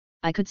village,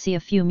 I could see a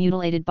few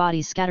mutilated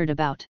bodies scattered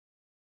about.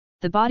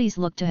 The bodies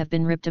looked to have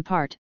been ripped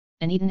apart,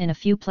 and eaten in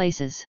a few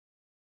places.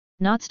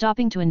 Not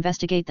stopping to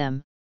investigate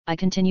them, I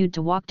continued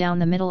to walk down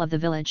the middle of the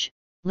village,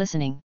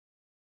 listening.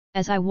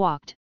 As I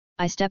walked,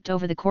 I stepped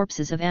over the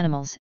corpses of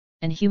animals,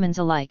 and humans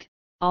alike,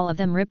 all of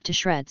them ripped to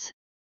shreds.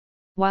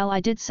 While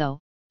I did so,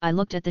 I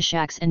looked at the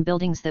shacks and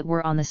buildings that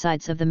were on the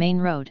sides of the main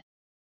road.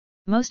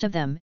 Most of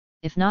them,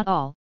 if not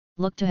all,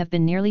 looked to have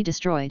been nearly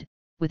destroyed,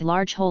 with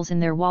large holes in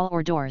their wall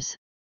or doors.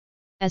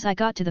 As I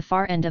got to the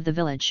far end of the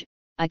village,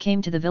 I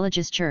came to the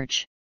village's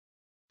church.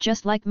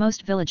 Just like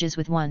most villages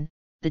with one,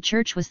 the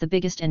church was the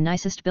biggest and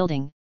nicest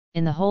building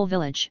in the whole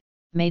village,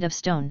 made of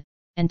stone,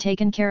 and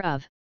taken care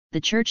of.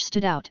 The church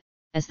stood out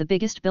as the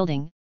biggest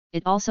building.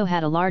 It also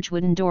had a large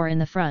wooden door in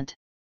the front.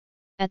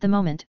 At the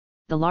moment,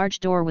 the large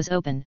door was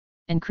open,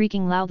 and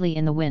creaking loudly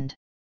in the wind.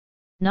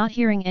 Not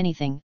hearing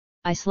anything,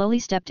 I slowly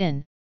stepped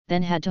in,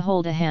 then had to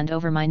hold a hand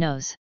over my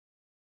nose.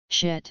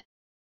 Shit!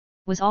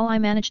 Was all I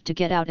managed to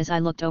get out as I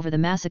looked over the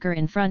massacre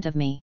in front of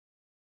me.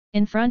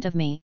 In front of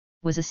me,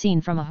 was a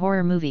scene from a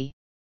horror movie.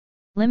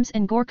 Limbs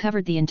and gore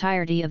covered the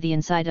entirety of the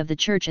inside of the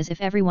church as if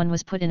everyone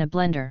was put in a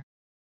blender.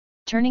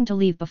 Turning to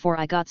leave before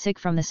I got sick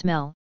from the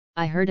smell,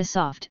 I heard a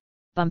soft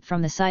bump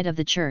from the side of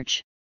the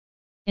church.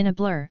 In a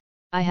blur,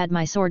 I had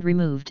my sword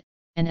removed,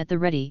 and at the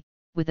ready,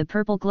 with a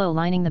purple glow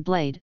lining the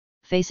blade,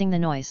 facing the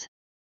noise.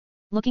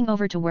 Looking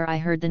over to where I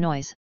heard the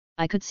noise,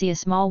 I could see a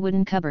small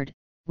wooden cupboard,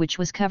 which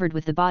was covered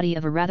with the body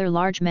of a rather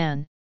large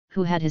man,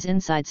 who had his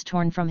insides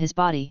torn from his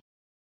body.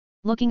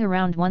 Looking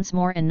around once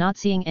more and not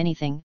seeing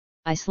anything,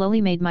 I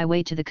slowly made my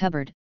way to the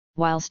cupboard,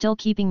 while still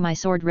keeping my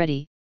sword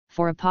ready,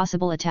 for a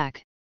possible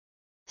attack.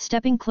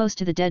 Stepping close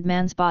to the dead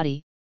man's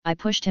body, I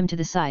pushed him to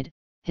the side,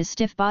 his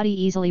stiff body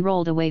easily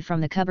rolled away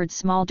from the cupboard's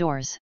small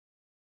doors.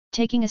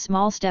 Taking a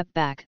small step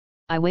back,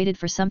 I waited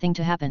for something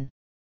to happen.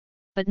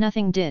 But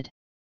nothing did.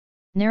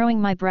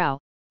 Narrowing my brow,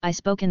 I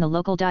spoke in the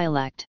local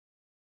dialect.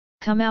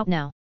 Come out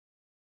now.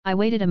 I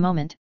waited a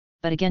moment,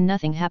 but again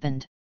nothing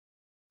happened.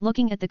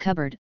 Looking at the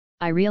cupboard,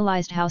 I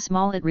realized how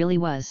small it really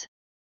was.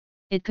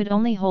 It could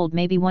only hold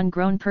maybe one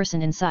grown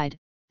person inside,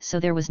 so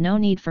there was no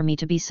need for me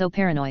to be so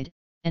paranoid,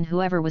 and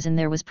whoever was in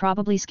there was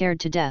probably scared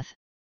to death.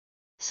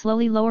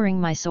 Slowly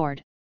lowering my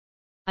sword,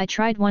 I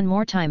tried one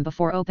more time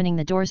before opening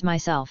the doors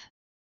myself.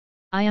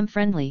 I am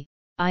friendly,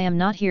 I am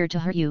not here to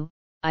hurt you,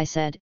 I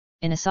said,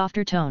 in a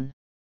softer tone.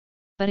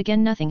 But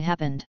again nothing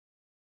happened.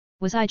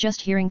 Was I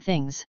just hearing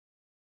things?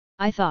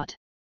 I thought.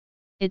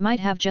 It might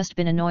have just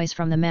been a noise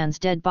from the man's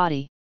dead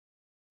body.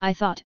 I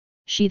thought,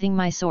 sheathing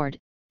my sword,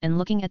 and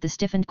looking at the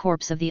stiffened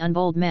corpse of the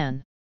unbowled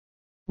man.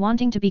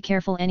 Wanting to be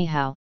careful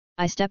anyhow,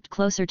 I stepped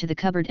closer to the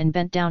cupboard and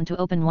bent down to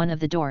open one of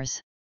the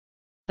doors.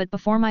 But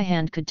before my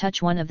hand could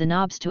touch one of the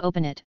knobs to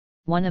open it,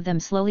 one of them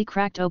slowly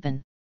cracked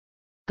open.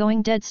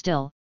 Going dead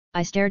still,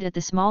 I stared at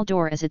the small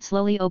door as it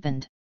slowly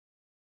opened.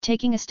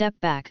 Taking a step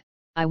back,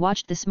 I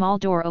watched the small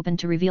door open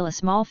to reveal a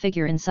small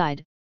figure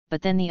inside,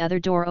 but then the other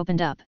door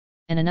opened up,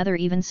 and another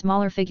even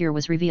smaller figure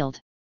was revealed.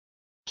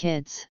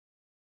 Kids.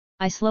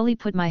 I slowly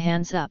put my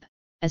hands up,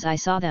 as I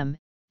saw them,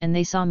 and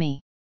they saw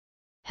me.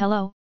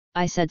 Hello,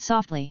 I said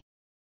softly.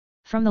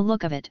 From the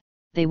look of it,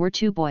 they were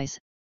two boys,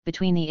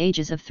 between the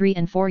ages of 3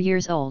 and 4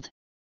 years old.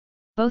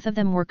 Both of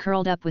them were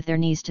curled up with their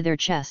knees to their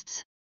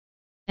chests.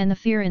 And the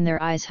fear in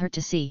their eyes hurt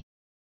to see.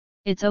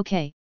 It's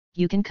okay,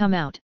 you can come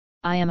out,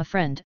 I am a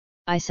friend,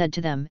 I said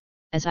to them,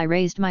 as I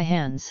raised my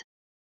hands.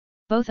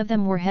 Both of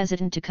them were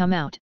hesitant to come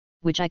out,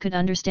 which I could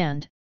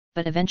understand,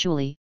 but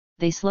eventually,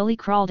 they slowly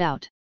crawled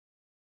out.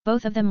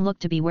 Both of them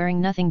looked to be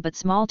wearing nothing but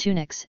small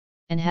tunics,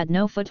 and had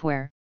no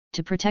footwear,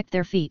 to protect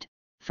their feet,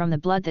 from the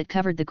blood that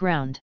covered the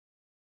ground.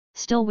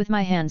 Still with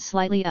my hands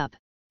slightly up,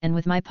 and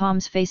with my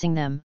palms facing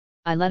them,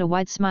 I let a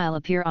wide smile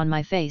appear on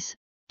my face,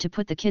 to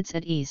put the kids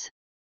at ease.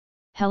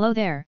 "Hello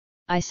there,"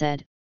 I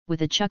said,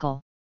 with a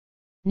chuckle.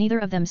 Neither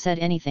of them said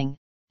anything,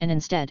 and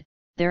instead,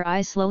 their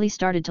eyes slowly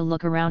started to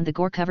look around the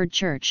gore-covered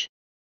church.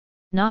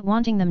 Not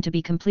wanting them to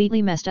be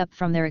completely messed up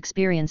from their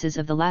experiences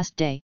of the last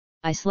day,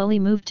 I slowly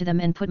moved to them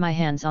and put my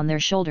hands on their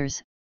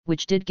shoulders,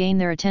 which did gain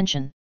their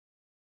attention.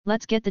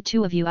 "Let's get the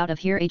two of you out of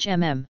here,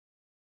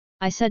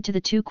 I said to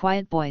the two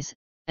quiet boys,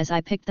 as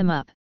I picked them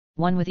up,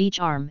 one with each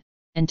arm,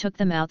 and took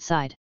them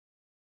outside.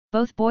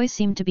 Both boys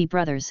seemed to be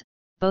brothers,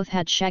 both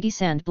had shaggy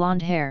sand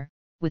blonde hair,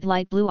 with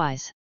light blue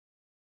eyes.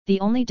 The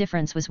only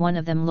difference was one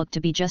of them looked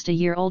to be just a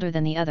year older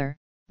than the other,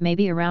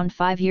 maybe around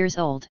 5 years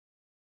old.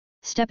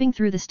 Stepping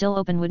through the still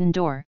open wooden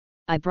door,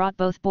 I brought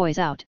both boys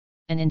out,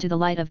 and into the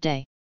light of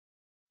day.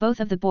 Both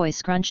of the boys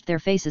scrunched their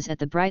faces at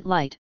the bright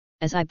light,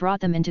 as I brought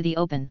them into the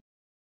open.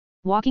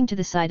 Walking to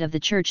the side of the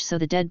church so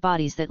the dead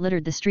bodies that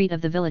littered the street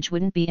of the village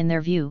wouldn't be in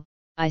their view,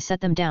 I set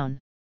them down.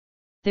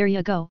 "There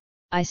you go,"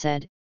 I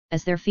said,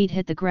 as their feet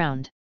hit the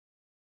ground.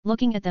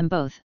 Looking at them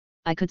both,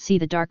 I could see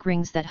the dark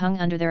rings that hung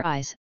under their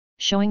eyes,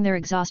 showing their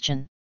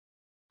exhaustion.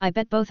 "I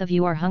bet both of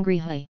you are hungry,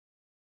 hey?"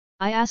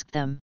 I asked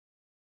them.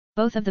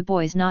 Both of the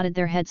boys nodded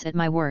their heads at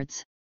my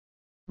words.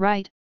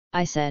 "Right,"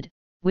 I said,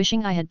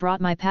 wishing I had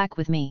brought my pack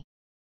with me.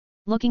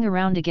 Looking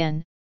around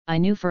again, I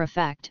knew for a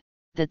fact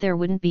that there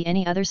wouldn't be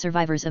any other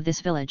survivors of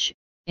this village,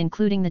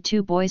 including the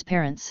two boys'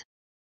 parents.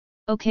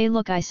 "Okay,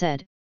 look," I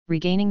said,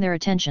 regaining their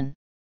attention.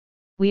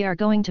 "We are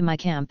going to my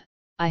camp,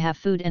 I have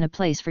food and a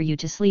place for you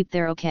to sleep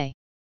there, okay?"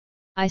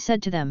 I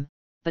said to them,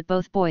 but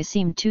both boys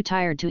seemed too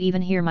tired to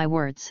even hear my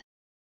words.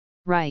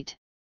 "Right,"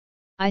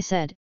 I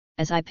said,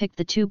 as I picked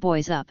the two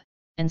boys up,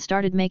 and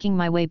started making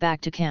my way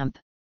back to camp.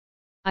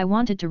 I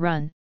wanted to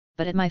run,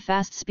 but at my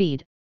fast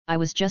speed, I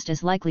was just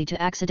as likely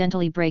to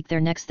accidentally break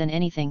their necks than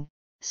anything,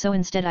 so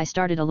instead I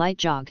started a light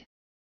jog.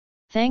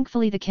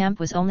 Thankfully the camp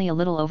was only a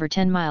little over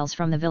 10 miles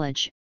from the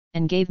village,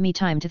 and gave me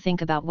time to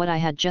think about what I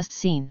had just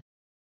seen.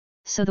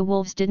 So the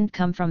wolves didn't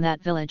come from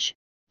that village,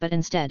 but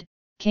instead,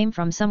 came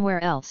from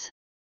somewhere else.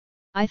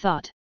 I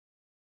thought.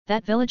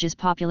 That village's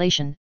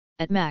population,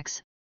 at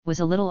max, was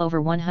a little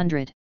over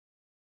 100.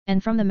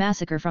 And from the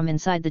massacre from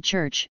inside the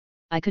church,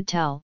 I could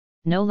tell,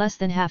 no less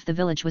than half the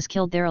village was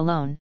killed there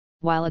alone,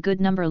 while a good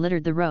number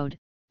littered the road,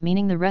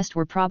 meaning the rest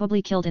were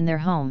probably killed in their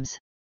homes.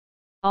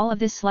 All of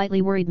this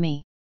slightly worried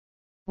me.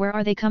 Where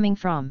are they coming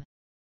from?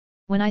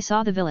 When I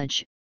saw the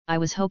village, I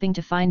was hoping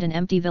to find an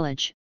empty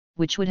village,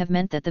 which would have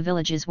meant that the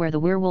village is where the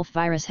werewolf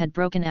virus had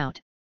broken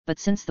out, but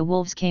since the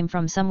wolves came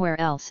from somewhere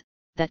else,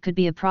 that could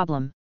be a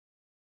problem.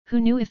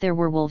 Who knew if there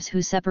were wolves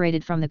who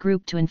separated from the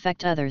group to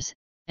infect others,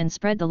 and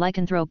spread the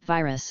lycanthrope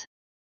virus?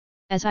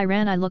 As I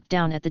ran, I looked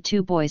down at the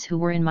two boys who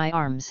were in my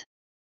arms.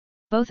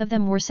 Both of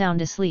them were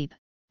sound asleep,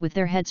 with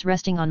their heads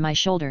resting on my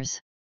shoulders.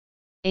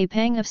 A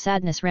pang of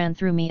sadness ran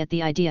through me at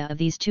the idea of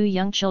these two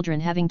young children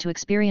having to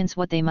experience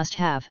what they must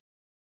have.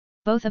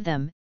 Both of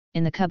them,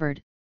 in the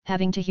cupboard,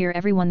 having to hear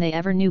everyone they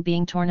ever knew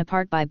being torn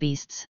apart by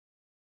beasts.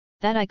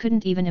 That I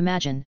couldn't even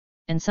imagine,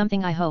 and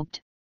something I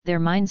hoped their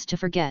minds to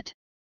forget.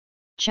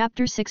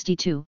 Chapter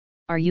 62,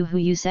 Are You Who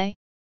You Say?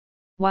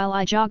 While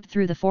I jogged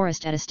through the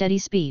forest at a steady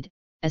speed,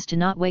 as to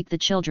not wake the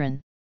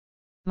children,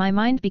 my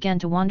mind began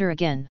to wander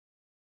again.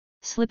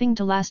 Slipping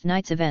to last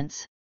night's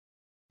events.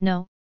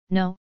 "No,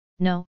 no,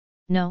 no,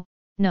 no,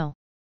 no,"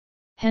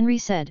 Henry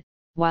said,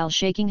 while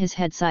shaking his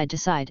head side to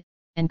side,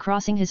 and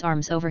crossing his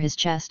arms over his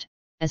chest,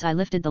 as I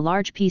lifted the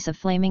large piece of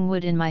flaming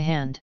wood in my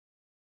hand.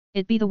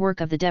 "It be the work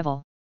of the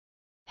devil,"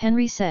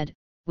 Henry said,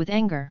 with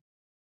anger.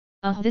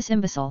 This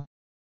imbecile,"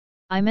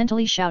 I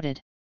mentally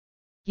shouted.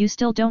 "You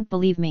still don't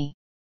believe me?"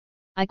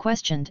 I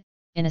questioned,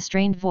 in a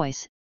strained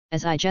voice,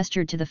 as I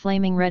gestured to the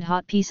flaming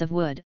red-hot piece of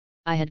wood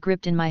I had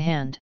gripped in my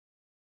hand.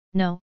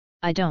 "No,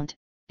 I don't,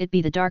 it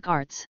be the dark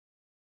arts,"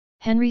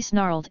 Henry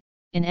snarled,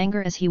 in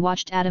anger as he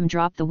watched Adam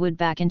drop the wood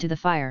back into the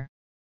fire.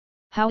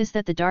 "How is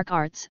that the dark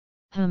arts?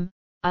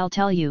 I'll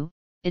tell you,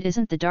 it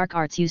isn't the dark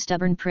arts, you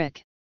stubborn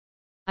prick,"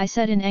 I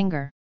said in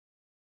anger.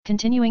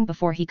 Continuing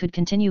before he could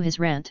continue his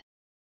rant.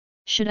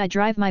 "Should I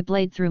drive my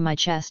blade through my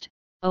chest?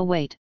 Oh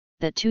wait,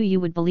 that too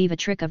you would believe a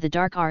trick of the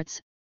dark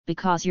arts,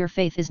 because your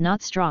faith is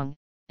not strong,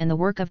 and the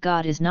work of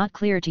God is not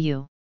clear to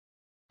you,"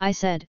 I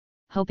said,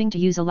 hoping to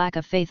use a lack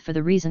of faith for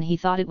the reason he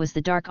thought it was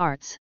the dark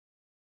arts.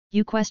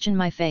 "You question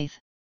my faith?"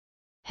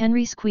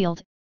 Henry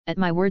squealed, at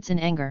my words in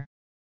anger.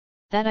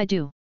 "That I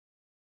do,"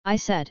 I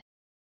said.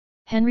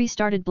 Henry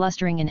started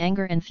blustering in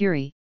anger and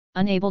fury,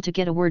 unable to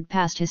get a word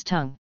past his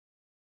tongue.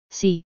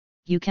 See,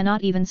 you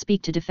cannot even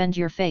speak to defend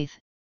your faith.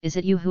 Is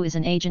it you who is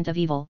an agent of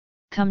evil,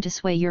 come to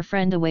sway your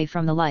friend away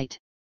from the light?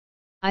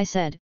 I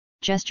said,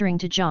 gesturing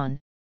to John,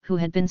 who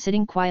had been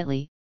sitting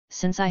quietly,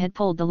 since I had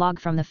pulled the log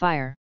from the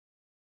fire.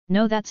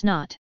 No, that's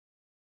not.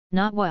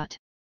 Not what?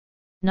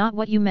 Not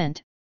what you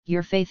meant.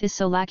 Your faith is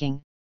so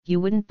lacking, you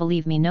wouldn't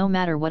believe me no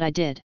matter what I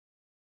did.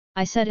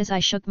 I said as I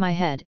shook my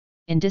head,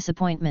 in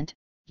disappointment,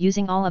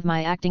 using all of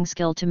my acting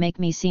skill to make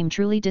me seem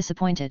truly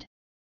disappointed.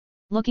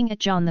 Looking at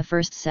John the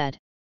First said.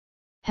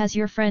 Has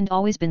your friend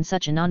always been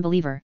such a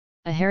non-believer,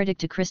 a heretic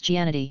to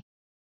Christianity?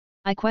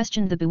 I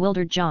questioned the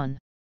bewildered John.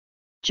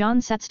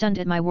 John sat stunned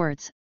at my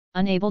words,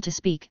 unable to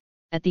speak,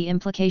 at the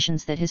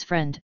implications that his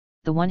friend,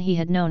 the one he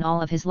had known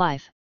all of his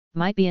life,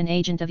 might be an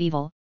agent of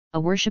evil, a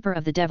worshipper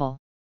of the devil.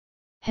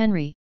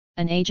 Henry,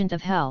 an agent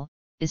of hell,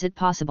 is it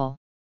possible?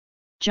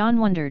 John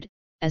wondered,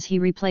 as he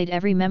replayed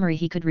every memory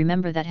he could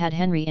remember that had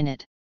Henry in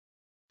it.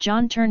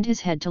 John turned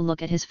his head to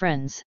look at his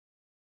friends.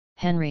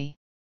 Henry?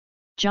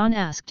 John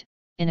asked,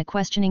 in a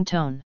questioning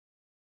tone.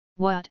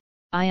 What?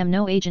 I am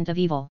no agent of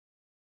evil.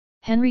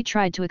 Henry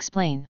tried to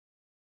explain.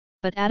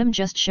 But Adam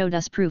just showed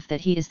us proof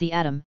that he is the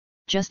Adam,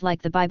 just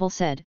like the Bible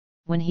said,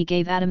 when he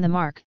gave Adam the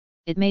mark,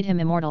 it made him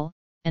immortal,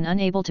 and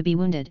unable to be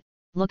wounded.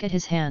 Look at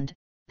his hand,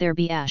 there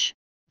be ash,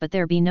 but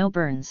there be no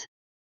burns.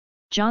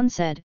 John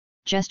said,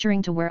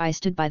 gesturing to where I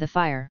stood by the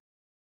fire.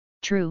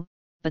 True,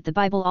 but the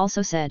Bible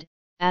also said,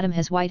 Adam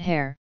has white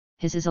hair,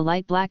 his is a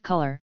light black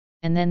color,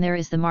 and then there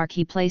is the mark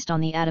he placed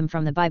on the Adam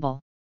from the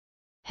Bible.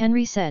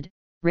 Henry said,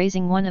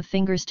 raising one of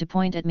fingers to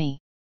point at me.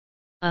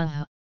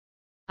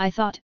 I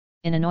thought,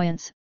 in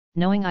annoyance,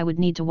 knowing I would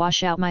need to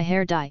wash out my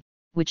hair dye,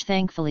 which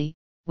thankfully,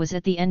 was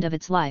at the end of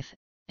its life,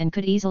 and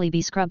could easily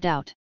be scrubbed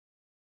out.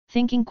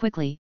 Thinking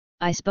quickly,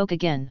 I spoke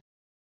again.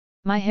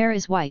 My hair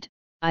is white,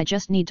 I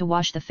just need to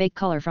wash the fake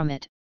color from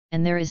it,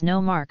 and there is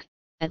no mark,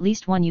 at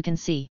least one you can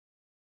see.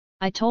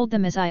 I told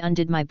them as I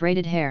undid my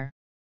braided hair.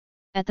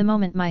 At the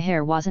moment my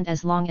hair wasn't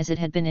as long as it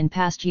had been in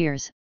past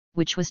years,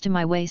 which was to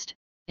my waist.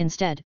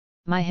 Instead,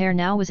 my hair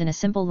now was in a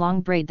simple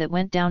long braid that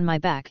went down my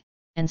back,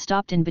 and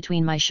stopped in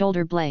between my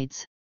shoulder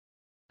blades.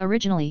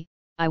 Originally,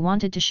 I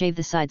wanted to shave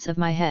the sides of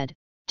my head,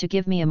 to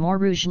give me a more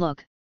rouge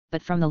look,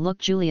 but from the look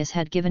Julius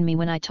had given me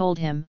when I told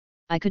him,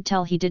 I could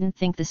tell he didn't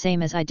think the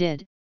same as I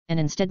did, and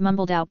instead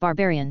mumbled out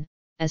barbarian,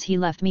 as he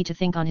left me to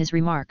think on his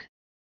remark.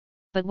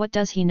 But what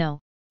does he know?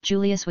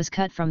 Julius was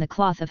cut from the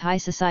cloth of high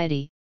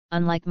society,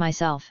 unlike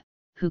myself,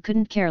 who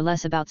couldn't care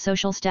less about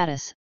social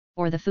status,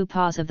 or the faux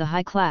pas of the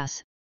high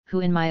class, who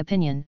in my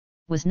opinion,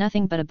 was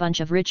nothing but a bunch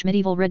of rich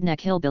medieval redneck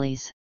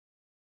hillbillies.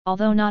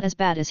 Although not as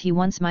bad as he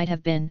once might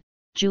have been,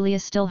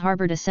 Julius still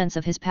harbored a sense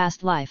of his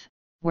past life,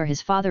 where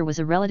his father was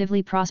a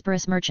relatively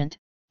prosperous merchant,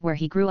 where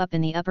he grew up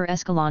in the upper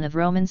echelon of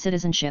Roman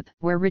citizenship,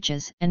 where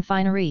riches and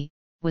finery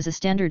was a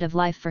standard of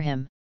life for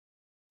him.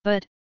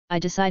 But, I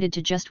decided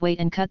to just wait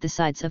and cut the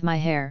sides of my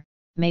hair.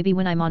 Maybe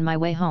when I'm on my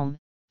way home,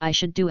 I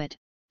should do it,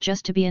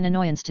 just to be an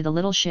annoyance to the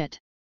little shit.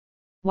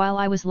 While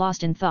I was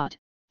lost in thought,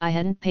 I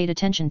hadn't paid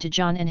attention to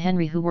John and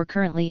Henry, who were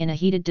currently in a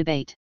heated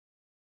debate.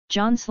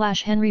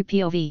 John/Henry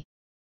POV.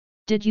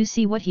 Did you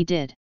see what he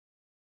did?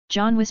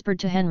 John whispered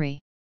to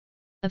Henry.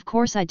 Of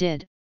course I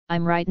did,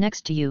 I'm right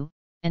next to you,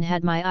 and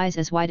had my eyes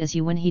as wide as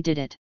you when he did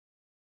it.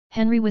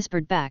 Henry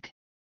whispered back.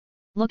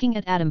 Looking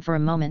at Adam for a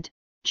moment,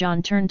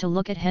 John turned to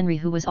look at Henry,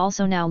 who was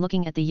also now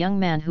looking at the young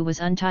man who was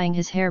untying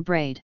his hair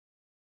braid.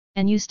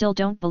 And you still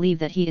don't believe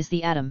that he is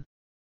the Adam?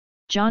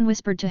 John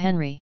whispered to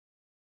Henry.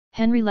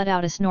 Henry let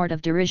out a snort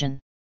of derision.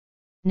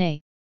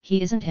 Nay,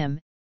 he isn't him,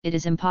 it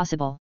is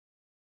impossible.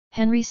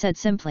 Henry said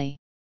simply.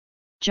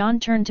 John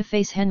turned to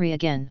face Henry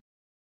again.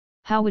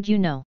 How would you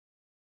know?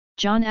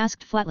 John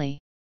asked flatly.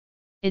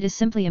 It is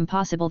simply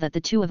impossible that the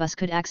two of us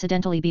could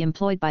accidentally be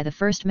employed by the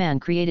first man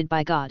created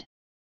by God.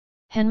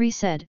 Henry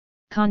said,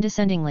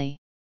 condescendingly.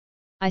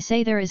 I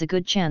say there is a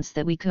good chance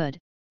that we could,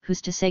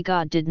 who's to say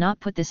God did not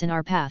put this in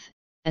our path,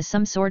 as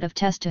some sort of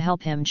test to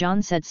help him,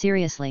 John said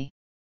seriously.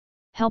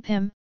 Help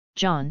him,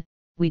 John,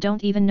 we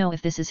don't even know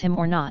if this is him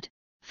or not,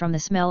 from the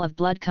smell of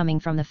blood coming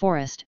from the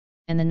forest,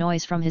 and the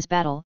noise from his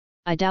battle,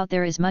 I doubt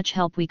there is much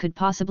help we could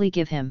possibly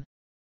give him.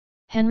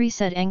 Henry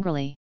said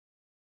angrily.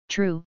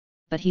 True,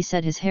 but he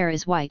said his hair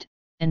is white,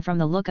 and from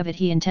the look of it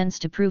he intends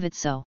to prove it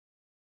so.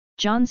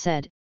 John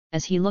said,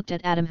 as he looked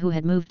at Adam, who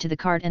had moved to the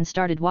cart and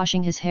started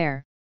washing his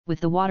hair, with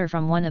the water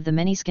from one of the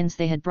many skins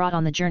they had brought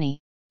on the journey,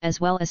 as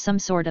well as some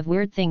sort of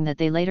weird thing that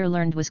they later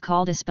learned was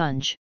called a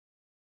sponge.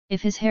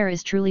 If his hair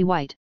is truly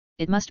white,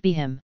 it must be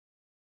him.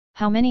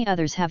 How many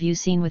others have you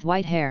seen with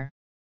white hair?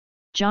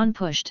 John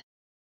pushed.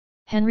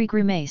 Henry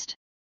grimaced.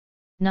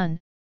 None,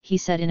 he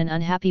said in an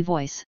unhappy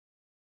voice.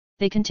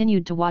 They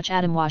continued to watch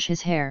Adam wash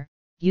his hair,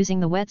 using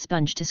the wet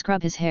sponge to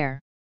scrub his hair.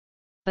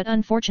 But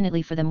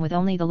unfortunately for them, with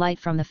only the light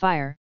from the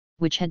fire,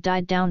 which had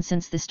died down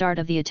since the start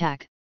of the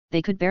attack,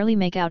 they could barely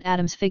make out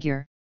Adam's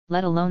figure,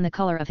 let alone the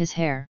color of his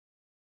hair.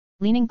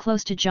 Leaning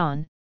close to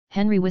John,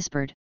 Henry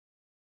whispered.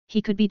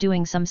 He could be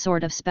doing some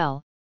sort of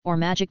spell, or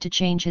magic to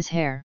change his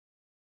hair.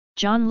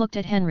 John looked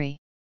at Henry.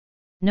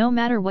 No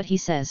matter what he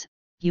says,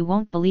 you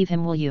won't believe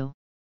him, will you?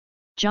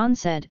 John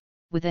said,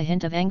 with a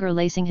hint of anger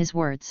lacing his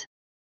words.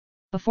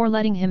 Before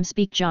letting him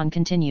speak, John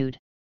continued.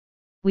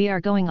 We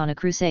are going on a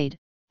crusade.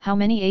 How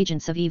many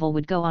agents of evil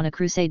would go on a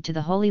crusade to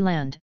the Holy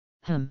Land,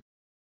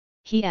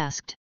 he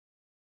asked.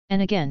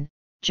 And again,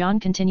 John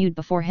continued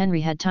before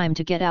Henry had time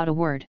to get out a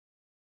word.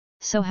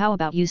 So how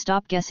about you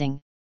stop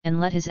guessing, and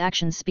let his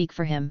actions speak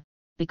for him,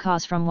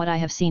 because from what I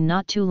have seen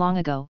not too long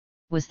ago,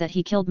 was that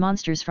he killed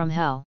monsters from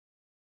hell.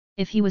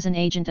 If he was an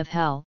agent of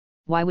hell,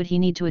 why would he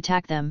need to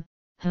attack them?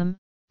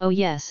 Oh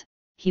yes,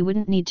 he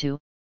wouldn't need to,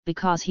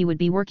 because he would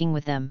be working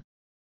with them.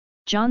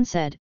 John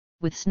said,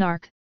 with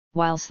snark,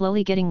 while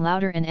slowly getting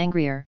louder and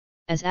angrier,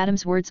 as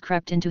Adam's words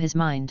crept into his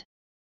mind.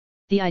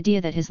 The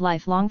idea that his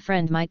lifelong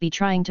friend might be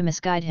trying to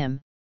misguide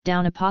him,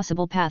 down a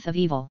possible path of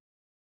evil.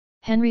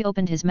 Henry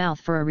opened his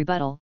mouth for a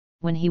rebuttal,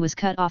 when he was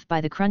cut off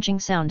by the crunching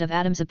sound of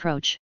Adam's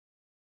approach.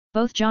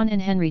 Both John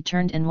and Henry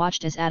turned and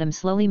watched as Adam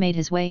slowly made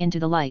his way into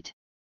the light.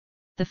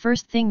 The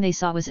first thing they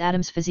saw was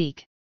Adam's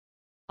physique.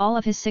 All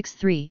of his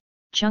 6'3"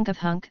 chunk of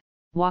hunk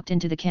walked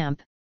into the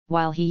camp,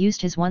 while he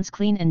used his once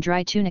clean and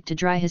dry tunic to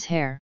dry his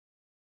hair.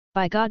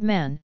 By God,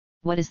 man,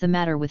 what is the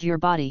matter with your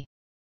body?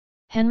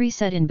 Henry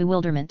said in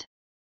bewilderment.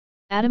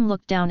 Adam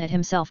looked down at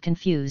himself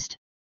confused.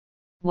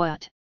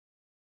 What?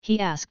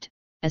 He asked,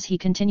 as he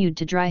continued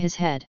to dry his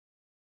head.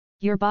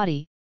 Your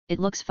body, it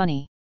looks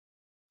funny.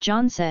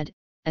 John said,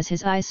 as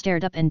his eyes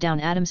stared up and down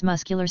Adam's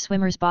muscular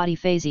swimmer's body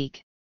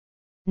physique.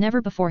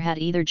 Never before had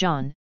either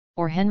John,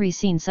 or Henry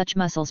seen such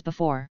muscles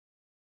before.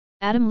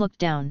 Adam looked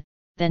down,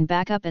 then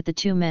back up at the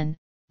two men,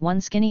 one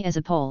skinny as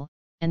a pole,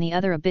 and the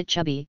other a bit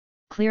chubby.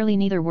 Clearly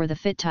neither were the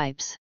fit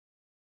types.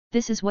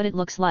 This is what it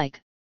looks like,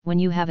 when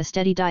you have a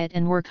steady diet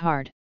and work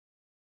hard.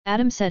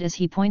 Adam said as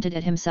he pointed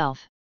at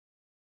himself.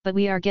 But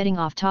we are getting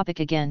off topic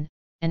again,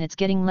 and it's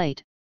getting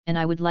late, and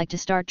I would like to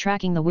start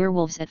tracking the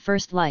werewolves at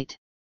first light.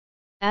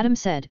 Adam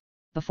said,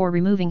 before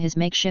removing his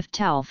makeshift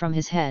towel from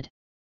his head.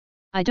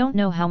 I don't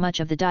know how much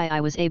of the dye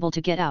I was able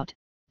to get out,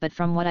 but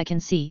from what I can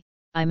see,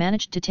 I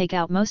managed to take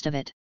out most of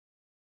it.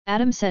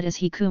 Adam said as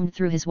he combed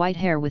through his white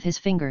hair with his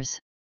fingers.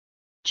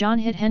 John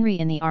hit Henry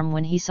in the arm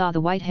when he saw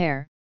the white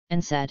hair,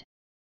 and said,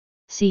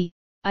 See,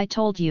 I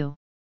told you.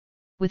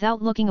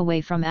 Without looking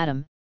away from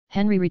Adam,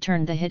 Henry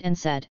returned the hit and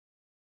said.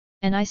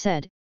 And I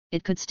said,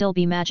 it could still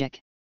be magic.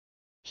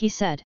 He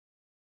said.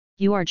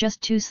 You are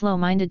just too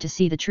slow-minded to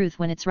see the truth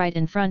when it's right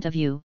in front of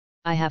you.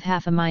 I have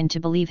half a mind to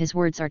believe his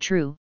words are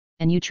true,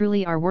 and you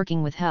truly are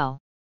working with hell.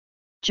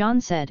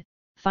 John said,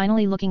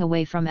 finally looking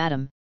away from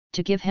Adam,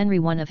 to give Henry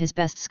one of his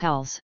best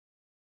scowls.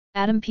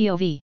 Adam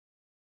POV.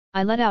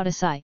 I let out a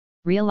sigh,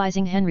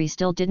 realizing Henry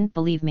still didn't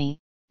believe me,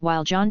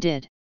 while John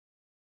did.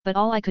 But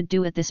all I could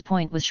do at this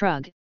point was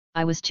shrug.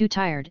 I was too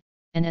tired,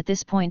 and at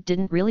this point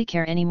didn't really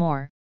care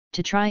anymore,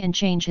 to try and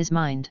change his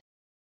mind.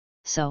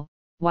 So,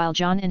 while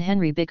John and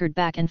Henry bickered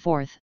back and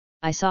forth,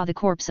 I saw the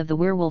corpse of the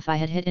werewolf I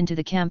had hit into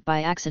the camp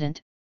by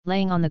accident,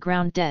 laying on the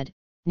ground dead,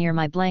 near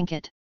my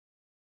blanket.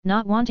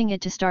 Not wanting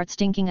it to start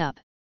stinking up,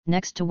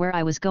 next to where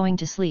I was going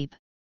to sleep.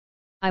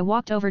 I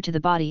walked over to the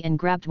body and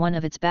grabbed one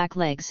of its back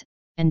legs,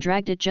 and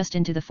dragged it just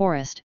into the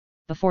forest,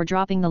 before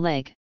dropping the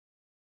leg.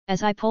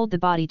 As I pulled the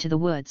body to the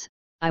woods,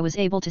 I was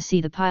able to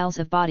see the piles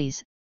of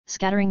bodies,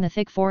 scattering the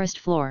thick forest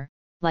floor,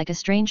 like a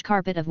strange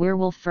carpet of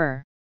werewolf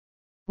fur.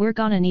 We're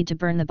gonna need to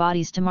burn the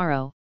bodies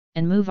tomorrow,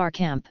 and move our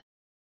camp.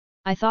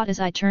 I thought as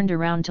I turned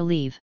around to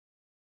leave.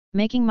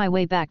 Making my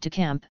way back to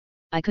camp,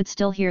 I could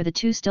still hear the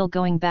two still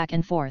going back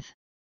and forth.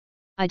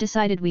 I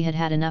decided we had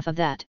had enough of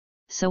that,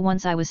 so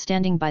once I was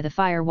standing by the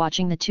fire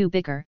watching the two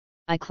bicker,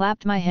 I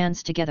clapped my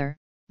hands together,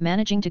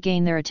 managing to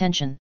gain their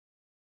attention.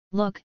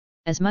 Look,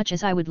 as much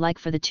as I would like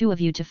for the two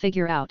of you to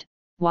figure out,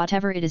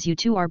 whatever it is you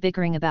two are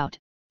bickering about,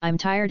 I'm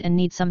tired and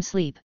need some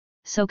sleep,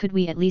 so could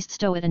we at least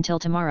stow it until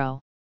tomorrow?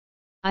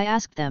 I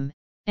asked them,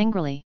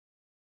 angrily.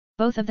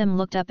 Both of them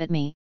looked up at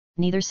me,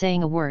 neither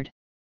saying a word.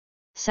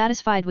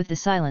 Satisfied with the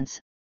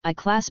silence, I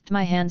clasped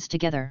my hands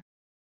together.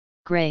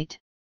 Great!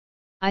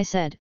 I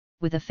said,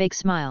 with a fake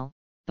smile,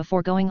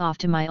 before going off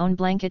to my own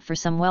blanket for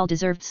some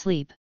well-deserved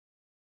sleep.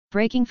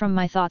 Breaking from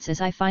my thoughts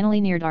as I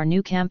finally neared our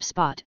new camp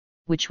spot,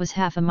 which was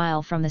half a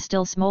mile from the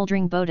still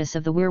smoldering bodus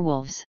of the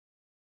werewolves.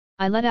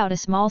 I let out a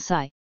small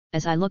sigh,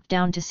 as I looked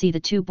down to see the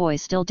two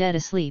boys still dead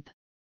asleep.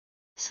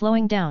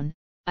 Slowing down,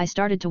 I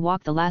started to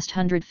walk the last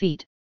 100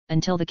 feet,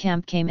 until the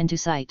camp came into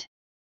sight.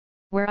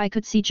 Where I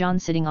could see John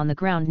sitting on the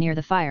ground near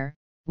the fire,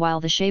 while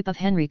the shape of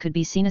Henry could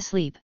be seen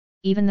asleep,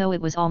 even though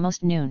it was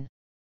almost noon.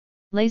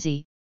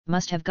 Lazy,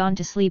 must have gone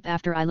to sleep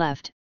after I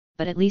left,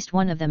 but at least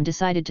one of them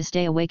decided to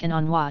stay awake and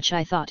on watch,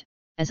 I thought,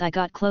 as I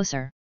got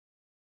closer.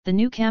 The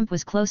new camp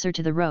was closer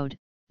to the road,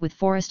 with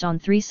forest on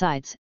 3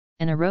 sides,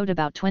 and a road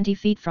about 20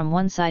 feet from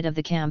one side of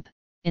the camp,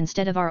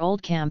 instead of our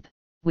old camp,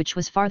 which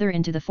was farther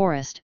into the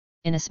forest,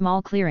 in a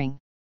small clearing.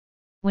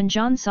 When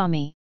John saw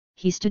me,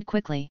 he stood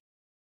quickly.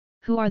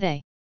 Who are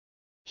they?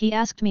 He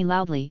asked me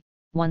loudly,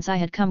 once I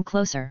had come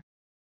closer.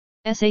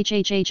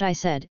 SHHH, I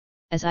said,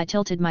 as I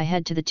tilted my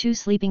head to the 2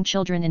 sleeping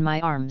children in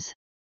my arms.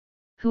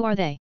 Who are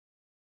they?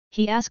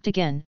 He asked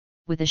again,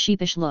 with a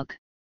sheepish look.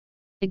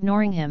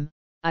 Ignoring him,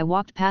 I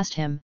walked past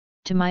him,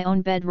 to my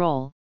own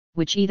bedroll,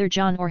 which either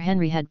John or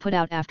Henry had put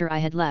out after I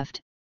had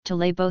left, to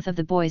lay both of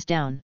the boys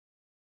down.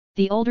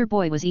 The older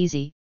boy was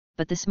easy,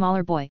 but the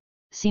smaller boy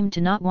seemed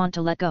to not want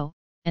to let go,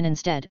 and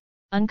instead,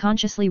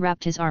 unconsciously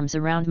wrapped his arms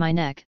around my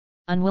neck,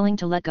 unwilling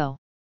to let go.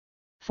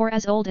 For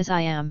as old as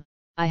I am,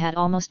 I had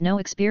almost no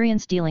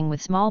experience dealing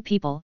with small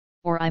people,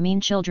 or I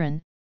mean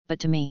children, but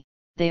to me,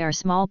 they are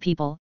small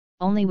people,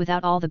 only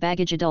without all the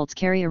baggage adults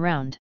carry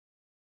around.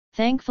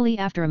 Thankfully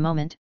after a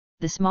moment,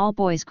 the small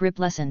boy's grip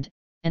lessened,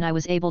 and I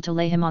was able to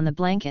lay him on the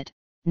blanket,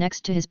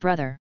 next to his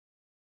brother.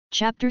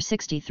 Chapter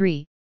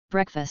 63,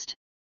 Breakfast.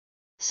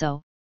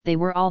 So, they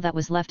were all that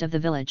was left of the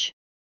village?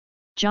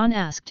 John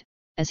asked,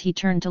 as he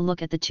turned to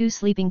look at the two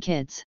sleeping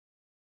kids.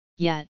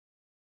 Yet,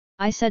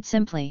 I said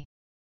simply.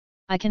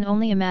 I can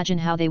only imagine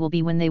how they will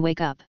be when they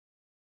wake up.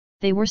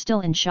 They were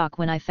still in shock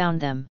when I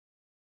found them.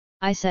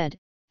 I said,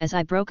 as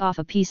I broke off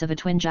a piece of a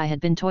twinge I had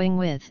been toying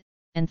with,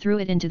 and threw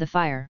it into the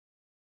fire.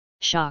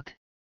 Shock?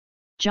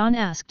 John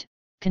asked,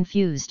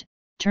 confused,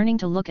 turning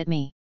to look at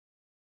me.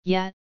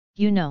 Yeah,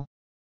 you know.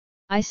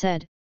 I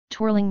said,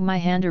 twirling my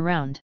hand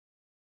around.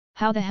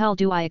 How the hell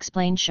do I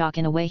explain shock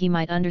in a way he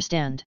might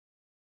understand?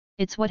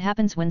 It's what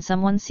happens when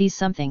someone sees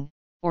something,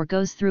 or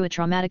goes through a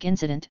traumatic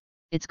incident.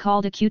 It's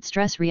called acute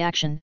stress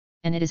reaction,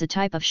 and it is a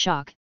type of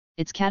shock.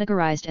 It's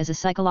categorized as a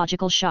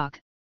psychological shock,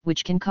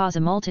 which can cause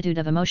a multitude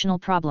of emotional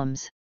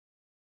problems.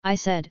 I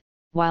said,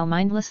 while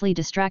mindlessly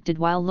distracted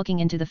while looking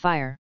into the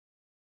fire.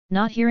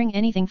 Not hearing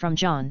anything from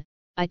John,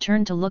 I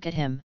turned to look at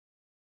him.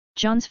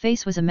 John's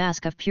face was a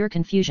mask of pure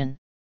confusion.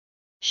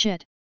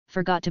 Shit,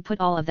 forgot to put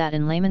all of that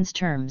in layman's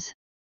terms.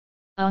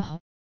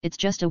 It's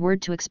just a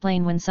word to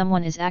explain when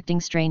someone is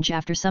acting strange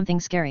after something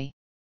scary.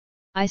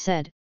 I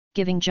said,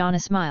 giving John a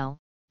smile,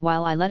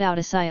 while I let out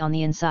a sigh on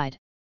the inside.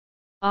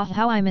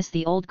 How I miss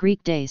the old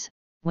Greek days,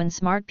 when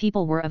smart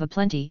people were of a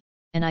plenty,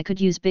 and I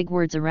could use big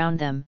words around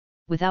them,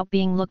 without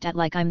being looked at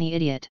like I'm the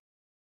idiot.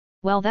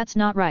 Well, that's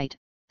not right,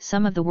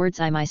 some of the words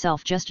I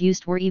myself just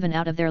used were even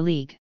out of their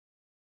league.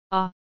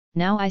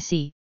 Now I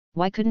see,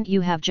 why couldn't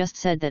you have just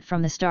said that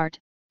from the start,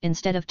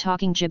 instead of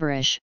talking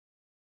gibberish?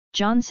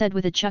 John said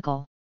with a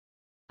chuckle.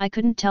 I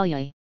couldn't tell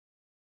you.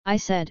 I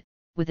said,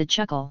 with a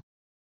chuckle.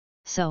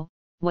 So,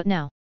 what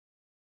now?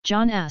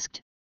 John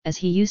asked, as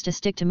he used a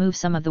stick to move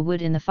some of the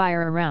wood in the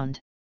fire around.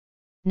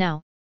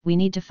 Now, we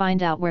need to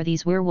find out where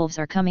these werewolves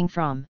are coming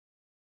from.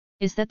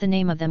 Is that the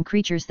name of them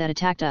creatures that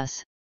attacked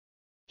us?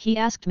 He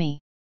asked me.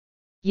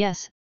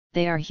 Yes,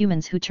 they are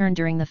humans who turn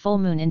during the full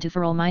moon into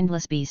feral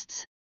mindless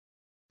beasts.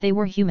 They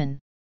were human.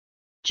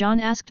 John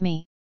asked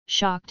me,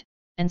 shocked,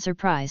 and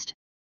surprised.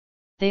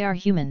 They are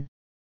human.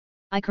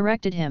 I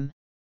corrected him.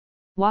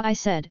 What? I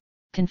said,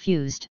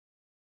 confused.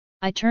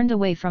 I turned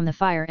away from the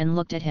fire and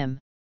looked at him.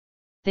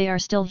 They are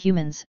still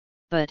humans,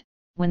 but,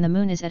 when the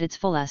moon is at its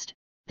fullest,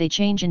 they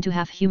change into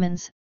half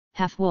humans,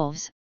 half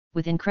wolves,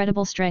 with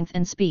incredible strength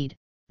and speed,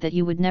 that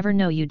you would never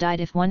know you died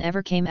if one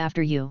ever came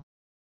after you.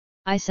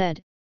 I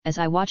said, as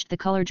I watched the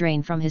color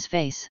drain from his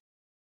face.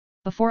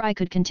 Before I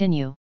could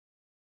continue,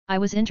 I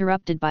was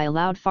interrupted by a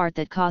loud fart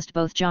that caused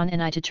both John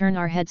and I to turn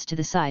our heads to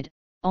the side,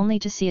 only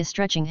to see a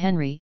stretching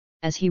Henry,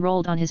 as he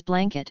rolled on his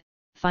blanket,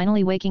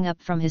 finally waking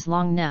up from his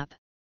long nap.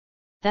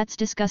 That's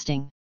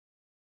disgusting.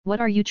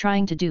 What are you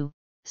trying to do,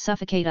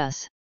 suffocate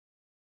us?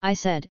 I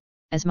said,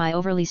 as my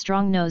overly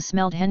strong nose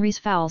smelled Henry's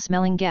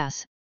foul-smelling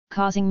gas,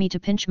 causing me to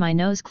pinch my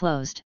nose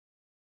closed.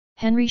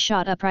 Henry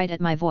shot upright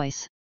at my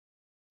voice.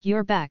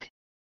 You're back,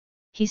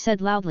 he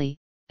said loudly,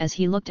 as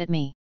he looked at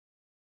me.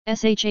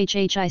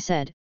 Shhh, I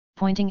said,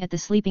 pointing at the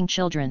sleeping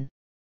children.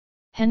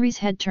 Henry's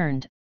head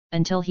turned,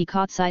 until he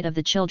caught sight of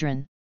the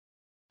children.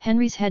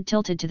 Henry's head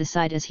tilted to the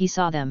side as he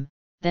saw them,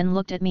 then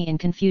looked at me in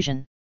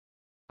confusion.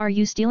 Are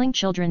you stealing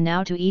children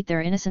now to eat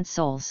their innocent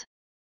souls?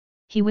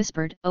 He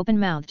whispered,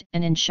 open-mouthed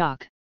and in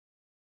shock.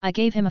 I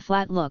gave him a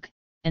flat look,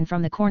 and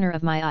from the corner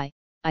of my eye,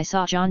 I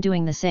saw John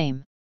doing the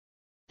same.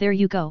 There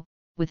you go,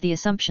 with the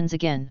assumptions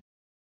again.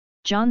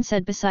 John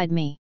said beside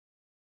me.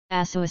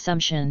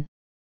 Assumption.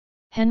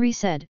 Henry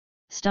said,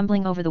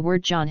 stumbling over the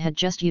word John had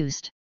just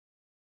used.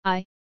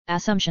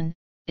 Assumption,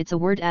 it's a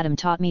word Adam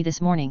taught me this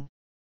morning.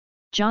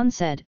 John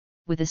said,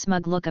 with a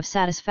smug look of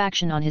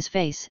satisfaction on his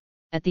face,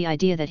 at the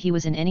idea that he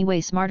was in any way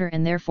smarter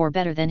and therefore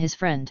better than his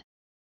friend.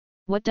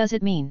 What does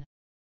it mean?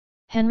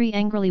 Henry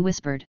angrily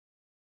whispered.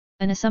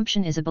 An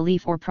assumption is a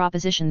belief or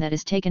proposition that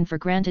is taken for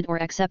granted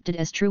or accepted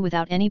as true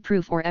without any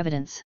proof or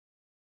evidence.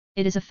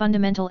 It is a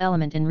fundamental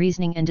element in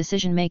reasoning and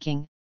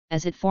decision-making,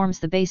 as it forms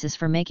the basis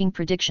for making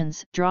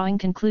predictions, drawing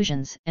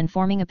conclusions, and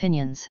forming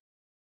opinions.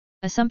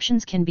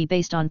 Assumptions can be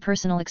based on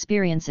personal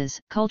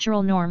experiences,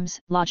 cultural norms,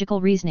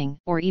 logical reasoning,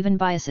 or even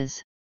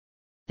biases.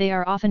 They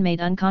are often made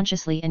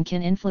unconsciously and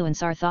can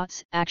influence our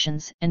thoughts,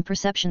 actions, and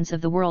perceptions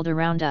of the world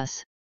around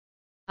us.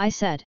 I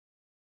said.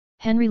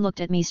 Henry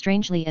looked at me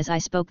strangely as I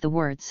spoke the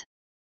words.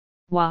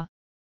 Wah!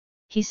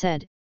 He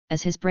said,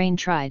 as his brain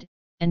tried,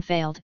 and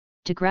failed,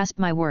 to grasp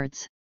my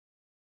words.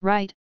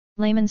 Right,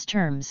 layman's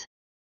terms.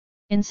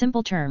 In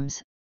simple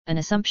terms, an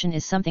assumption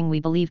is something we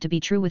believe to be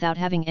true without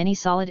having any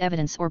solid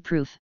evidence or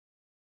proof.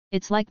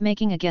 It's like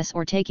making a guess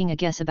or taking a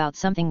guess about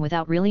something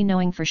without really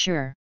knowing for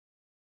sure.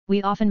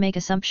 We often make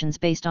assumptions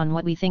based on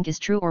what we think is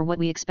true or what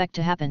we expect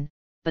to happen,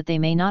 but they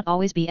may not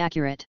always be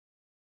accurate.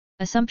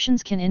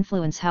 Assumptions can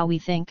influence how we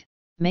think,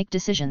 make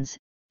decisions,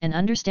 and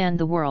understand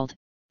the world,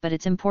 but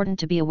it's important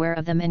to be aware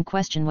of them and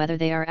question whether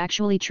they are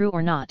actually true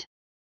or not.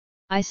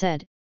 I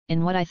said,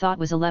 in what I thought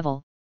was a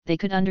level they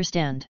could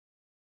understand.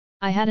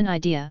 I had an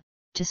idea,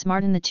 to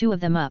smarten the two of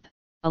them up,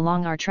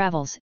 along our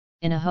travels,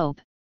 in a hope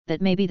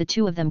that maybe the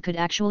two of them could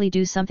actually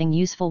do something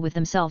useful with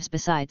themselves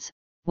besides,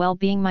 well,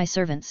 being my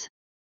servants.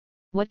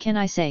 What can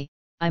I say?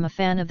 I'm a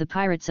fan of the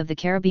Pirates of the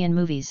Caribbean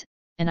movies,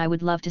 and I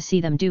would love to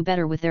see them do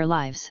better with their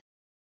lives.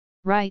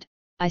 Right,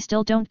 I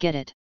still don't get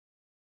it.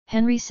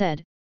 Henry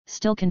said,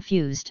 still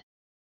confused.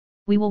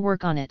 We will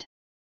work on it.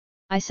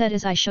 I said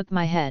as I shook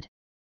my head.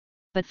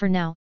 But for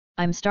now,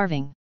 I'm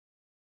starving.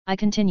 I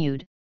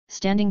continued,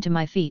 standing to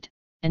my feet,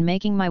 and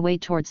making my way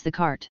towards the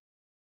cart.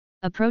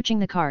 Approaching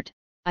the cart,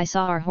 I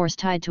saw our horse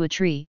tied to a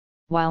tree,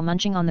 while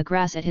munching on the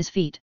grass at his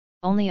feet,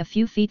 only a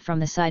few feet from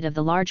the side of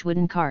the large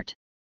wooden cart.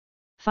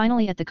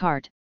 Finally at the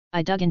cart,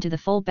 I dug into the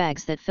full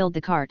bags that filled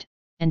the cart,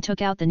 and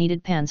took out the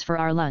needed pans for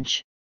our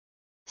lunch.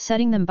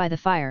 Setting them by the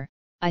fire,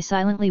 I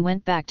silently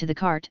went back to the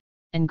cart,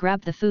 and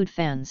grabbed the food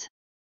fans.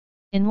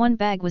 In one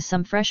bag was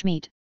some fresh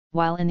meat,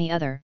 while in the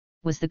other,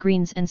 was the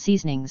greens and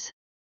seasonings.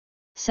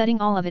 Setting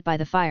all of it by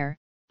the fire,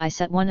 I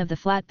set one of the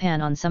flat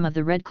pan on some of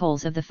the red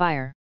coals of the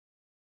fire.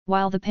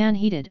 While the pan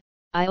heated,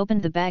 I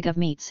opened the bag of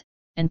meats,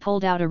 and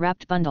pulled out a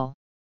wrapped bundle.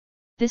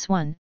 This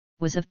one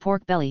was of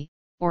pork belly,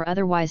 or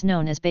otherwise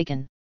known as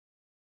bacon.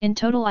 In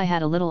total I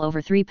had a little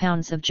over 3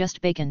 pounds of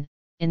just bacon,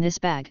 in this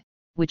bag,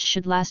 which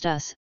should last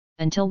us,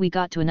 until we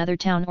got to another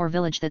town or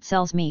village that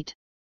sells meat.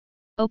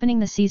 Opening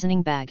the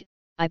seasoning bag,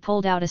 I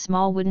pulled out a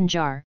small wooden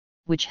jar,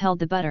 which held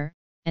the butter,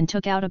 and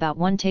took out about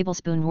 1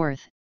 tablespoon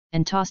worth,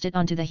 and tossed it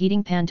onto the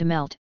heating pan to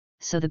melt,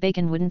 so the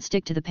bacon wouldn't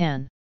stick to the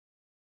pan.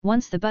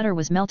 Once the butter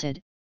was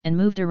melted, and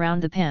moved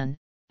around the pan,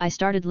 I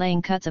started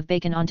laying cuts of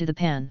bacon onto the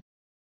pan.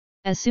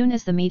 As soon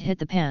as the meat hit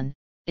the pan,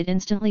 it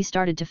instantly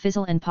started to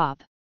fizzle and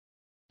pop.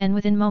 And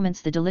within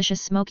moments the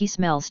delicious smoky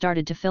smell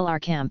started to fill our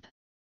camp.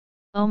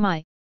 Oh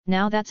my,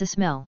 now that's a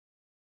smell!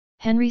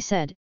 Henry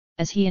said,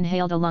 as he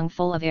inhaled a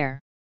lungful of air.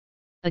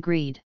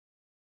 Agreed.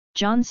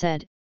 John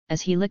said,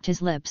 as he licked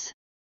his lips.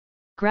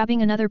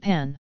 Grabbing another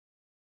pan,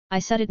 I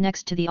set it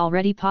next to the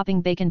already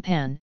popping bacon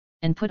pan,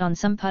 and put on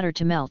some butter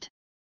to melt.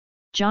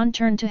 John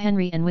turned to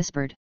Henry and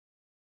whispered.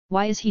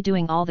 Why is he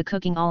doing all the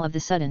cooking all of the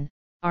sudden?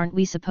 Aren't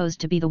we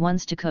supposed to be the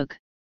ones to cook?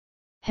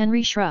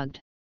 Henry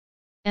shrugged.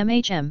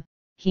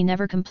 He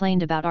never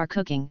complained about our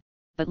cooking,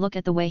 but look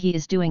at the way he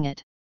is doing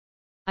it.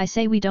 I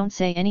say we don't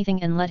say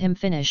anything and let him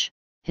finish,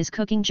 his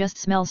cooking just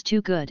smells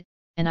too good,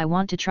 and I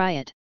want to try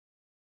it.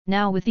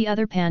 Now with the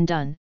other pan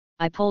done,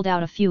 I pulled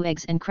out a few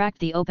eggs and cracked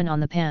the open on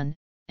the pan,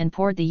 and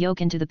poured the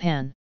yolk into the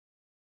pan.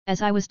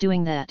 As I was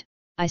doing that,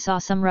 I saw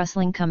some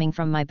rustling coming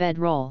from my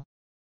bedroll.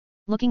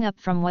 Looking up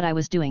from what I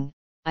was doing,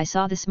 I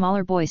saw the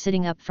smaller boy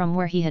sitting up from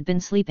where he had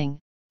been sleeping,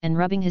 and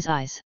rubbing his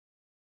eyes.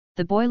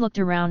 The boy looked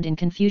around in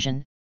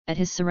confusion, at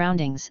his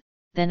surroundings,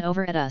 then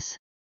over at us.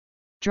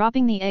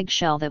 Dropping the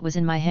eggshell that was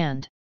in my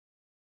hand.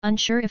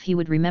 Unsure if he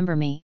would remember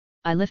me,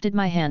 I lifted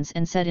my hands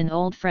and said in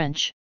Old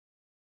French.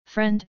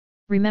 Friend,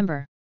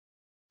 remember.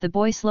 The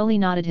boy slowly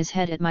nodded his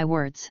head at my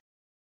words.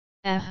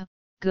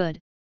 Good,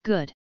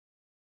 good.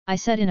 I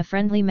said in a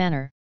friendly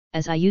manner,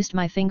 as I used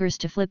my fingers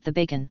to flip the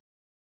bacon.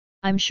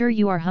 I'm sure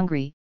you are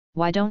hungry,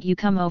 why don't you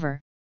come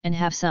over, and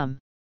have some?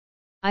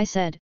 I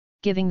said,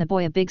 giving the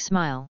boy a big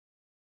smile.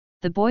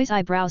 The boy's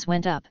eyebrows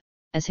went up,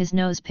 as his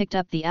nose picked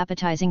up the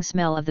appetizing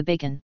smell of the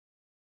bacon.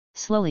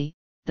 Slowly,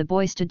 the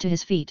boy stood to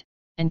his feet,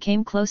 and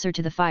came closer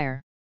to the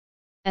fire.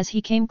 As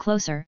he came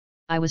closer,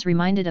 I was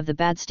reminded of the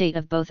bad state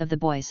of both of the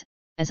boys,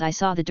 as I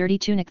saw the dirty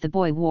tunic the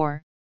boy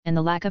wore, and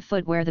the lack of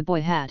footwear the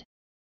boy had.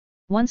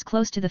 Once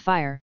close to the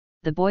fire,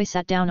 the boy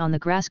sat down on the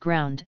grass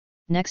ground,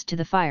 next to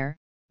the fire,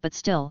 but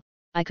still,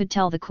 I could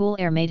tell the cool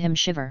air made him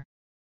shiver.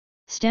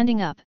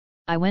 Standing up,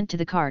 I went to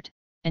the cart,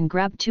 and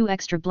grabbed 2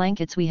 extra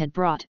blankets we had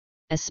brought,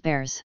 as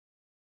spares.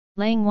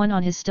 Laying one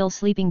on his still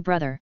sleeping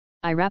brother,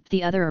 I wrapped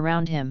the other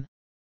around him.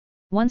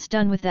 Once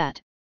done with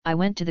that, I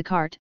went to the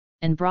cart,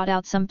 and brought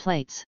out some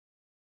plates.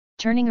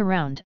 Turning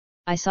around,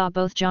 I saw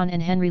both John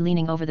and Henry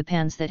leaning over the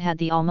pans that had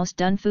the almost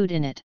done food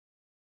in it.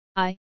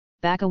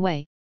 Back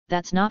away,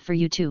 that's not for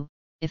you two,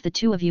 if the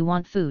two of you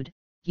want food,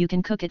 you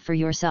can cook it for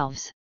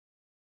yourselves.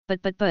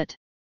 But.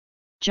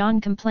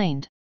 John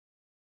complained.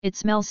 It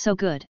smells so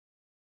good.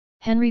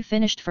 Henry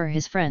finished for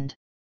his friend.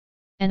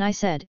 And I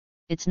said,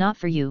 it's not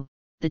for you,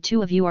 the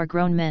two of you are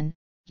grown men,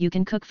 you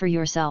can cook for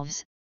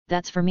yourselves,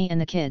 that's for me and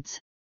the kids.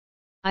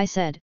 I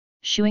said,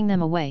 shooing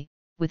them away,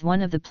 with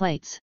one of the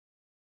plates.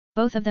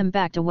 Both of them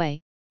backed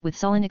away, with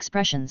sullen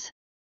expressions.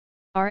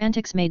 Our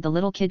antics made the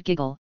little kid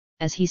giggle,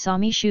 as he saw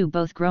me shoo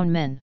both grown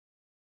men.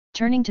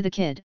 Turning to the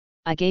kid,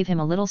 I gave him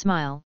a little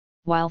smile,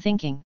 while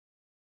thinking.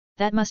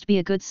 That must be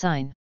a good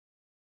sign.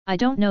 I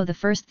don't know the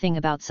first thing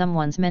about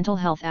someone's mental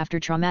health after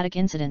traumatic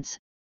incidents,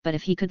 but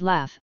if he could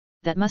laugh,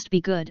 that must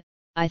be good,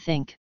 I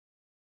think.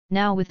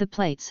 Now with the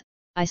plates,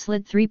 I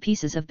slid 3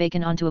 pieces of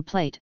bacon onto a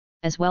plate,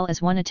 as well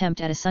as one attempt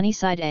at a sunny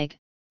side egg,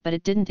 but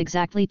it didn't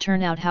exactly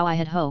turn out how I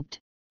had hoped,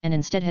 and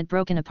instead had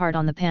broken apart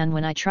on the pan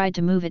when I tried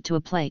to move it to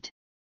a plate.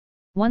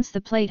 Once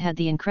the plate had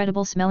the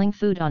incredible smelling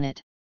food on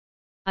it.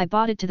 I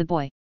brought it to the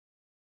boy.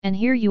 And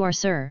here you are,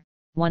 sir,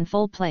 1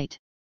 full plate.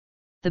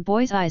 The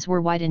boy's eyes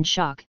were wide in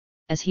shock,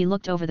 as he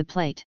looked over the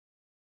plate.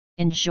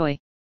 Enjoy,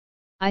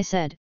 I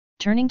said,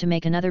 turning to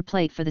make another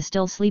plate for the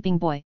still sleeping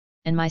boy,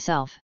 and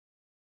myself.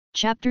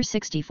 Chapter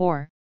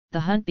 64, The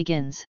Hunt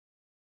Begins.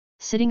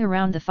 Sitting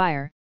around the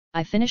fire,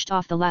 I finished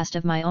off the last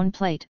of my own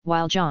plate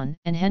while John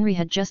and Henry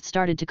had just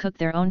started to cook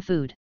their own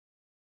food.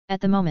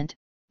 At the moment,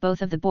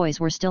 both of the boys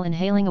were still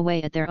inhaling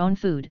away at their own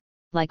food,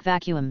 like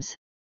vacuums.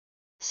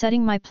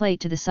 Setting my plate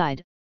to the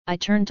side, I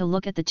turned to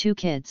look at the 2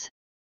 kids.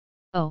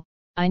 Oh,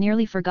 I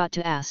nearly forgot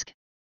to ask.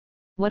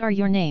 What are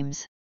your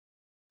names?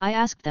 I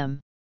asked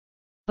them.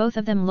 Both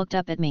of them looked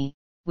up at me,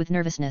 with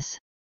nervousness.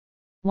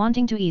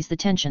 Wanting to ease the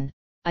tension,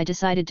 I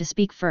decided to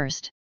speak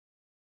first.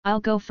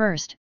 I'll go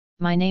first,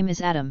 my name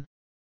is Adam.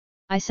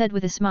 I said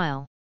with a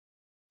smile.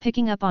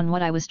 Picking up on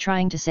what I was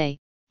trying to say,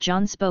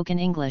 John spoke in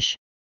English.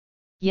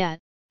 Yeah,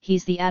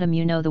 he's the Adam,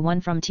 you know, the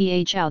one from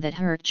Thou that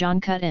hurt John,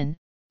 cut in,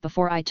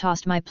 before I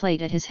tossed my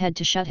plate at his head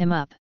to shut him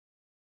up.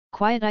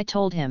 Quiet, I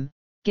told him,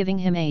 giving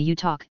him a you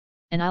talk,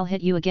 and I'll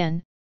hit you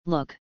again,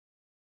 look.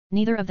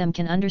 Neither of them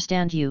can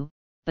understand you,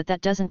 but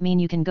that doesn't mean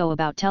you can go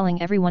about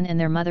telling everyone and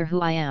their mother who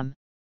I am.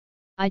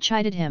 I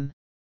chided him.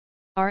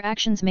 Our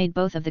actions made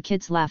both of the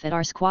kids laugh at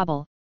our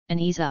squabble, and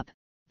ease up,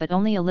 but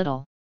only a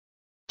little.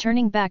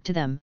 Turning back to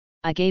them,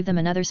 I gave them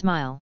another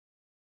smile.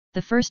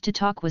 The first to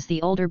talk was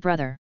the older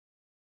brother.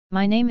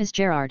 My name is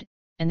Gerard,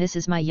 and this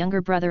is my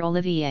younger brother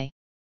Olivier.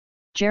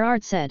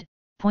 Gerard said,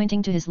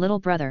 pointing to his little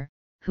brother,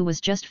 who was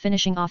just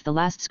finishing off the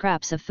last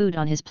scraps of food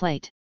on his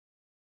plate.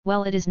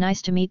 Well, it is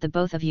nice to meet the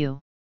both of you,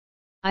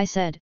 I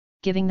said,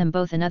 giving them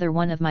both another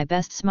one of my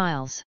best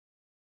smiles.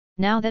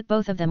 Now that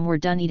both of them were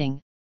done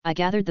eating, I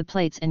gathered the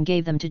plates and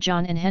gave them to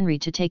John and Henry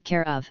to take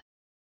care of.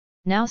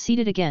 Now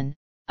seated again,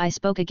 I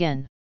spoke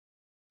again.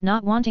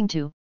 Not wanting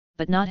to,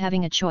 but not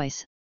having a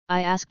choice,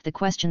 I asked the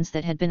questions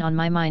that had been on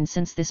my mind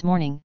since this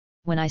morning,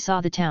 when I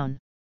saw the town.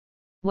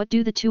 What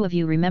do the 2 of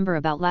you remember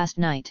about last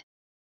night?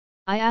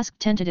 I asked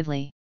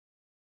tentatively.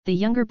 The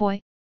younger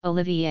boy,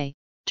 Olivier,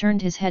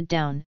 turned his head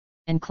down,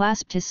 and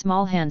clasped his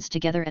small hands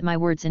together at my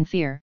words in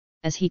fear,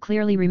 as he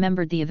clearly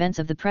remembered the events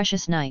of the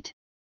precious night.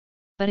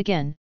 But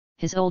again,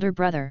 his older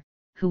brother,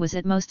 who was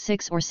at most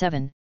 6 or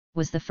 7,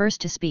 was the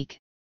first to speak.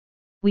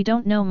 We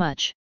don't know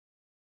much,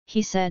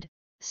 he said,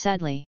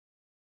 sadly.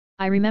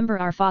 I remember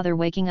our father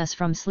waking us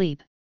from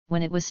sleep,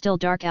 when it was still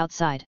dark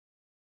outside.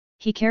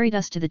 He carried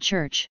us to the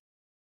church.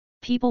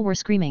 People were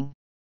screaming,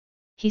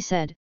 he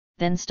said,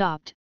 then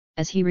stopped,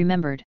 as he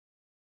remembered.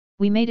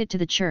 We made it to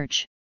the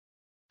church.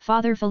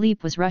 Father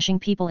Philippe was rushing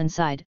people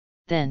inside,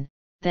 then,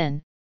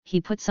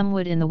 he put some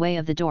wood in the way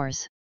of the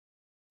doors.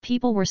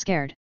 People were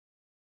scared,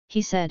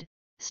 he said,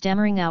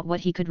 stammering out what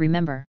he could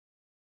remember.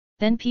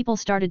 Then people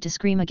started to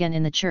scream again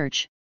in the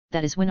church.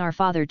 That is when our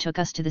father took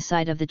us to the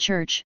side of the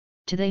church,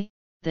 to the,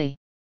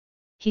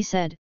 he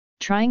said,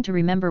 trying to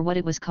remember what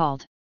it was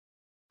called.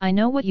 I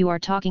know what you are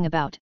talking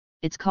about,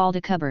 it's called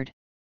a cupboard,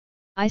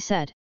 I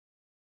said.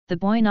 The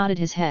boy nodded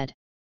his head.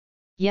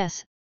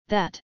 Yes,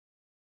 that.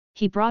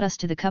 He brought us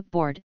to the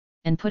cupboard,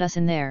 and put us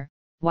in there,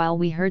 while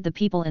we heard the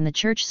people in the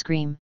church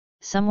scream.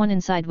 Someone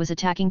inside was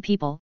attacking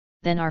people,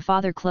 then our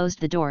father closed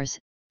the doors,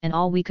 and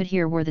all we could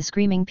hear were the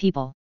screaming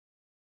people.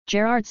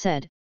 Gerard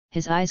said,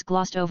 his eyes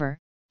glossed over,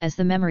 as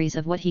the memories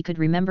of what he could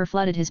remember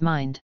flooded his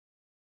mind.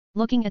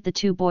 Looking at the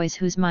 2 boys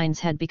whose minds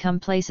had become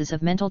places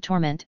of mental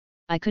torment,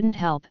 I couldn't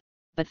help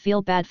but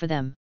feel bad for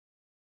them.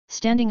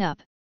 Standing up,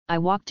 I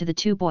walked to the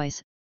 2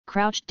 boys,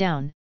 crouched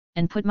down,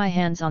 and put my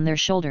hands on their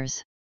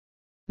shoulders.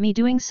 Me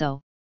doing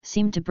so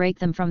seemed to break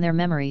them from their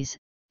memories,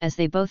 as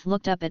they both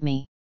looked up at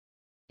me.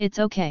 It's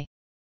okay,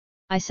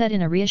 I said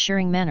in a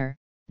reassuring manner,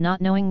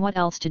 not knowing what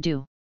else to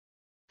do.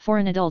 For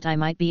an adult I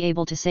might be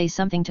able to say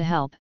something to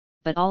help,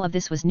 but all of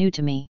this was new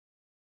to me.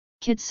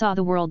 Kids saw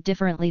the world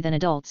differently than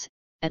adults,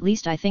 at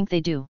least I think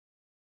they do.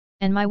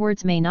 And my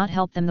words may not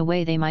help them the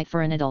way they might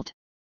for an adult.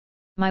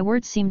 My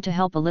words seemed to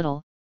help a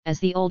little, as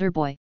the older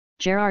boy,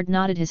 Gerard,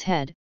 nodded his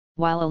head,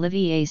 while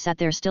Olivier sat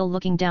there still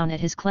looking down at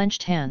his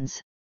clenched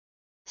hands.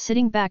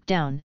 Sitting back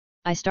down,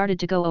 I started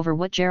to go over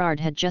what Gerard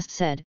had just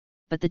said,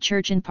 but the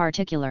church in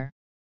particular.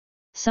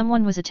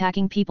 Someone was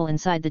attacking people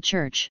inside the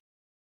church,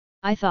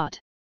 I thought.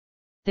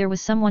 There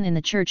was someone in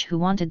the church who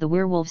wanted the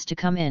werewolves to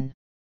come in.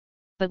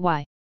 But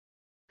why?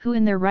 Who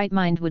in their right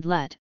mind would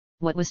let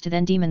what was to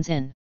them demons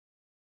in?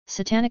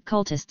 Satanic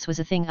cultists was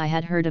a thing I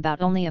had heard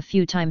about only a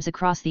few times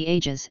across the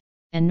ages,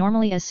 and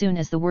normally as soon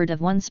as the word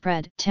of one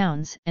spread,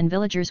 towns and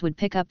villagers would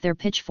pick up their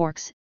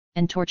pitchforks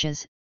and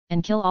torches,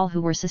 and kill all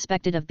who were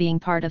suspected of being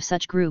part of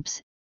such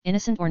groups,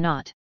 innocent or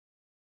not.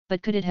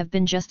 But could it have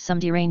been just some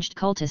deranged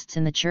cultists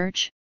in the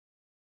church?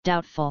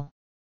 Doubtful.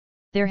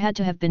 There had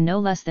to have been no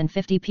less than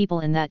 50 people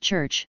in that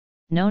church.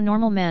 No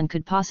normal man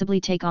could possibly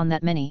take on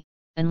that many,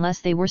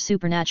 unless they were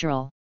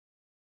supernatural.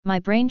 My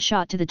brain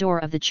shot to the door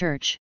of the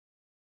church.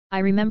 I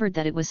remembered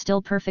that it was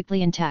still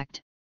perfectly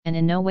intact, and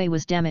in no way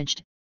was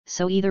damaged,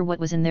 so either what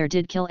was in there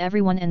did kill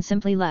everyone and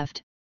simply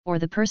left, or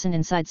the person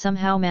inside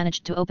somehow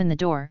managed to open the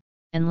door,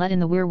 and let in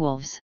the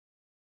werewolves.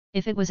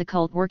 If it was a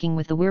cult working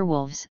with the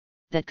werewolves,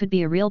 that could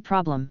be a real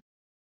problem.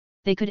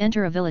 They could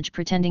enter a village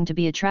pretending to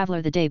be a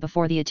traveler the day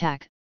before the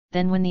attack,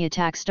 then when the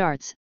attack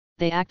starts,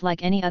 they act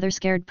like any other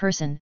scared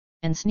person,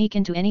 and sneak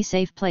into any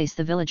safe place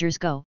the villagers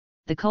go.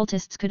 The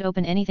cultists could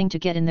open anything to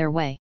get in their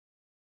way.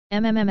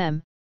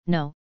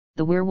 No,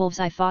 the werewolves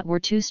I fought were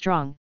too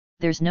strong.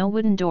 There's no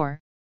wooden door,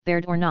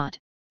 barred or not,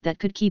 that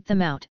could keep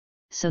them out,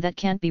 so that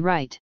can't be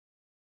right.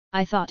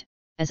 I thought,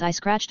 as I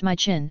scratched my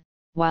chin,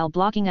 while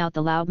blocking out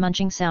the loud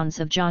munching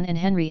sounds of John and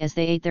Henry as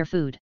they ate their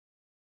food.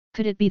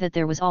 Could it be that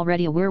there was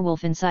already a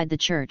werewolf inside the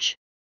church?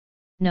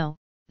 No,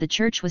 the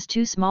church was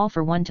too small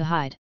for one to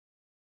hide.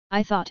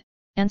 I thought,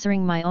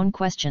 answering my own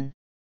question.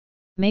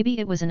 Maybe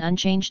it was an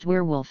unchanged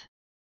werewolf.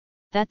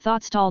 That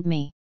thought stalled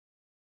me.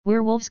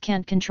 Werewolves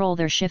can't control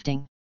their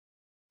shifting.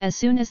 As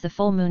soon as the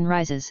full moon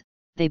rises,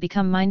 they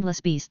become mindless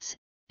beasts,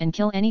 and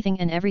kill anything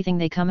and everything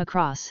they come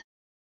across.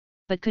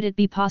 But could it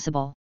be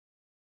possible?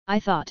 I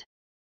thought.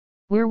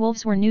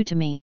 Werewolves were new to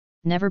me,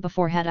 never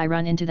before had I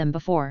run into them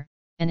before,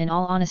 and in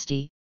all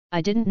honesty,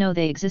 I didn't know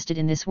they existed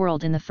in this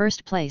world in the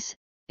first place,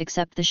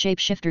 except the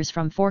shapeshifters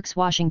from Forks,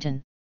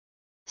 Washington.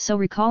 So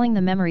recalling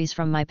the memories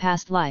from my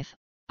past life,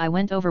 I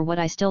went over what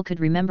I still could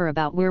remember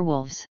about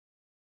werewolves.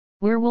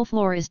 Werewolf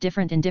lore is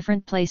different in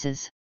different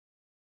places.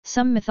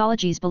 Some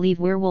mythologies believe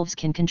werewolves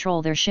can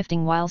control their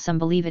shifting while some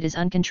believe it is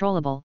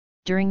uncontrollable,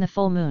 during the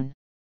full moon.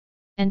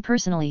 And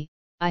personally,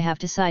 I have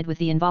to side with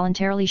the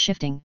involuntarily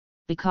shifting,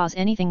 because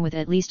anything with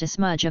at least a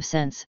smudge of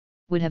sense,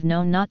 would have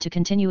known not to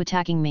continue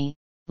attacking me,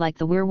 like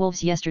the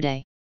werewolves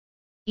yesterday.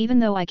 Even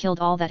though I killed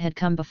all that had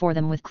come before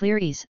them with clear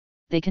ease,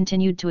 they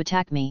continued to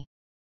attack me.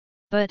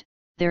 But,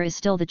 there is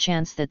still the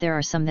chance that there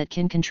are some that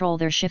can control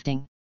their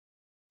shifting.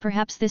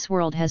 Perhaps this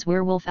world has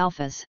werewolf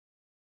alphas.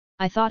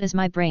 I thought as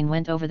my brain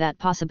went over that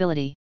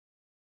possibility.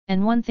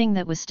 And one thing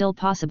that was still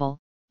possible,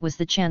 was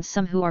the chance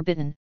some who are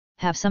bitten,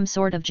 have some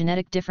sort of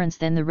genetic difference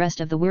than the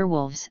rest of the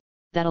werewolves,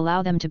 that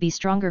allow them to be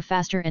stronger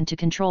faster and to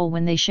control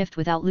when they shift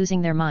without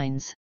losing their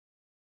minds.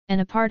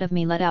 And a part of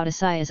me let out a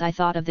sigh as I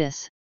thought of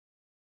this.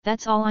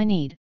 That's all I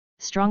need,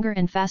 stronger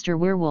and faster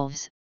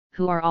werewolves,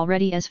 who are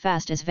already as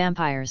fast as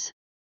vampires.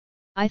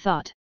 I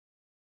thought.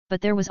 But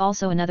there was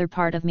also another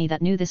part of me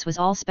that knew this was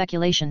all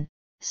speculation,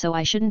 so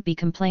I shouldn't be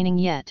complaining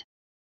yet.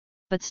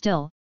 But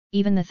still,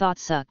 even the thought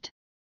sucked.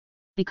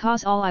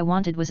 Because all I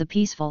wanted was a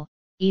peaceful,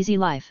 easy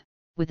life,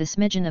 with a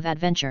smidgen of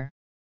adventure.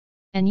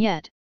 And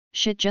yet,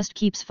 shit just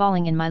keeps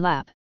falling in my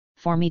lap,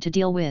 for me to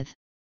deal with.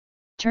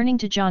 Turning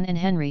to John and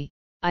Henry,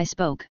 I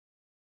spoke.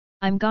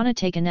 I'm gonna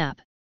take a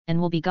nap, and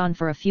we'll be gone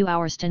for a few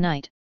hours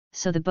tonight,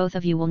 so the both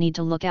of you will need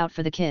to look out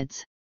for the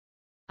kids.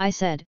 I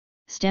said,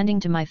 standing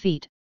to my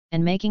feet,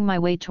 and making my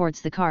way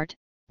towards the cart,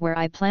 where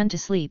I planned to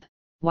sleep,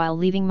 while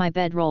leaving my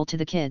bedroll to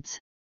the kids.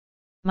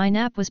 My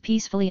nap was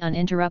peacefully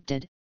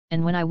uninterrupted,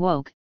 and when I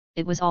woke,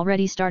 it was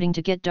already starting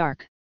to get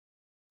dark.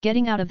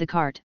 Getting out of the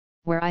cart,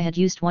 where I had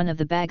used one of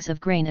the bags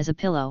of grain as a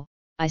pillow,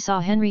 I saw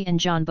Henry and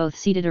John both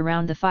seated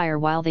around the fire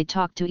while they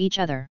talked to each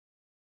other.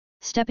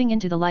 Stepping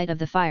into the light of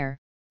the fire,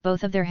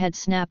 both of their heads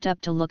snapped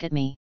up to look at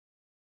me.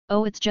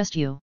 "Oh, it's just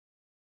you,"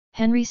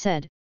 Henry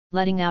said,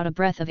 letting out a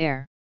breath of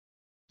air.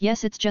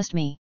 "Yes, it's just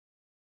me,"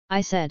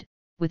 I said,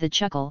 with a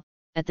chuckle,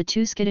 at the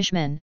two skittish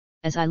men,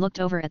 as I looked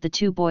over at the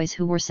two boys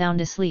who were sound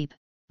asleep,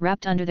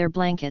 wrapped under their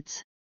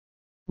blankets.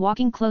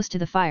 Walking close to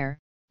the fire,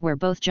 where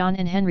both John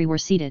and Henry were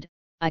seated,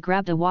 I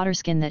grabbed a water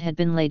skin that had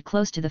been laid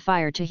close to the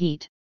fire to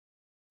heat.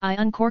 I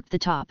uncorked the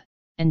top,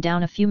 and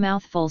down a few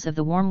mouthfuls of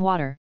the warm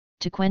water,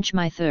 to quench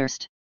my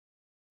thirst.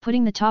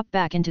 Putting the top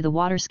back into the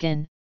water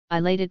skin, I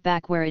laid it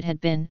back where it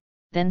had been,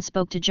 then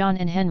spoke to John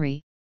and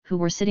Henry, who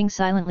were sitting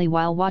silently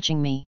while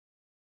watching me.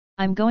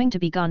 "I'm going to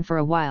be gone for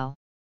a while,"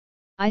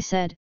 I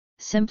said,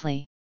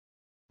 simply.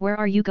 "Where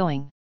are you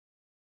going?"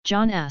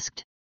 John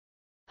asked.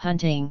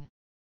 "Hunting,"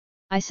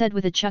 I said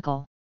with a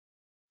chuckle.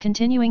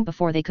 Continuing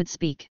before they could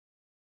speak.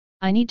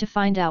 "I need to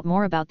find out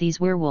more about these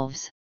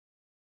werewolves,"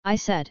 I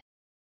said.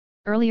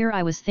 "Earlier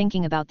I was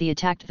thinking about the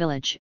attacked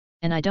village,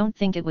 and I don't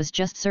think it was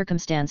just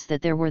circumstance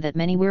that there were that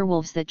many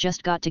werewolves that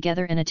just got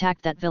together and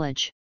attacked that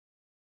village."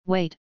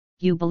 "Wait,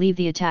 you believe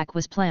the attack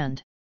was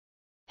planned?"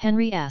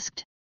 Henry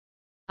asked.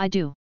 "I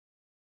do.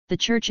 The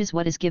church is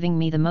what is giving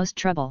me the most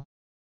trouble,"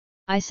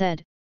 I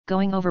said,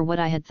 going over what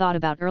I had thought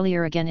about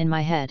earlier again in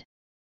my head.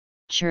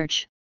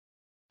 "Church?"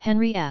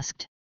 Henry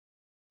asked.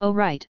 "Oh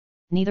right,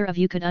 neither of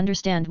you could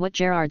understand what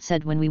Gerard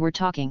said when we were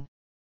talking."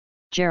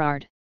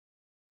 "Gerard?"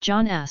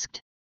 John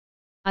asked.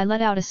 I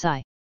let out a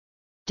sigh.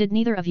 "Did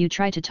neither of you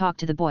try to talk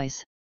to the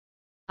boys?"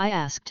 I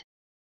asked.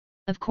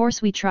 "Of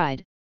course we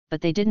tried,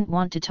 but they didn't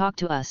want to talk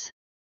to us,"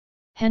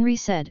 Henry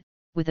said,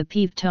 with a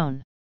peeved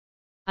tone.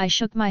 I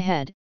shook my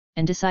head,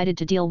 and decided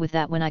to deal with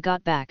that when I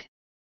got back.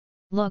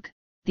 Look,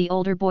 the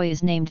older boy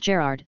is named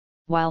Gerard,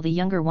 while the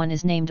younger one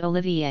is named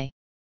Olivier.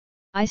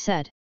 I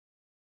said.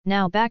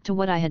 Now back to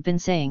what I had been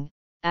saying,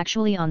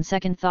 actually on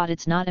second thought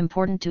it's not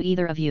important to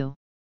either of you.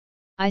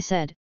 I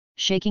said,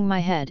 shaking my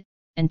head,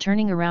 and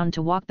turning around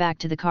to walk back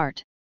to the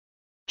cart.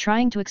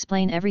 Trying to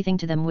explain everything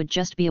to them would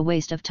just be a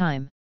waste of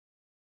time.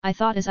 I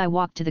thought as I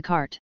walked to the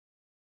cart.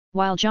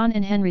 While John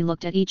and Henry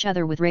looked at each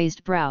other with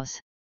raised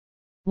brows.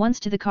 Once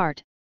to the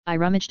cart, I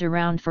rummaged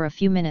around for a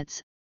few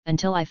minutes,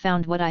 until I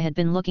found what I had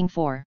been looking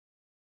for.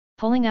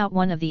 Pulling out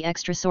one of the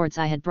extra swords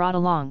I had brought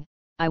along,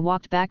 I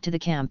walked back to the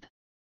camp.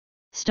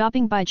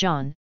 Stopping by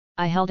John,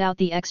 I held out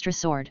the extra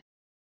sword.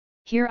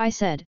 Here I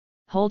said,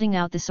 holding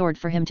out the sword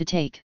for him to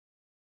take.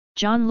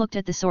 John looked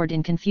at the sword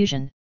in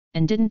confusion,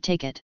 and didn't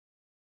take it.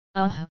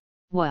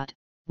 What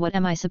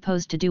am I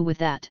supposed to do with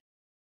that?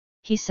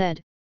 He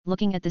said,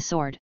 looking at the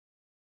sword.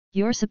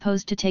 You're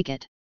supposed to take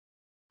it.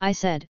 I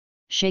said,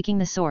 shaking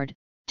the sword,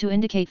 to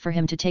indicate for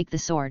him to take the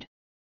sword.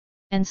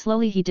 And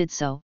slowly he did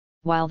so,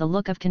 while the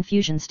look of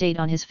confusion stayed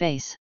on his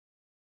face.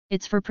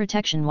 It's for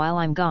protection while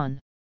I'm gone.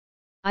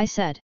 I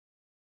said.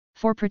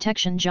 For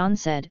protection, John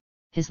said,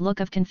 his look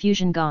of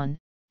confusion gone,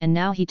 and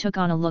now he took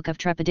on a look of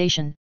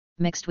trepidation,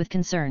 mixed with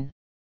concern.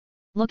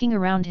 Looking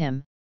around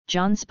him,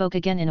 John spoke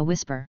again in a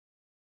whisper.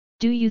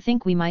 Do you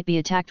think we might be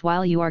attacked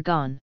while you are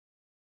gone?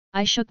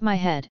 I shook my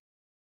head.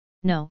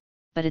 No,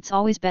 but it's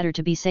always better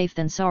to be safe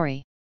than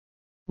sorry.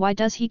 Why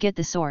does he get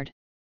the sword?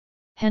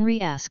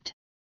 Henry asked.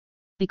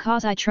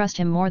 Because I trust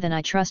him more than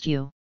I trust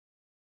you.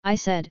 I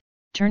said,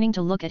 turning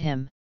to look at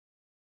him.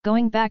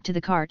 Going back to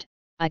the cart,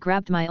 I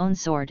grabbed my own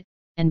sword,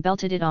 and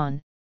belted it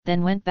on,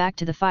 then went back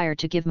to the fire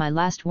to give my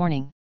last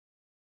warning.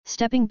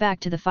 Stepping back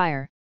to the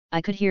fire,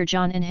 I could hear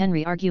John and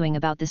Henry arguing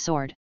about the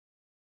sword.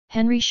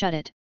 Henry shut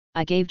it,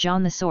 I gave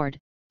John the sword,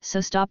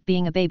 so stop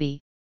being a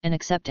baby, and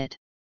accept it.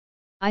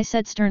 I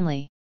said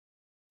sternly.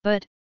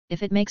 But,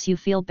 if it makes you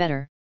feel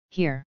better,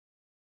 here.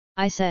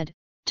 I said,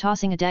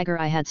 tossing a dagger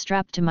I had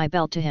strapped to my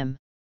belt to him.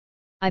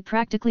 I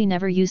practically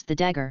never used the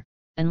dagger,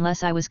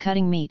 unless I was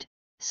cutting meat,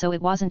 so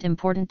it wasn't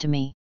important to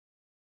me.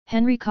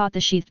 Henry caught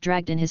the sheath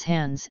dragged in his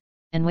hands,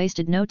 and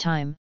wasted no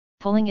time,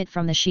 pulling it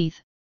from the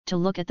sheath, to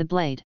look at the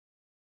blade.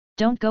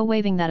 Don't go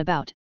waving that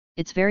about,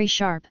 it's very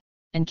sharp,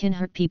 and can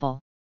hurt people.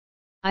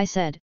 I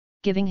said,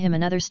 giving him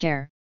another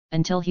stare,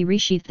 until he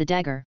resheathed the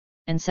dagger,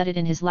 and set it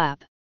in his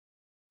lap.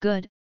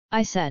 Good,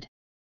 I said.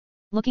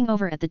 Looking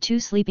over at the two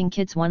sleeping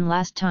kids one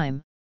last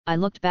time, I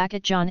looked back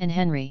at John and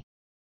Henry.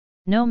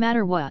 No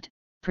matter what,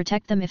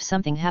 protect them if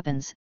something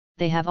happens,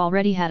 they have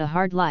already had a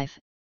hard life,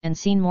 and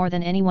seen more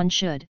than anyone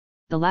should,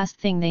 the last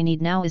thing they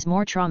need now is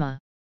more trauma.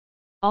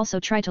 Also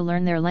try to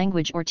learn their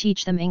language or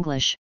teach them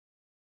English.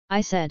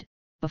 I said,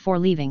 before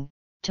leaving,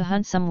 to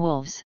hunt some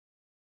wolves.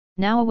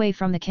 Now away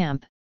from the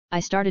camp, I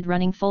started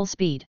running full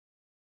speed.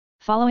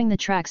 Following the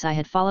tracks I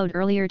had followed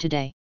earlier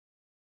today.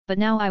 But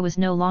now I was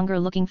no longer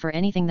looking for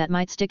anything that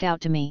might stick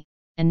out to me,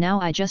 and now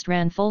I just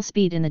ran full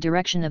speed in the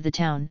direction of the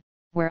town,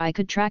 where I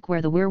could track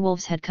where the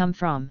werewolves had come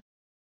from.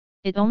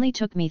 It only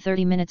took me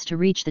 30 minutes to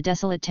reach the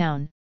desolate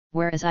town,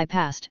 where as I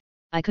passed,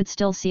 I could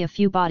still see a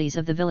few bodies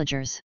of the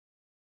villagers.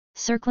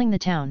 Circling the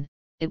town,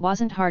 it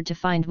wasn't hard to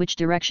find which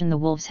direction the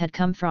wolves had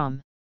come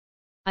from.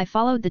 I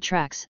followed the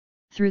tracks,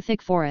 through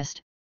thick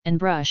forest, and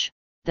brush,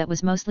 that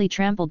was mostly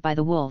trampled by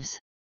the wolves.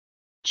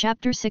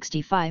 Chapter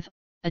 65,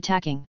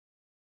 Attacking.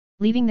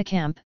 Leaving the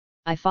camp,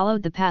 I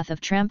followed the path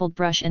of trampled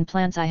brush and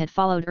plants I had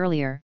followed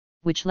earlier,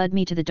 which led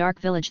me to the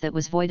dark village that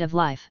was void of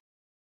life.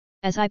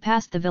 As I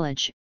passed the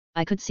village,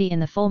 I could see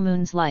in the full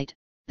moon's light,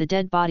 the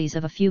dead bodies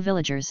of a few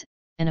villagers,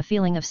 and a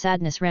feeling of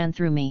sadness ran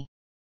through me.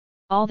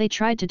 All they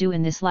tried to do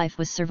in this life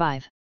was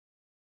survive.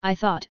 I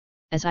thought,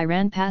 as I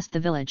ran past the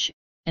village,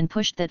 and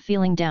pushed that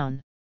feeling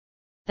down.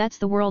 That's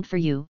the world for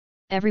you,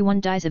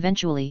 everyone dies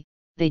eventually,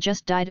 they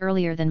just died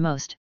earlier than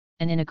most,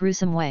 and in a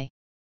gruesome way.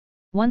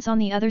 Once on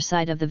the other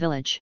side of the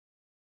village,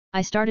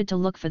 I started to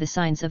look for the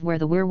signs of where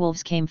the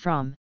werewolves came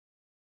from.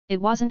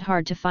 It wasn't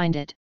hard to find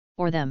it,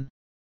 or them.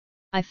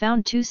 I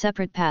found two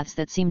separate paths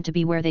that seemed to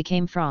be where they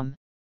came from.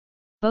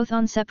 Both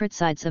on separate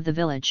sides of the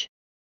village.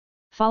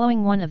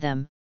 Following one of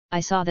them,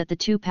 I saw that the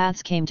two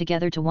paths came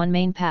together to one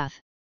main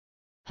path.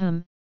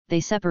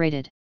 They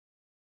separated.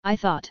 I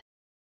thought.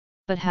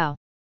 But how?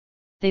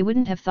 They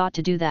wouldn't have thought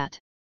to do that.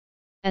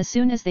 As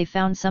soon as they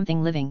found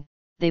something living,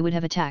 they would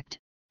have attacked,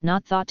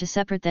 not thought to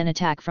separate then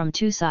attack from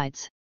two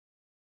sides.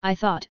 I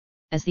thought,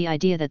 as the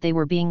idea that they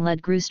were being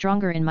led grew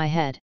stronger in my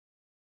head.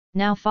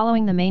 Now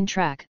following the main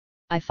track,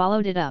 I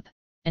followed it up,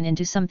 and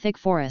into some thick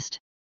forest.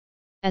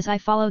 As I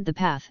followed the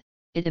path,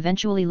 it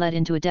eventually led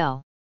into a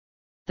dell.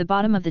 The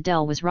bottom of the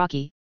dell was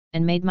rocky,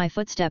 and made my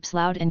footsteps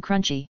loud and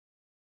crunchy.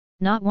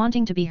 Not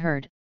wanting to be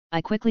heard,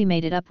 I quickly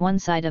made it up one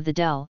side of the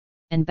dell,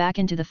 and back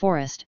into the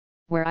forest,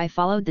 where I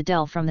followed the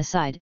dell from the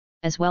side,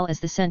 as well as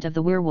the scent of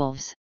the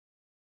werewolves.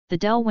 The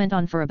dell went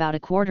on for about a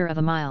quarter of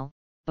a mile,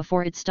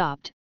 before it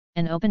stopped,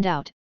 and opened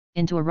out,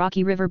 into a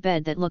rocky river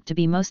bed that looked to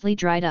be mostly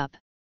dried up.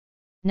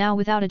 Now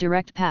without a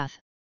direct path,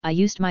 I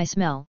used my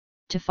smell,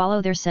 to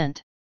follow their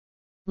scent.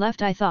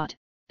 Left, I thought,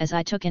 as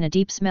I took in a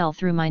deep smell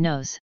through my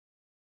nose.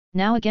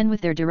 Now again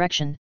with their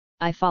direction,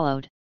 I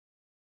followed.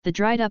 The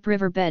dried-up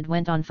river bed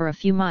went on for a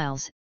few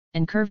miles,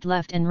 and curved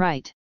left and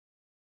right.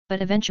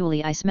 But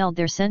eventually I smelled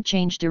their scent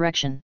change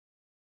direction.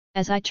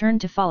 As I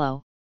turned to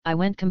follow, I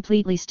went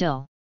completely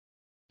still.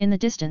 In the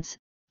distance,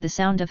 the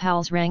sound of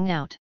howls rang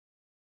out.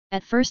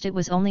 At first it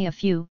was only a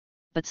few,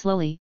 but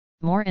slowly,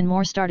 more and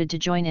more started to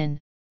join in,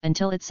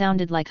 until it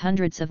sounded like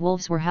hundreds of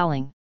wolves were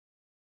howling.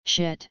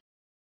 Shit!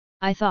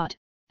 I thought,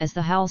 as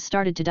the howls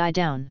started to die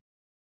down.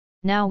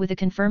 Now with a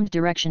confirmed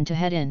direction to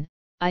head in,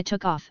 I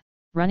took off,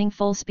 running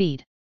full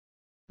speed.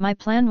 My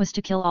plan was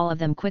to kill all of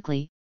them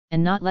quickly,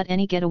 and not let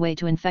any get away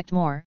to infect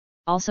more,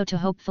 also to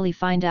hopefully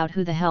find out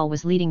who the hell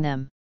was leading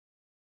them.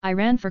 I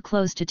ran for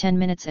close to 10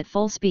 minutes at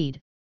full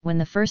speed, when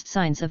the first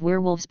signs of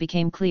werewolves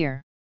became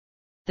clear.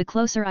 The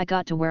closer I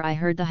got to where I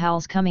heard the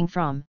howls coming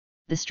from,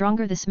 the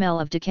stronger the smell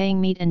of decaying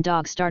meat and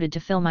dog started to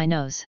fill my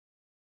nose.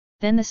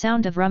 Then the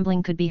sound of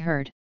rumbling could be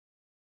heard.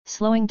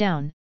 Slowing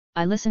down,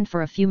 I listened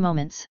for a few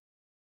moments.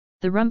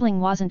 The rumbling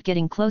wasn't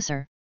getting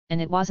closer,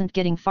 and it wasn't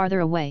getting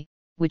farther away,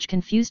 which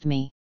confused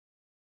me.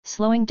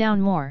 Slowing down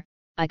more,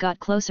 I got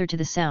closer to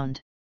the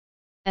sound.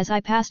 As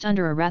I passed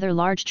under a rather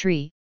large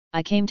tree,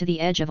 I came to the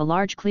edge of a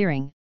large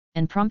clearing,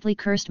 and promptly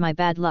cursed my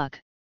bad luck.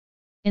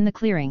 In the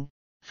clearing,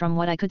 from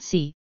what I could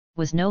see,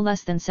 was no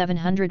less than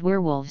 700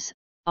 werewolves,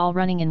 all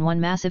running in one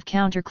massive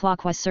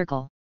counterclockwise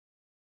circle.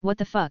 What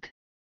the fuck?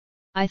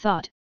 I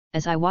thought,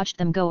 as I watched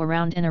them go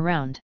around and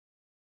around.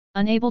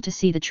 Unable to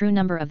see the true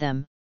number of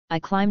them, I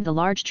climbed the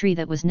large tree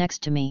that was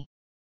next to me.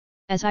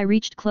 As I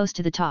reached close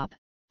to the top,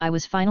 I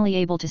was finally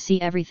able to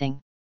see everything.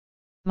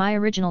 My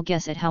original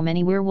guess at how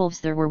many werewolves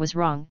there were was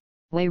wrong,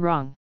 way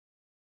wrong.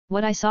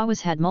 What I saw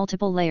had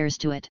multiple layers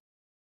to it.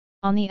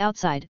 On the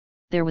outside,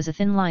 there was a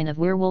thin line of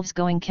werewolves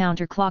going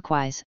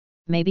counterclockwise,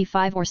 maybe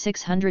 500 or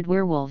 600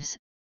 werewolves,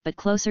 but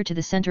closer to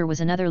the center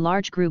was another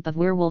large group of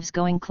werewolves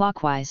going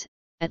clockwise,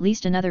 at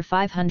least another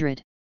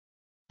 500.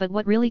 But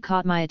what really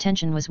caught my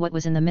attention was what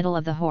was in the middle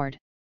of the horde.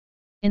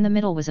 In the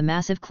middle was a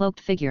massive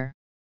cloaked figure,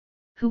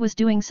 who was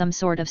doing some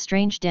sort of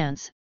strange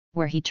dance,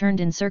 where he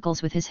turned in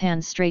circles with his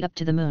hands straight up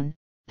to the moon,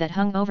 that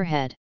hung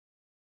overhead.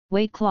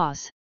 Wait,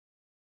 claws!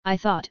 I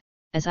thought,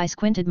 as I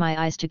squinted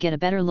my eyes to get a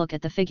better look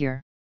at the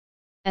figure.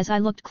 As I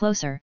looked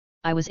closer,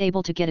 I was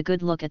able to get a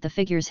good look at the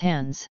figure's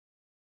hands.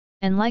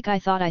 And like I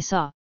thought I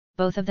saw,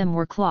 both of them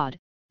were clawed,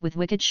 with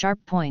wicked sharp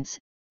points,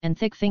 and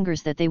thick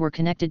fingers that they were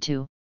connected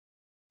to.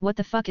 What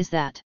the fuck is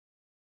that?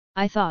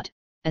 I thought,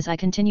 as I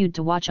continued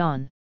to watch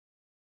on.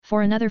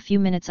 For another few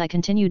minutes I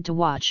continued to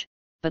watch,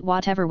 but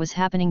whatever was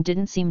happening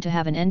didn't seem to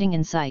have an ending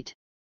in sight.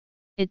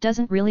 It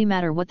doesn't really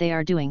matter what they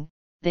are doing,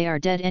 they are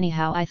dead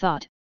anyhow, I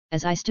thought,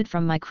 as I stood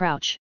from my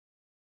crouch.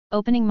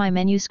 Opening my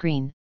menu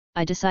screen,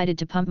 I decided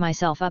to pump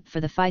myself up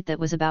for the fight that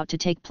was about to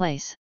take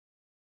place.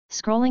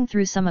 Scrolling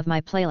through some of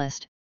my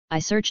playlist, I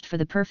searched for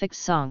the perfect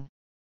song.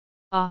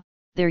 Ah,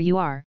 there you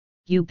are,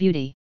 you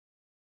beauty!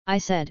 I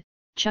said,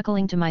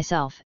 chuckling to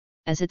myself,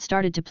 as it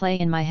started to play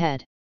in my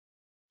head.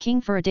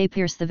 King for a day,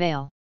 pierce the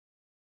veil.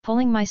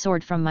 Pulling my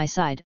sword from my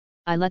side,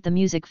 I let the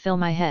music fill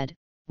my head,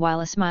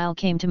 while a smile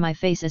came to my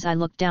face as I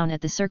looked down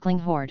at the circling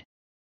horde.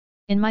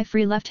 In my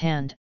free left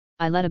hand,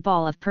 I let a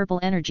ball of purple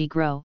energy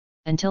grow,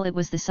 until it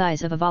was the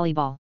size of a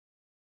volleyball.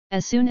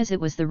 As soon as it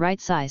was the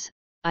right size,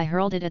 I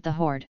hurled it at the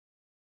horde,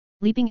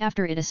 leaping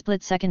after it a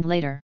split second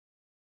later.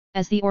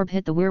 As the orb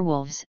hit the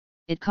werewolves,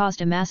 it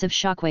caused a massive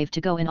shockwave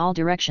to go in all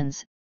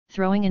directions,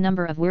 throwing a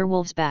number of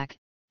werewolves back,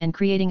 and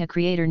creating a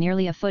crater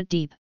nearly a foot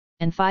deep,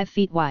 and 5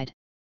 feet wide.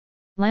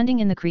 Landing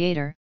in the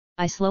crater,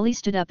 I slowly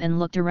stood up and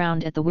looked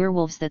around at the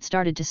werewolves that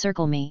started to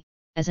circle me,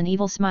 as an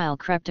evil smile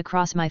crept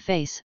across my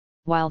face,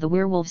 while the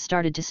werewolves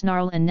started to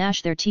snarl and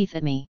gnash their teeth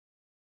at me.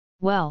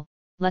 Well,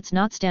 let's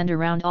not stand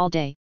around all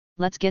day,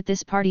 let's get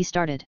this party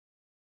started!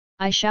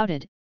 I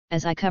shouted,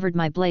 as I covered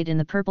my blade in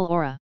the purple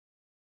aura.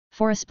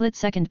 For a split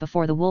second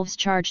before the wolves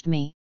charged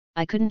me,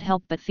 I couldn't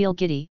help but feel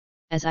giddy,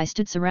 as I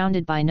stood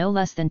surrounded by no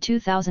less than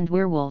 2,000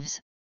 werewolves,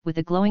 with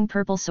a glowing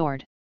purple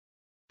sword.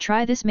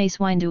 Try this, Mace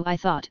Windu, I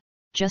thought,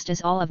 just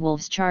as all of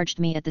wolves charged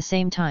me at the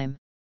same time.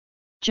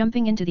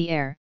 Jumping into the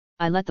air,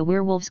 I let the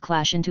werewolves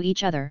clash into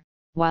each other,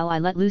 while I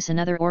let loose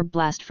another orb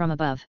blast from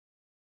above,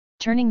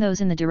 turning those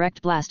in the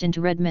direct blast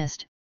into red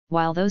mist,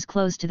 while those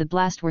close to the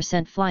blast were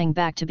sent flying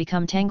back to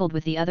become tangled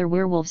with the other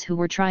werewolves who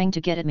were trying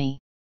to get at me.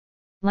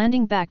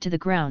 Landing back to the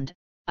ground,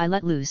 I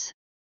let loose,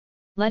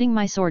 letting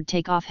my sword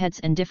take off heads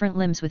and different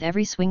limbs with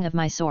every swing of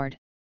my sword.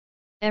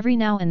 Every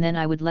now and then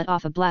I would let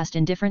off a blast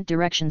in different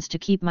directions to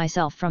keep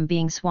myself from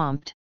being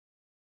swamped.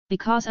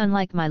 Because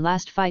unlike my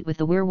last fight with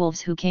the werewolves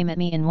who came at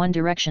me in one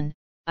direction,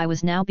 I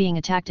was now being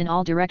attacked in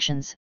all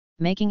directions,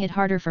 making it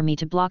harder for me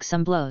to block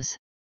some blows.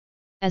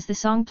 As the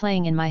song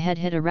playing in my head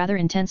hit a rather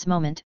intense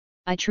moment,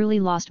 I truly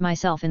lost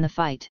myself in the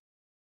fight.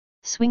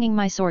 Swinging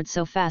my sword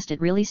so fast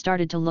it really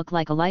started to look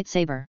like a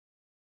lightsaber.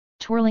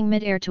 Twirling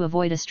mid-air to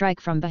avoid a strike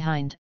from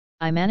behind,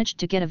 I managed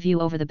to get a view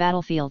over the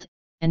battlefield,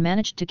 and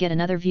managed to get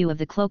another view of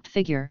the cloaked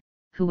figure,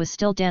 who was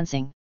still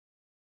dancing.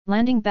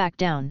 Landing back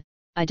down,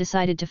 I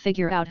decided to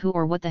figure out who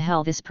or what the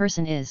hell this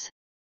person is.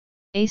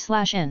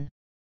 A/N.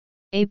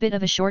 A bit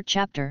of a short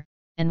chapter,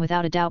 and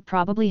without a doubt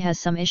probably has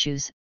some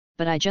issues,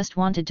 but I just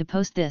wanted to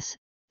post this,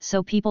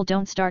 so people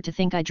don't start to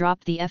think I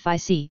dropped the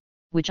FIC,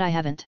 which I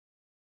haven't.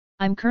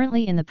 I'm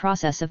currently in the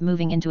process of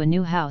moving into a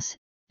new house,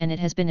 and it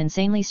has been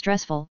insanely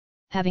stressful,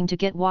 having to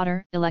get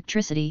water,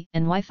 electricity,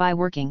 and Wi-Fi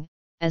working,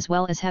 as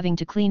well as having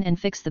to clean and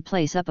fix the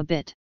place up a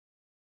bit.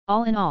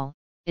 All in all,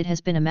 it has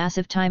been a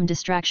massive time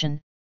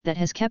distraction, that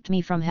has kept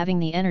me from having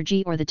the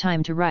energy or the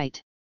time to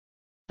write.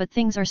 But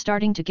things are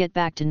starting to get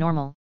back to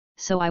normal,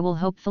 so I will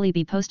hopefully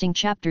be posting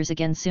chapters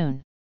again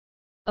soon.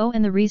 Oh,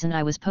 and the reason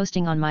I was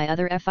posting on my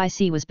other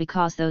FIC was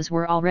because those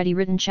were already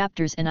written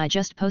chapters and I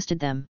just posted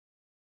them.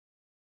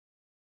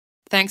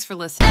 Thanks for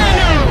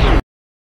listening.